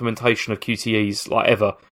worst implementation of QTEs, like,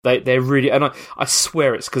 ever. They're really, and I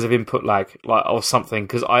swear it's because of input lag, like, or something,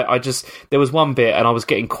 because I just, there was one bit, and I was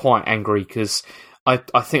getting quite angry, because I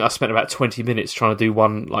think I spent about 20 minutes trying to do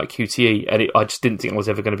one, like, QTE, and I just didn't think I was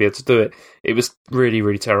ever going to be able to do it. It was really,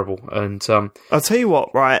 really terrible. And I'll tell you what,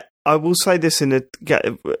 right? I will say this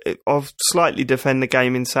I'll slightly defend the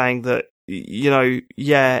game in saying that,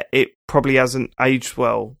 it probably hasn't aged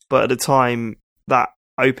well, but at the time, that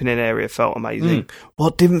opening area felt amazing.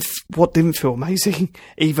 What didn't feel amazing,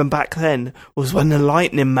 even back then, was when the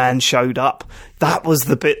Lightning Man showed up. That was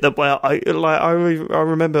the bit that where I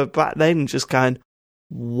remember back then just going,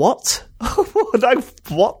 what?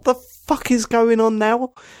 What the fuck is going on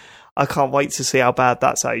now? I can't wait to see how bad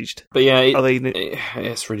that's aged. But yeah,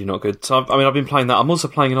 it's really not good. So I've been playing that. I'm also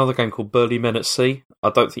playing another game called Burly Men at Sea. I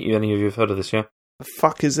don't think any of you have heard of this, yeah? The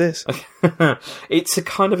fuck is this? It's a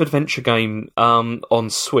kind of adventure game on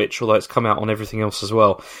Switch, although it's come out on everything else as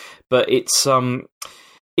well. But it's a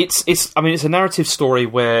narrative story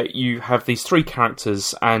where you have these three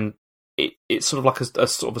characters, and it's sort of like a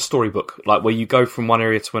sort of a storybook, like where you go from one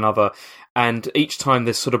area to another, and each time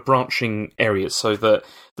there's sort of branching areas, so that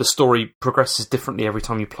the story progresses differently every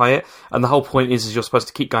time you play it. And the whole point is you're supposed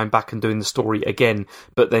to keep going back and doing the story again,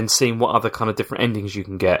 but then seeing what other kind of different endings you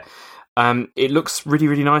can get. It looks really,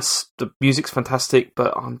 really nice. The music's fantastic,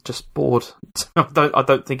 but I'm just bored. I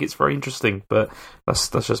don't think it's very interesting, but that's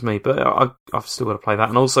just me. But I've still got to play that.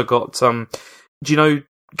 And also got, do you know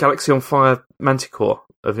Galaxy on Fire Manticore?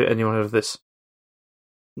 Have anyone heard of this?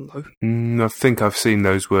 No. I think I've seen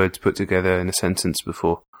those words put together in a sentence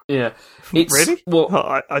before. Yeah. Really? Well,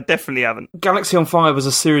 I definitely haven't. Galaxy on Fire was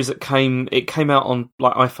a series that came out on,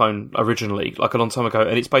 like, iPhone originally, like a long time ago,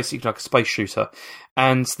 and it's basically like a space shooter.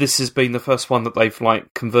 And this has been the first one that they've,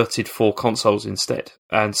 like, converted for consoles instead.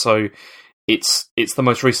 And so it's the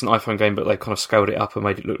most recent iPhone game, but they kind of scaled it up and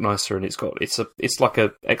made it look nicer. And it's like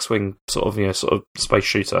a X-Wing sort of space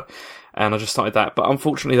shooter. And I just started that, but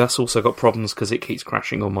unfortunately that's also got problems because it keeps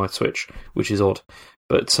crashing on my Switch, which is odd.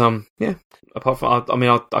 But yeah, apart from,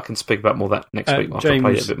 I can speak about more of that next week after James, I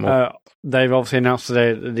play it a bit more. They've obviously announced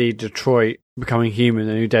today that the Detroit Becoming Human,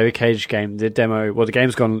 the new David Cage game, the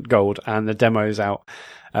game's gone gold and the demo's out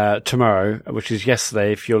tomorrow, which is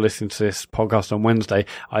yesterday. If you're listening to this podcast on Wednesday,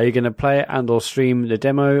 are you going to play it and or stream the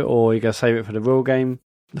demo, or are you going to save it for the real game,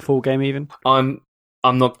 the full game even?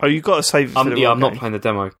 I'm not. Oh, you've got to save it for the real I'm not game. playing the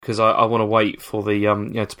demo because I want to wait for the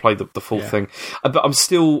to play the full thing. But I'm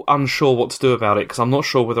still unsure what to do about it because I'm not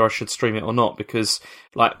sure whether I should stream it or not because,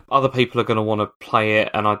 like, other people are going to want to play it,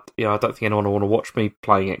 and I don't think anyone will want to watch me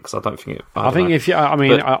playing it because I don't think it.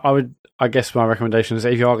 I guess my recommendation is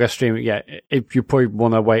that if you are going to stream it, if you probably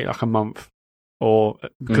want to wait like a month. Or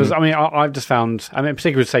because I've just found,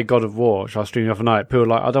 particularly say God of War, which I was streaming the other night. People are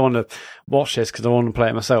like, I don't want to watch this because I want to play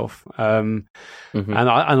it myself. And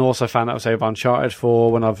I also found that with Uncharted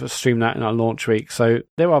 4 when I've streamed that in our launch week. So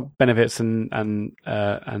there are benefits and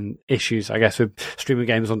issues, I guess, with streaming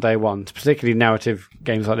games on day one, particularly narrative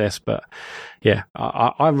games like this. But yeah,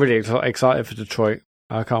 I'm really excited for Detroit.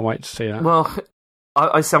 I can't wait to see that. Well,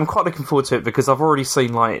 I'm quite looking forward to it because I've already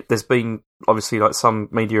seen, like, there's been obviously, like, some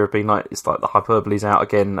media have been like, it's like the hyperbole's out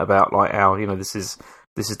again about, like, how, this is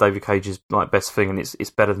David Cage's, like, best thing and it's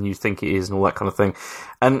better than you think it is and all that kind of thing.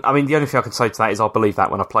 And I mean, the only thing I can say to that is I'll believe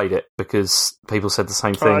that when I played it because people said the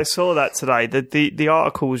same thing. I saw that today. The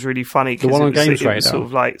article was really funny because it was sort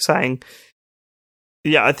of like saying,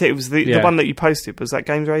 yeah, I think it was the one that you posted. Was that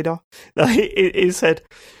Games Radar? It said,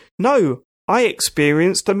 no, I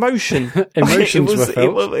experienced emotion. Emotions were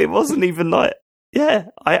felt. It wasn't even like, yeah,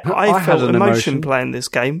 I felt had an emotion playing this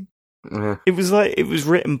game. Yeah. It was like it was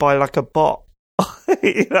written by like a bot.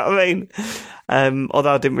 You know what I mean?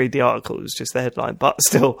 Although I didn't read the article, it was just the headline. But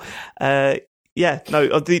still, the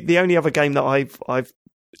only other game that I've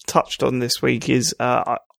touched on this week is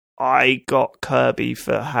I got Kirby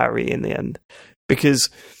for Harry in the end, because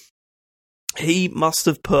he must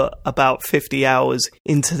have put about 50 hours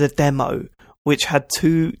into the demo, which had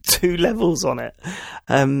two levels on it.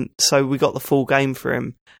 So we got the full game for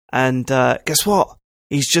him. And guess what?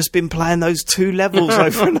 He's just been playing those 2 levels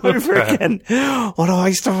over and over again. What a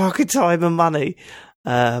waste of fucking time and money.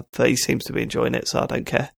 But he seems to be enjoying it, so I don't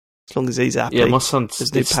care. As long as he's happy. Yeah, my son's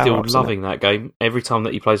still loving that game every time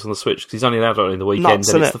that he plays on the Switch, because he's only allowed on in the weekend,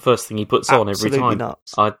 nuts, and it's the first thing he puts on every time.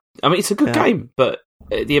 Nuts. I mean, it's a good game, but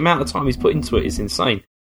the amount of time he's put into it is insane.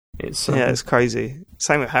 It's crazy.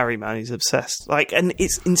 Same with Harry, man. He's obsessed. And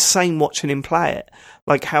it's insane watching him play it.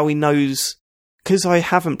 Like how he knows, because I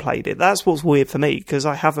haven't played it. That's what's weird for me, because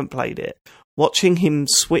I haven't played it. Watching him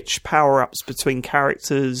switch power-ups between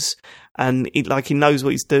characters, and he knows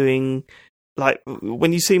what he's doing. Like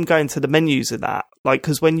when you see him go into the menus of that, like,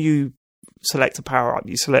 because when you select a power-up,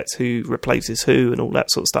 you select who replaces who and all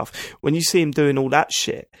that sort of stuff. When you see him doing all that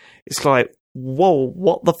shit, it's like, whoa,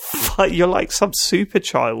 what the fuck? You're like some super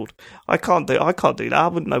child. I can't do that. I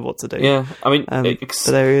wouldn't know what to do. Yeah, I mean, but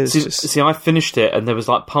there he is. See, I finished it, and there was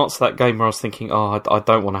like parts of that game where I was thinking, I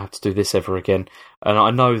don't want to have to do this ever again. And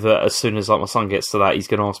I know that as soon as like my son gets to that, he's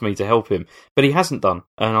going to ask me to help him. But he hasn't done,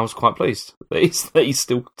 and I was quite pleased that he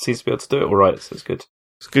still seems to be able to do it all right. So it's good.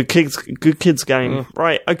 It's good kids game. Yeah.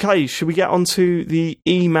 Right, okay, should we get on to the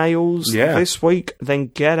emails this week, then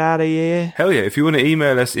get out of here? Hell yeah, if you want to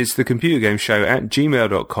email us, it's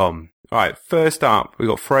thecomputergameshow@gmail.com. Alright, first up, we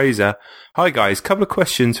got Fraser. Hi guys, couple of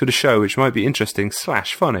questions for the show which might be interesting /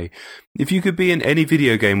 funny. If you could be in any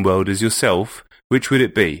video game world as yourself, which would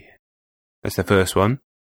it be? That's the first one.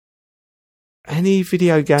 Any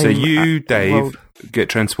video game. So you, Dave, get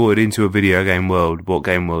transported into a video game world. What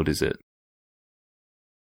game world is it?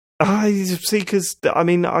 See, because, I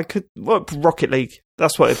mean, I could... Well, Rocket League.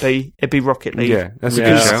 That's what it'd be. It'd be Rocket League. Yeah, that's a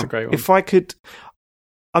good shout. That's a great one. If I could...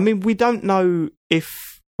 I mean, we don't know if...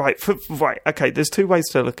 Right, okay, there's 2 ways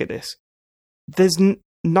to look at this. There's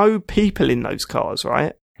no people in those cars,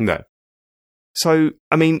 right? No. So,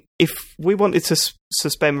 I mean, if we wanted to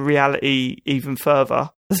suspend reality even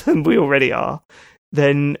further than we already are,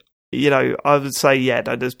 then, you know, I would say,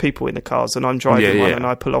 there's people in the cars and I'm driving one and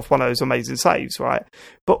I pull off one of those amazing saves, right?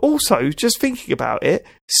 But also, just thinking about it,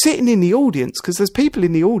 sitting in the audience, because there's people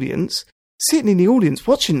in the audience, sitting in the audience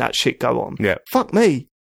watching that shit go on. Yeah. Fuck me.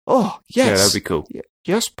 Oh, yes. Yeah, that'd be cool.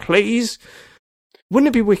 Yes, please. Wouldn't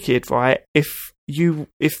it be wicked, right, if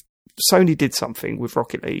Sony did something with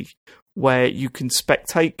Rocket League where you can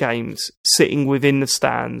spectate games sitting within the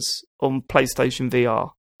stands on PlayStation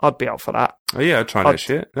VR? I'd be up for that. Oh yeah, I'd try that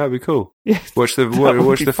shit. That'd be cool. Yeah, watch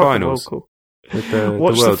the finals. Cool.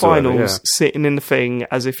 Watch the finals, sitting in the thing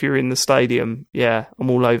as if you're in the stadium. Yeah, I'm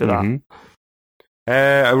all over that.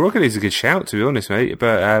 Rocket League's a good shout, to be honest, mate.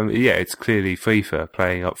 But it's clearly FIFA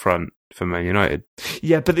playing up front for Man United.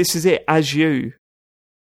 Yeah, but this is it as you.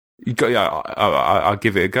 I'll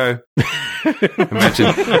give it a go. Imagine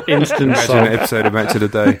an episode of Match of the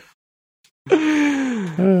Day.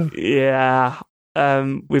 Yeah.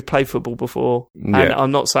 We've played football before, and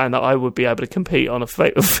I'm not saying that I would be able to compete on a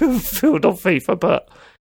field of FIFA, but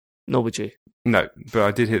nor would you. No, but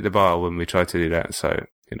I did hit the bar when we tried to do that, so,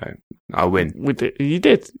 you know, I'll win. You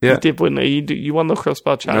did. Yeah. You did win. You won the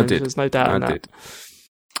crossbar challenge, there's no doubt in that. I did.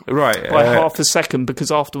 Right. By half a second,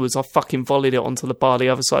 because afterwards I fucking volleyed it onto the bar the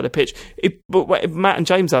other side of the pitch. Matt and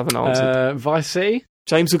James haven't answered. Vice City?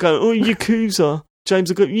 James will go, Yakuza. James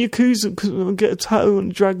will go, Yakuza, get a tattoo on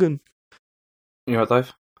a dragon. You all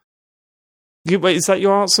right, Dave? Wait, is that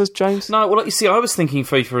your answer, James? No, well, you see, I was thinking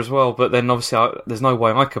FIFA as well, but then obviously there's no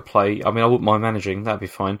way I could play. I mean, I wouldn't mind managing, that'd be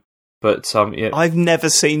fine. But I've never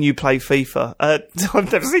seen you play FIFA.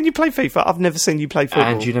 I've never seen you play FIFA. I've never seen you play football.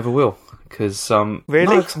 And you never will, because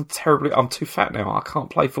really? No, 'cause I'm too fat now. I can't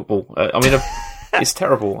play football. I mean, it's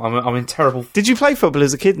terrible. I'm in terrible. Did you play football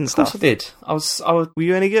as a kid and stuff? Of course I did. I was. Were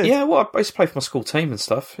you any good? Yeah, well, I used to play for my school team and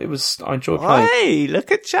stuff. I enjoyed playing. Hey, look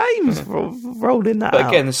at James rolling that. But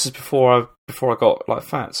again, this is before I got like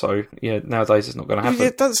fat. So yeah, nowadays it's not going to happen.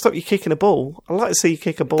 It doesn't stop you kicking a ball. I like to see you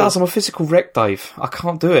kick a ball. I'm a physical wreck, Dave. I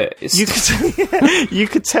can't do it. You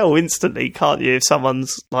could tell instantly, can't you, if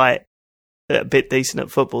someone's like a bit decent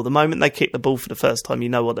at football. The moment they kick the ball for the first time, you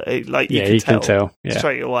know what it like. You can tell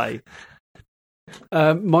straight away.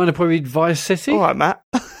 Mine would probably be Vice City. All right, Matt.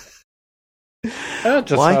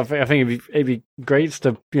 Why? I think it'd be great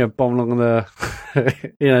to bomb along the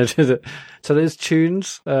to those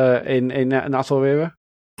tunes in that sort of era.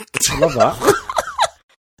 I love that.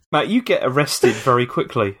 Matt, you get arrested very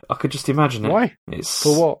quickly. I could just imagine it. Why? It's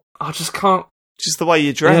For what? I just can't. Just the way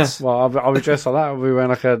you dress. Well, I'll be dressed like that. I'll be wearing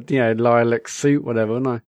like a lilac suit, whatever, wouldn't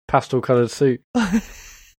I? Pastel coloured suit.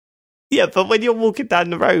 Yeah, but when you're walking down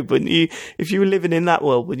the road, if you were living in that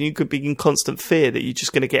world, when you could be in constant fear that you're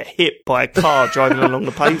just going to get hit by a car driving along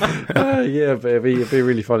the pavement. Yeah, but it'd be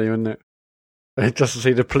really funny, wouldn't it? Just to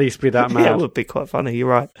see the police be that mad. Yeah, it would be quite funny. You're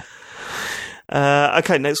right.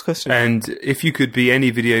 Okay, next question. And if you could be any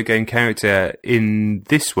video game character in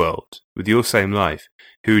this world with your same life,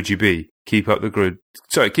 who would you be? Keep up the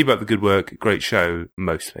good work. Great show,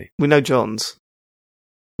 mostly. We know John's.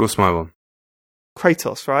 What's my one?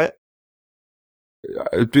 Kratos, right?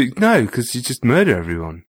 No, because you just murder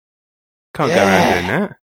everyone. Can't go around doing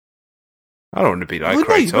that. I don't want to be like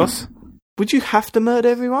Kratos. Would you have to murder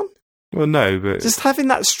everyone? Well, no, but Just having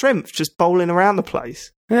that strength, just bowling around the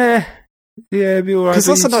place. yeah, it'd be alright. 'Cause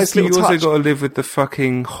that's a nice little You also touch. got to live with the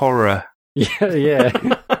fucking horror. Yeah.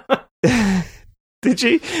 Did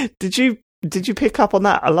you pick up on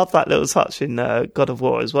that? I love that little touch in God of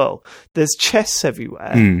War as well. There's chests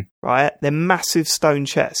everywhere, right? They're massive stone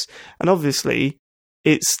chests, and obviously,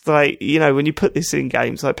 it's like when you put this in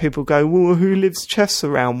games, like people go, "Well, who lives chests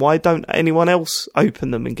around? Why don't anyone else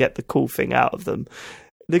open them and get the cool thing out of them?"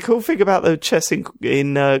 The cool thing about the chests in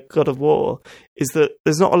God of War is that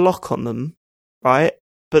there's not a lock on them, right?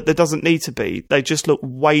 But there doesn't need to be. They just look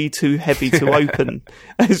way too heavy to open.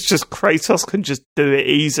 It's just Kratos can just do it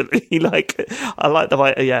easily. I like the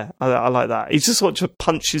way. Yeah, I like that. He just sort of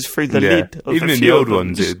punches through the lid. Of Even a in few the old of them.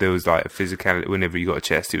 ones, there was like a physicality. Whenever you got a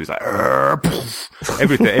chest, it was like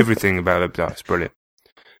everything about it. That's brilliant.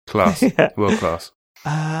 Class, world class.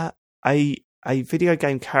 A video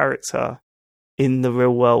game character in the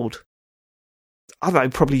real world. I don't know,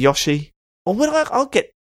 probably Yoshi. Or would I'll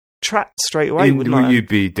get trapped straight away, wouldn't I? You'd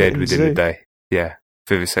be dead In within zoo. a day. Yeah,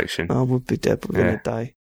 vivisection. I would be dead within a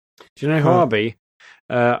day. Do you know who I'll be?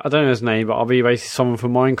 I don't know his name, but I'll be basically someone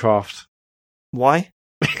from Minecraft. Why?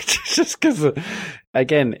 Just because,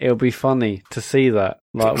 again, it'll be funny to see that,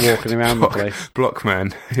 like walking around the place.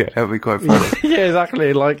 Blockman. Yeah, that would be quite funny. Yeah,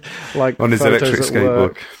 exactly. Like On his photos electric at skateboard.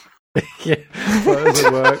 work. Yeah, photos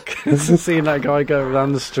at work. Seeing that guy go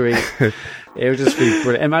down the street, it would just be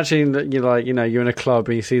brilliant. Imagine that you're in a club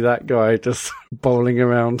and you see that guy just bowling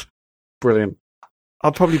around. Brilliant.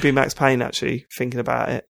 I'd probably be Max Payne, actually, thinking about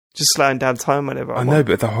it. Just slowing down time whenever I I want. know,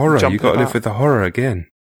 but the horror. Jumping You've got to live about. with the horror again.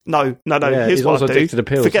 No. Yeah, Here's he's what also I'd do. addicted to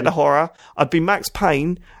pills, Forget isn't the he? horror. I'd be Max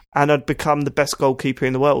Payne, and I'd become the best goalkeeper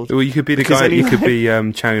in the world. Well, you could be the Because guy. You anyway- could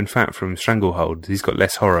be Chow Yun-fat from Stranglehold. He's got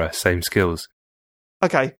less horror, same skills.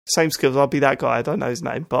 Okay, same skills. I'll be that guy. I don't know his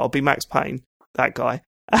name, but I'll be Max Payne, that guy.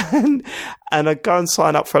 And I'd go and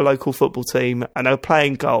sign up for a local football team, and I'd play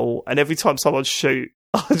in goal. And every time someone shoot,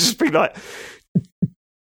 I'd just be like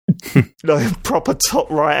proper top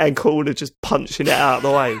right hand corner, just punching it out of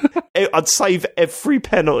the way. I'd save every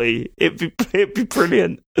penalty. It'd be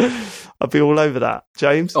brilliant. I'd be all over that.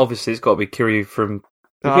 James. Obviously, it's got to be Kiryu from.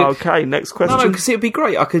 Okay, next question. No, because it'd be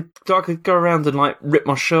great. I could go around and like rip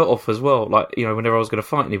my shirt off as well. Like whenever I was going to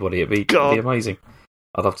fight anybody, it'd be amazing.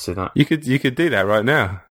 I'd love to see that. You could do that right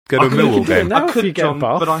now. Go to a could Millwall do it game. now. I if you could, get John,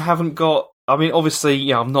 buff. but I haven't got. I mean,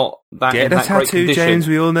 obviously, I'm not that. Get in a that great tattoo, condition. James.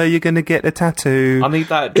 We all know you're going to get a tattoo. I need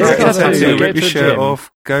that. Get Get a a tattoo, tattoo. get Rip to your the shirt gym.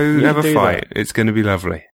 off. Go You have a do fight. that. It's going to be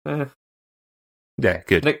lovely. Yeah. Yeah,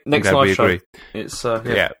 good. Next I'm glad we live show. agree. It's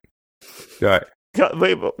Yeah. Right.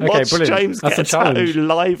 Wait, watch brilliant. James That's get a a tattoo challenge.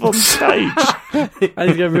 live on stage. And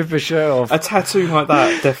he's going to rip his shirt off. a tattoo like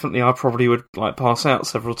that. Definitely, I probably would like pass out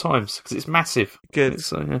several times because it's massive. Good.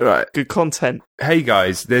 So, yeah. Right. Good content. Hey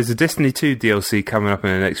guys, there's a Destiny 2 DLC coming up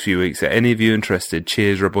in the next few weeks. Are any of you interested?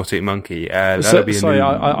 Cheers, Robotic Monkey. That'll be a Sorry, new...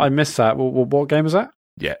 I missed that. What game was that?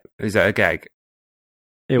 Yeah. Is that a gag?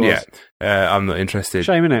 It was. Yeah. I'm not interested.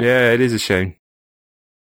 Shame, innit? Yeah, it is a shame.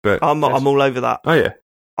 But I'm all over that. oh yeah.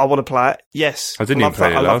 I want to play it. Yes, I didn't love even play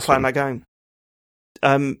that. it I love last playing one. that game.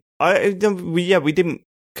 We didn't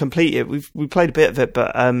complete it. We played a bit of it,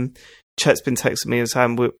 but Chet's been texting me and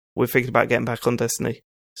saying we're thinking about getting back on Destiny.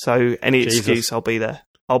 So any Jesus. excuse, I'll be there.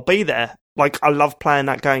 I'll be there. Like I love playing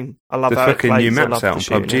that game. I love The how it fucking plays. new I maps love out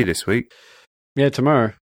the on shooting PUBG in. this week. Yeah,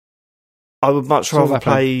 tomorrow. I would much Saw rather that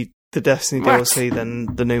plan. play the Destiny What? DLC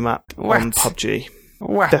than the new map on What? PUBG.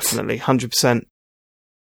 What? Definitely, 100%.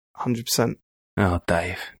 100%. Oh,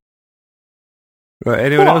 Dave. Right,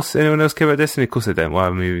 anyone What? else? Anyone else care about Destiny? Of course they don't. Why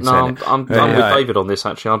am I even No, saying I'm Yeah, with yeah. David on this.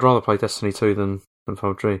 Actually, I'd rather play Destiny 2 than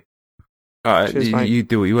PUBG. Cheers, mate. You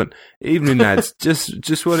do what you want. Evening, lads.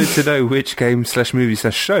 just wanted to know which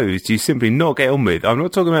games/movies/shows do you simply not get on with? I'm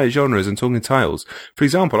not talking about genres, I'm talking titles. For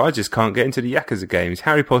example, I just can't get into the Yakuza games,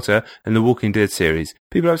 Harry Potter, and the Walking Dead series.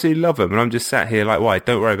 People absolutely love them, and I'm just sat here like, why?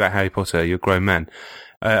 Don't worry about Harry Potter, you're a grown man.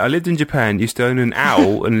 I lived in Japan, used to own an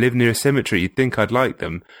owl, and live near a cemetery. You'd think I'd like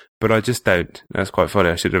them, but I just don't. That's quite funny.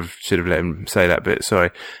 I should have let him say that bit.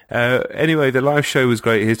 Sorry. Anyway, the live show was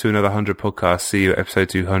great. Here's to another 100 podcasts. See you at episode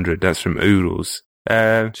 200. That's from Oodles.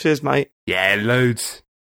 Cheers, mate. Yeah, loads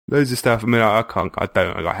of stuff. I mean, I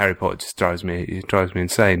don't. Like Harry Potter just drives me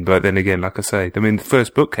insane. But then again, like I say, I mean, the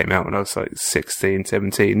first book came out when I was like 16,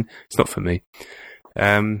 17. It's not for me.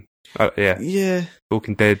 Yeah.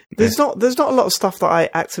 Walking Dead. There's not a lot of stuff that I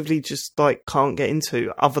actively just like can't get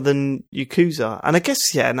into other than Yakuza, and I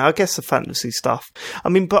guess the fantasy stuff. I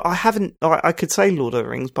mean, but I haven't. I could say Lord of the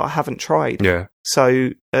Rings, but I haven't tried. Yeah. So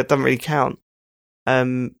it doesn't really count.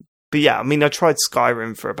 But yeah, I mean, I tried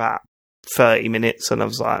Skyrim for about 30 minutes, and I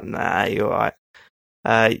was like, nah, you're right.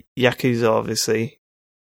 Yakuza, obviously.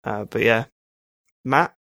 But yeah,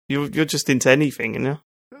 Matt, you're just into anything, you know.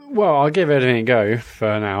 Well, I'll give everything a go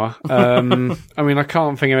for an hour. I mean, I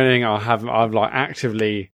can't think of anything I've like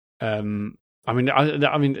actively. I mean,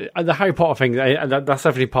 the Harry Potter thing that's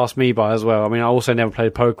definitely passed me by as well. I mean, I also never played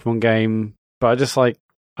a Pokemon game, but I just like,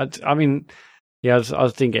 I just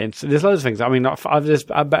didn't get into. There's loads of things. I mean, there's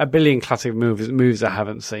a billion classic moves I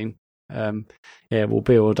haven't seen. We'll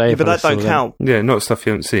be all day. Yeah, but that don't count. Yeah, not stuff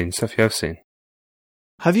you haven't seen. Stuff you have seen.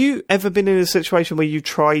 Have you ever been in a situation where you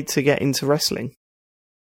tried to get into wrestling?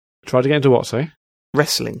 Tried to get into what, sorry?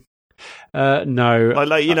 Wrestling. No.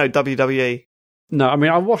 Like WWE. No, I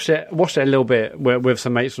mean, I watched it a little bit with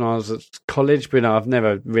some mates when I was at college, but no, I've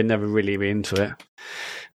never really been into it.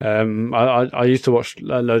 I used to watch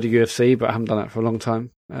a load of UFC, but I haven't done that for a long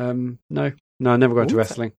time. No, I never got into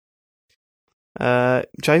wrestling.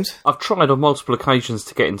 James? I've tried on multiple occasions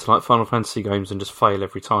to get into like Final Fantasy games and just fail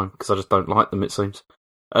every time because I just don't like them, it seems.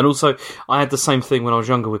 And also, I had the same thing when I was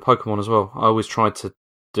younger with Pokemon as well. I always tried to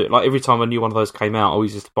do it. Like every time a new one of those came out, I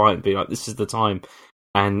always used to buy it and be like, this is the time,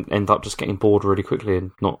 and end up just getting bored really quickly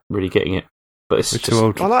and not really getting it. But it's just... too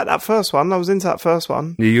old. I like that first one. I was into that first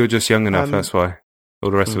one. You're just young enough, that's why.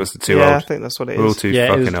 All the rest of us are too old. Yeah, I think that's what it is. We're all too fucking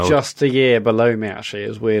fucking old. Yeah, it was old. just a year below me, actually. It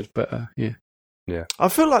was weird, but yeah. Yeah. I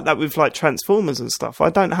feel like that with like Transformers and stuff. I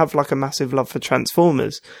don't have like a massive love for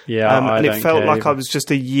Transformers. Yeah, and it felt like I was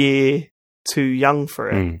just a year too young for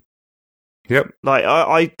it. Mm. Yep. Like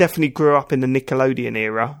I definitely grew up in the Nickelodeon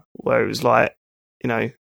era where it was like, you know,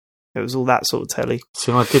 it was all that sort of telly.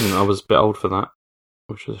 See, I didn't. I was a bit old for that,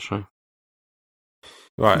 which is a shame.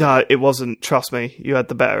 Right. No, it wasn't. Trust me, you had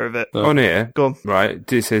the better of it. On here, Go on.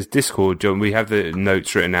 right, it says Discord, John. We have the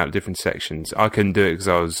notes written out, different sections. I couldn't do it because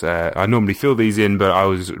I was, I normally fill these in, but I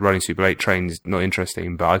was running super late. Trains not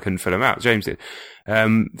interesting, but I couldn't fill them out. James did.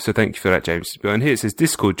 So thank you for that, James. But on here it says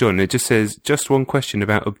Discord, John. It just says just one question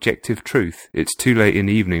about objective truth. It's too late in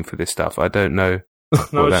the evening for this stuff. I don't know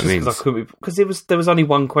what that means. Because there was only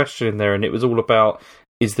one question in there, and it was all about,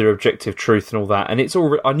 is there objective truth and all that? And it's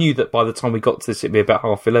all. I knew that by the time we got to this, it'd be about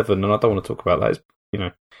 11:30, and I don't want to talk about that.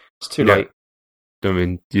 It's too late. I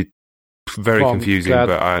mean, you're very confusing,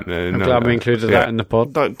 but I'm glad we included that in the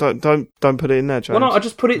pod. Don't put it in there, James. Well, no, I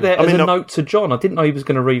just put it there as a note to John. I didn't know he was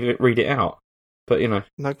going to read it out, but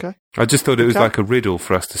Okay. I just thought it was like a riddle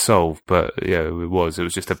for us to solve, but yeah, it was. It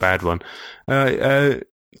was just a bad one.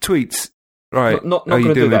 Tweets. Right. Not going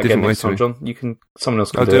to do that again next time, John. Someone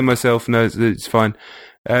else can do it. I'll do it myself. No, it's fine.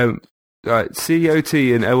 Right, COT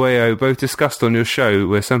and OAO both discussed on your show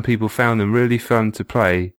where some people found them really fun to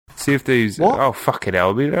play. See if these... What? Oh, fuck it,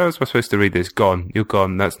 Al. How was I supposed to read this? Gone. You're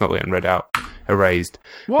gone. That's not getting read out. Erased.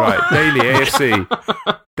 What? Right, Daily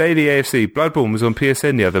AFC. Daily AFC. Bloodborne was on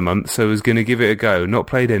PSN the other month, so I was going to give it a go. Not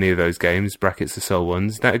played any of those games, brackets the Soul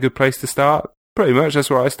ones. Is that a good place to start? Pretty much,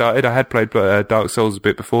 that's where I started. I had played Dark Souls a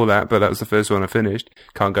bit before that, but that was the first one I finished.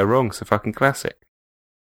 Can't go wrong. It's a fucking classic.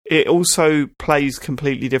 It also plays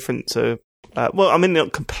completely different to...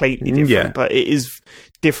 not completely different, but it is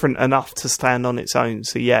different enough to stand on its own.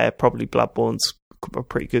 So yeah, probably Bloodborne's a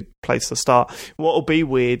pretty good place to start. What will be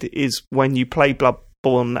weird is when you play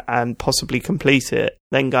Bloodborne and possibly complete it,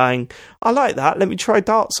 then going, I like that, let me try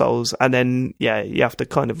Dark Souls. And then, yeah, you have to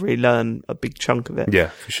kind of relearn a big chunk of it. Yeah,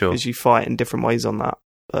 for sure. As you fight in different ways on that.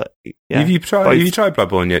 But yeah. Have you tried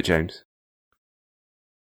Bloodborne yet, James?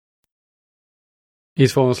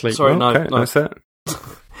 He's fallen asleep. Sorry, no. That's that.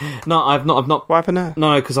 No, I've not. What happened there?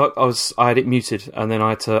 No, because I had it muted and then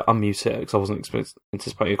I had to unmute it because I wasn't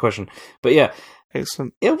anticipating a question. But yeah,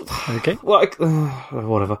 excellent. Okay. Well,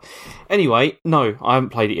 whatever. Anyway, no, I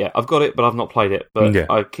haven't played it yet. I've got it, but I've not played it. But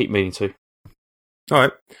I keep meaning to. All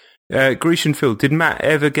right. Grecian Phil, did Matt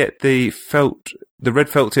ever get the red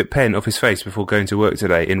felt tip pen off his face before going to work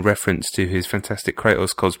today in reference to his fantastic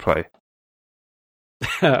Kratos cosplay?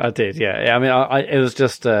 I did, yeah. I mean, it was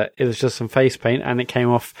just some face paint, and it came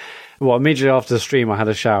off. Well, immediately after the stream, I had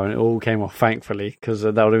a shower, and it all came off, thankfully, because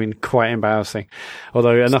that would have been quite embarrassing.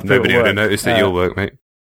 Although enough people nobody would have noticed at your work, mate.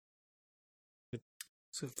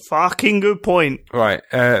 It's a fucking good point. Right,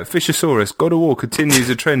 Fishosaurus, God of War continues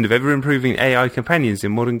a trend of ever-improving AI companions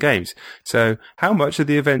in modern games. So, how much of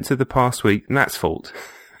the events of the past week Matt's fault?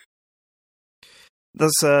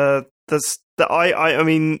 I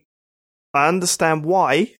mean, I understand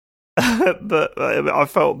why, but I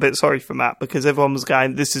felt a bit sorry for Matt because everyone was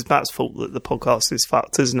going, this is Matt's fault that the podcast is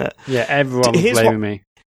fucked, isn't it? Yeah, everyone was blaming me.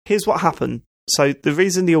 Here's what happened. So the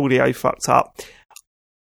reason the audio fucked up,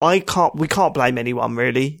 we can't blame anyone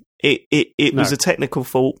really. It was a technical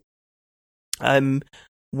fault. When,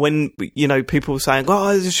 people were saying,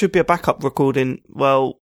 oh, there should be a backup recording.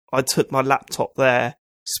 Well, I took my laptop there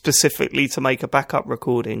specifically to make a backup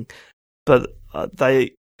recording, but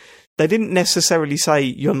they didn't necessarily say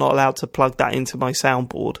you're not allowed to plug that into my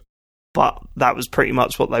soundboard, but that was pretty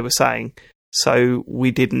much what they were saying. So we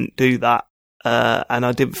didn't do that, and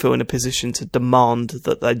I didn't feel in a position to demand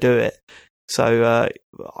that they do it. So,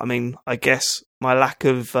 I mean, I guess my lack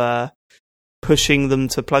of pushing them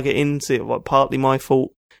to plug it in is partly my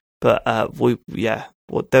fault, but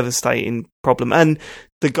what devastating problem. And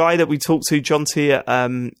the guy that we talked to, John T at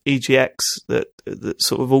EGX, that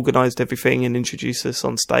sort of organised everything and introduced us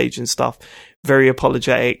on stage and stuff, very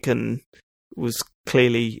apologetic and was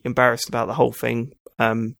clearly embarrassed about the whole thing.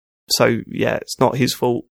 So yeah, it's not his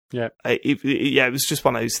fault. Yeah, it was just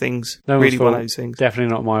one of those things. No really, fault. one of those things.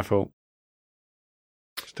 Definitely not my fault.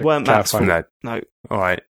 Weren't Matt's fault. No. All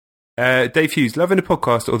right. Dave Hughes, loving the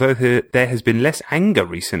podcast, although there has been less anger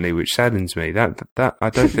recently, which saddens me. That I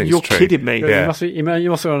don't think You're is true. kidding me. Yeah. You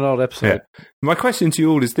must be on an old episode. Yeah. My question to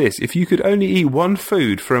you all is this: if you could only eat one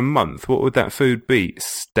food for a month, what would that food be?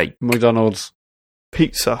 Steak, McDonald's,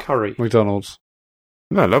 pizza, curry, McDonald's.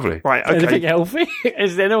 No, lovely. Right, okay. Anything healthy?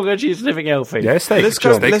 Is there not going to choose anything healthy? Yeah, steak.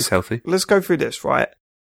 Steak is healthy. Let's go through this, right?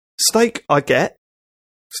 Steak, I get.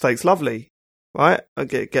 Steak's lovely, right? I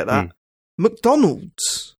get that.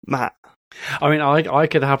 McDonald's, Matt. I mean, I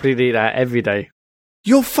could happily eat that every day.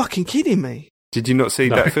 You're fucking kidding me. Did you not see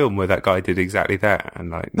that film where that guy did exactly that and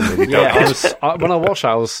nearly died? When I watched it,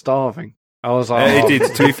 I was starving. I was like, he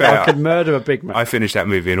did. To be fair, I could murder a Big Mac. I finished that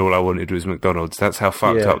movie and all I wanted was McDonald's. That's how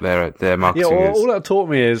fucked up their marketing is. All that taught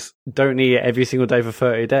me is don't eat it every single day for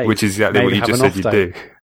 30 days. Which is exactly what you just said you'd do.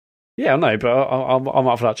 Yeah, I know, but I'm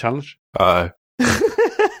up for that challenge.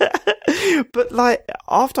 But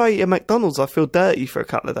after I eat a McDonald's, I feel dirty for a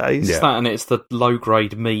couple of days. It's that, and it's the low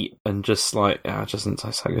grade meat, and just it doesn't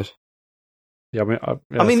taste so good. Yeah,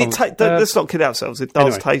 let's not kid ourselves. It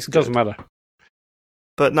does taste good. It doesn't matter.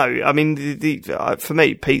 But no, I mean, for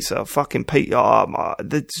me, pizza, fucking pizza,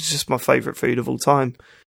 it's just my favourite food of all time.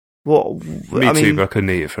 Me too, but I couldn't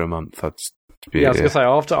eat it for a month. I was going to say,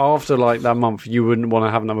 after like that month, you wouldn't want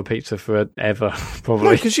to have another pizza forever, probably.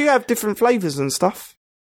 No, because you have different flavours and stuff.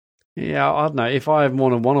 Yeah, I don't know. If I have more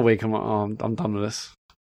than one a week, I'm like, I'm done with this.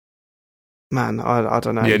 Man, I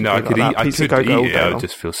don't know. Yeah, no, I could eat. I could eat it. I would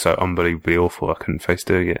just feel so unbelievably awful. I couldn't face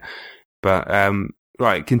doing it. But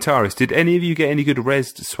right, Kintaris, did any of you get any good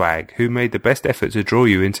Res swag? Who made the best effort to draw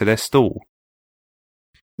you into their stall?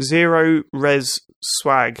 Zero Res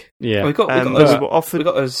swag. Yeah, we got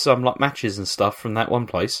those like matches and stuff from that one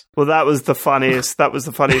place. Well, that was the funniest.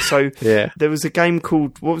 So there was a game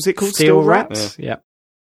called, what was it called? Steel Rats. Yeah.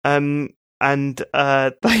 And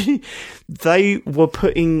they were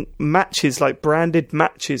putting matches, like branded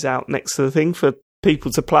matches, out next to the thing for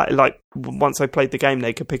people to play. Like once they played the game,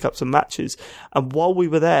 they could pick up some matches. And while we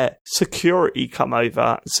were there, security come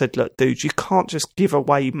over and said, "Look, dude, you can't just give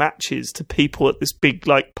away matches to people at this big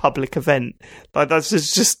public event. Like that's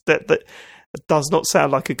just that does not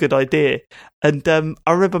sound like a good idea." And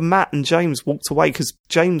I remember Matt and James walked away because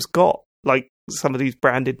James got some of these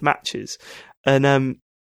branded matches, and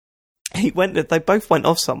they both went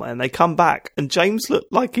off somewhere and they come back and James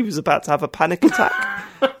looked like he was about to have a panic attack.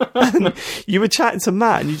 And you were chatting to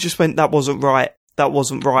Matt and you just went, that wasn't right.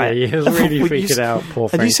 Yeah, he was really freaking out, poor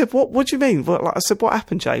thing. And you said, what do you mean? I said, what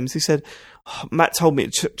happened, James? He said, Matt told me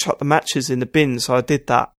to chuck the matches in the bin, so I did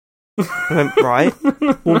that. I went, right.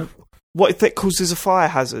 Well, what if that causes a fire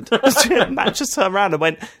hazard? Matt just turned around and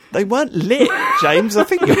went, they weren't lit, James. I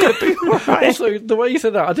think you're going to be all right. Also, the way you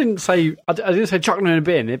said that, I didn't say chuck them in a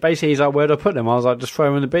bin. It basically is like, where do I put them? I was like, just throw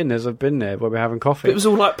them in the bin. There's a bin there where we're having coffee. But it was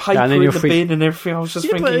all like paper in the bin and everything. I was just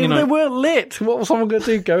thinking, but they weren't lit. What was someone going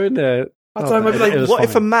to do? Go in there? I don't know. Maybe What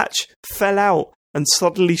if a match fell out and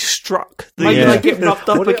suddenly struck the... maybe they get rubbed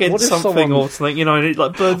up What if against something someone- or something, you know, and it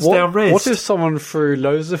like burns down wrist. What if someone threw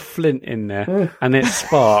loads of flint in there and it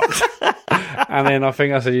sparked? And then I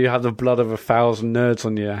think I said you had the blood of 1,000 nerds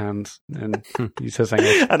on your hands. And you said something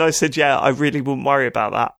else. And I said, yeah, I really wouldn't worry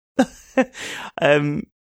about that.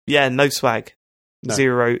 Yeah, no swag. No.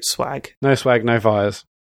 Zero swag. No swag, no fires.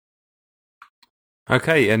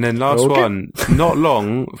 Okay, and then last Okay. one. Not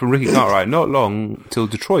long, from Ricky Cartwright, not long till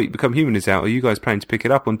Detroit Become Human is out. Are you guys planning to pick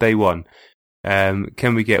it up on day one?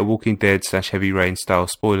 Can we get a Walking Dead / Heavy Rain style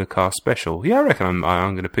spoiler cast special? Yeah, I reckon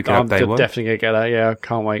I'm going to pick it up I'm day one. definitely going to get that. Yeah,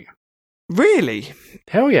 can't wait. Really?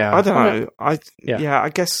 Hell yeah. I don't know. Yeah. Yeah, I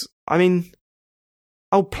guess, I mean,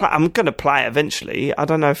 I'm going to play it eventually. I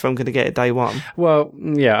don't know if I'm going to get it day one. Well,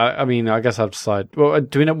 yeah, I mean, I guess I'll decide. Well,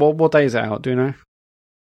 do we know what day is it out? Do you know?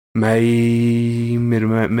 May,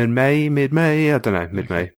 mid-May, I don't know,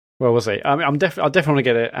 mid-May. Well, we'll see. I mean, I definitely want to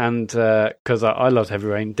get it, and because I loved Heavy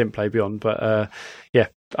Rain, didn't play Beyond, but yeah,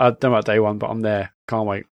 I don't know about day one, but I'm there. Can't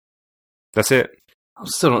wait. That's it. I'm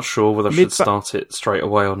still not sure whether I should start it straight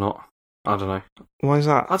away or not. I don't know. Why is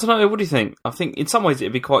that? I don't know. What do you think? I think in some ways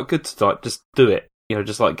it'd be quite good to like just do it. You know,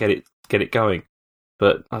 just like get it going.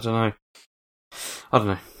 But I don't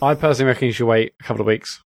know. I personally reckon you should wait a couple of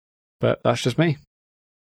weeks, but that's just me.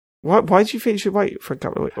 Why do you think you should wait for a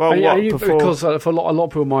couple of weeks? Well, before... Because for a lot of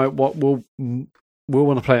people will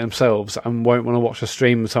want to play it themselves and won't want to watch a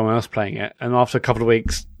stream of someone else playing it. And after a couple of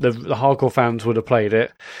weeks, the hardcore fans would have played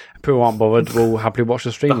it. People who aren't bothered will happily watch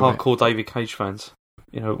the stream. The hardcore David Cage fans,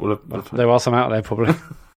 you know, will have there are some out there probably.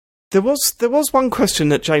 There was one question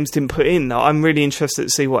that James didn't put in that I'm really interested to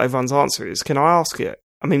see what everyone's answer is. Can I ask it?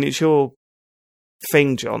 I mean, it's your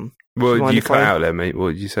thing, John. Well, you cut out there, mate.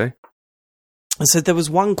 What did you say? I said there was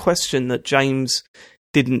one question that James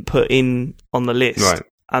didn't put in on the list, Right.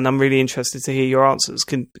 and I'm really interested to hear your answers.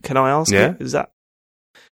 Can I ask Yeah. it? Is that?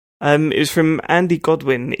 It was from Andy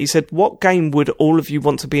Godwin. He said, "What game would all of you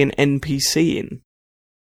want to be an NPC in?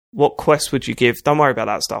 What quest would you give?" Don't worry about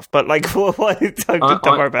that stuff. But like, don't worry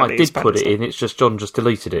about I it. did put it in. It's just John just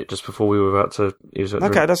deleted it just before we were about to.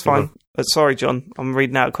 Okay, that's fine. Sorry, John. I'm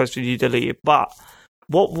reading out a question you deleted. But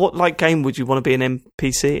what like game would you want to be an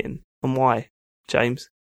NPC in, and why, James?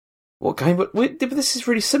 What game? But this is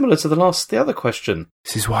really similar to the other question.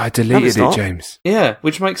 This is why I deleted it, James. Yeah,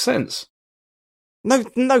 which makes sense. No,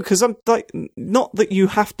 because I'm like, not that you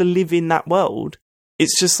have to live in that world.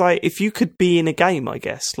 It's just like if you could be in a game, I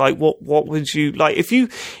guess. Like, what would you like if you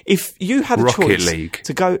had a Rocket choice League.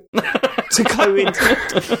 to go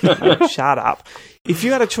into? No, shut up. If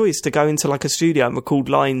you had a choice to go into like a studio and record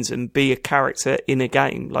lines and be a character in a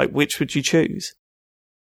game, like which would you choose?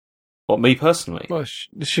 What, me personally? Well, it's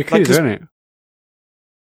Yakuza, isn't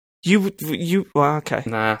it? Well, okay.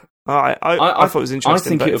 Nah. I thought it was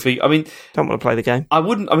interesting. I think it would be. I mean, don't want to play the game. I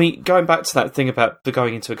wouldn't. I mean, going back to that thing about the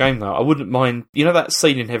going into a game, though, I wouldn't mind. You know that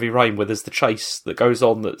scene in Heavy Rain where there's the chase that goes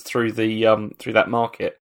on that through that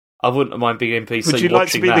market. I wouldn't mind being NPC. Would you like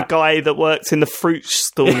to be the guy that works in the fruit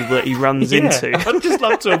stall that he runs into? I'd just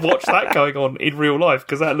love to have watched that going on in real life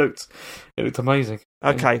because it looked amazing.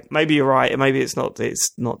 Okay, maybe you're right. Maybe it's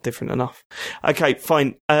not different enough. Okay,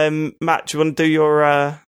 fine. Matt, do you want to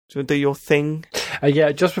do your thing?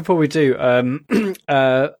 Yeah, just before we do,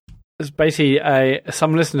 it's basically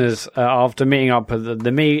some listeners after meeting up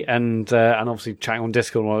the me and obviously chatting on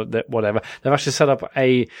Discord or whatever, they've actually set up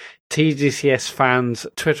a TGCS fans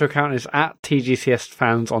Twitter account. It's at TGCS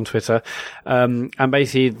fans on Twitter, and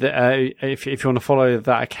basically if you want to follow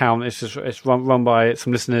that account, it's run by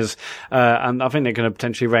some listeners, and I think they're going to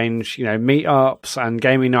potentially arrange meetups and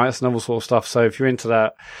gaming nights and all sort of stuff. So if you're into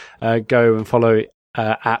that, go and follow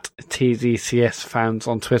at TGCS fans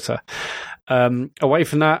on Twitter. Away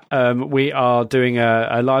from that, we are doing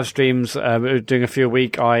a live streams. We're doing a few a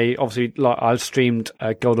week. I streamed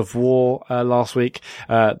God of War last week.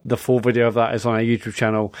 The full video of that is on our YouTube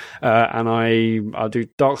channel, and I'll do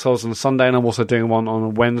Dark Souls on Sunday, and I'm also doing one on a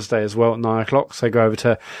Wednesday as well at 9:00. So go over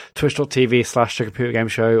to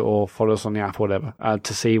twitch.tv/thecomputergameshow or follow us on the app or whatever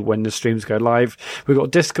to see when the streams go live. We've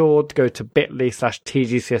got Discord. Go to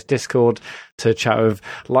bit.ly/TGCS Discord to chat with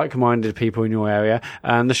like-minded people in your area,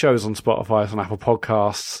 and the show's on Spotify, it's on Apple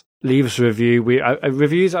Podcasts. Leave us a review.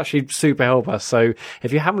 Reviews actually super help us, so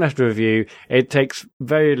if you haven't left a review, it takes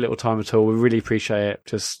very little time at all. We really appreciate it.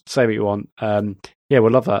 Just say what you want. Yeah,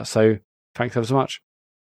 we'll love that, so thanks ever so much.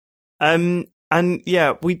 And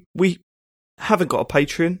yeah, we haven't got a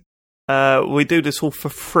Patreon. We do this all for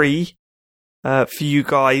free for you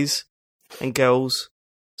guys and girls,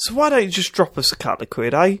 so why don't you just drop us a couple of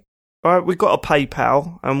quid, eh? right, we got a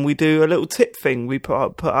PayPal, and we do a little tip thing. We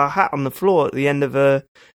put our hat on the floor at the end of a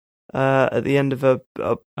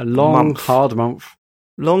long, hard month.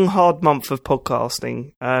 Long, hard month of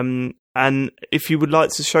podcasting. And if you would like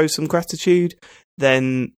to show some gratitude,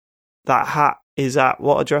 then that hat is at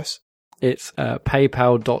what address? It's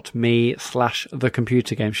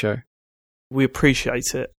paypal.me/thecomputergameshow. We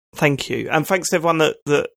appreciate it. Thank you. And thanks to everyone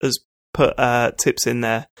that has put tips in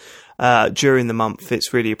there during the month.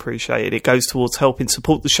 It's really appreciated. It goes towards helping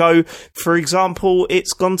support the show. For example,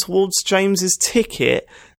 it's gone towards James's ticket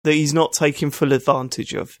that he's not taking full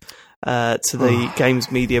advantage of to the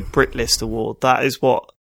Games Media Brit List Award. That is what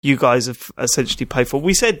you guys have essentially paid for.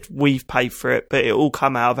 We said we've paid for it, but it all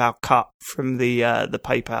come out of our cut from the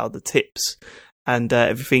PayPal, the tips, and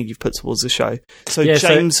everything you've put towards the show. So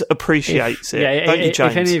James appreciates it. Don't you,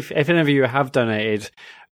 James? If any of you have donated,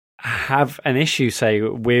 have an issue, say,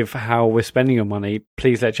 with how we're spending your money,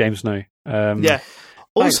 please let James know.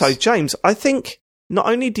 Also, thanks. James, I think not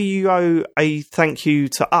only do you owe a thank you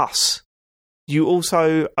to us, you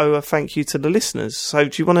also owe a thank you to the listeners. So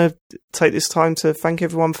do you want to take this time to thank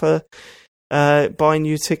everyone for buying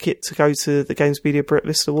you a ticket to go to the Games Media Brit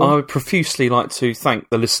List Award? I would profusely like to thank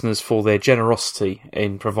the listeners for their generosity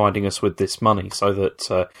in providing us with this money so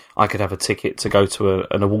that I could have a ticket to go to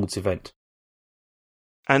an awards event.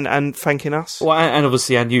 And thanking us? Well, and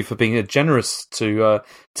obviously, and you for being generous to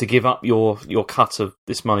give up your cut of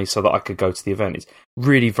this money so that I could go to the event. It's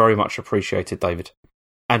really very much appreciated, David.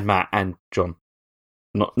 And Matt and John.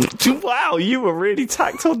 Wow, you were really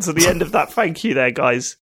tacked on to the end of that thank you there,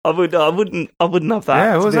 guys. I wouldn't have that.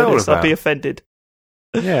 Yeah, what's that all about? I'd be offended.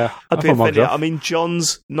 Yeah, I'd be offended. I mean,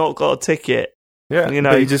 John's not got a ticket. Yeah, you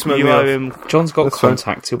know, you owe him. John's got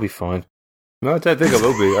contacts. He'll be fine. No, I don't think I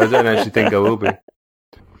will be. I don't actually think I will be.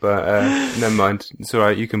 But never mind. It's all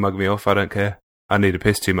right. You can mug me off. I don't care. I need a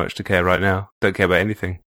piss too much to care right now. Don't care about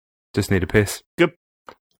anything. Just need a piss. Good.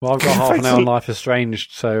 Well, I've got half an hour on Life is Strange,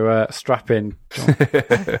 so strap in.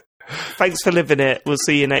 Thanks for living it. We'll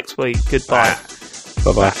see you next week. Goodbye.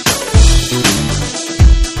 Bye-bye.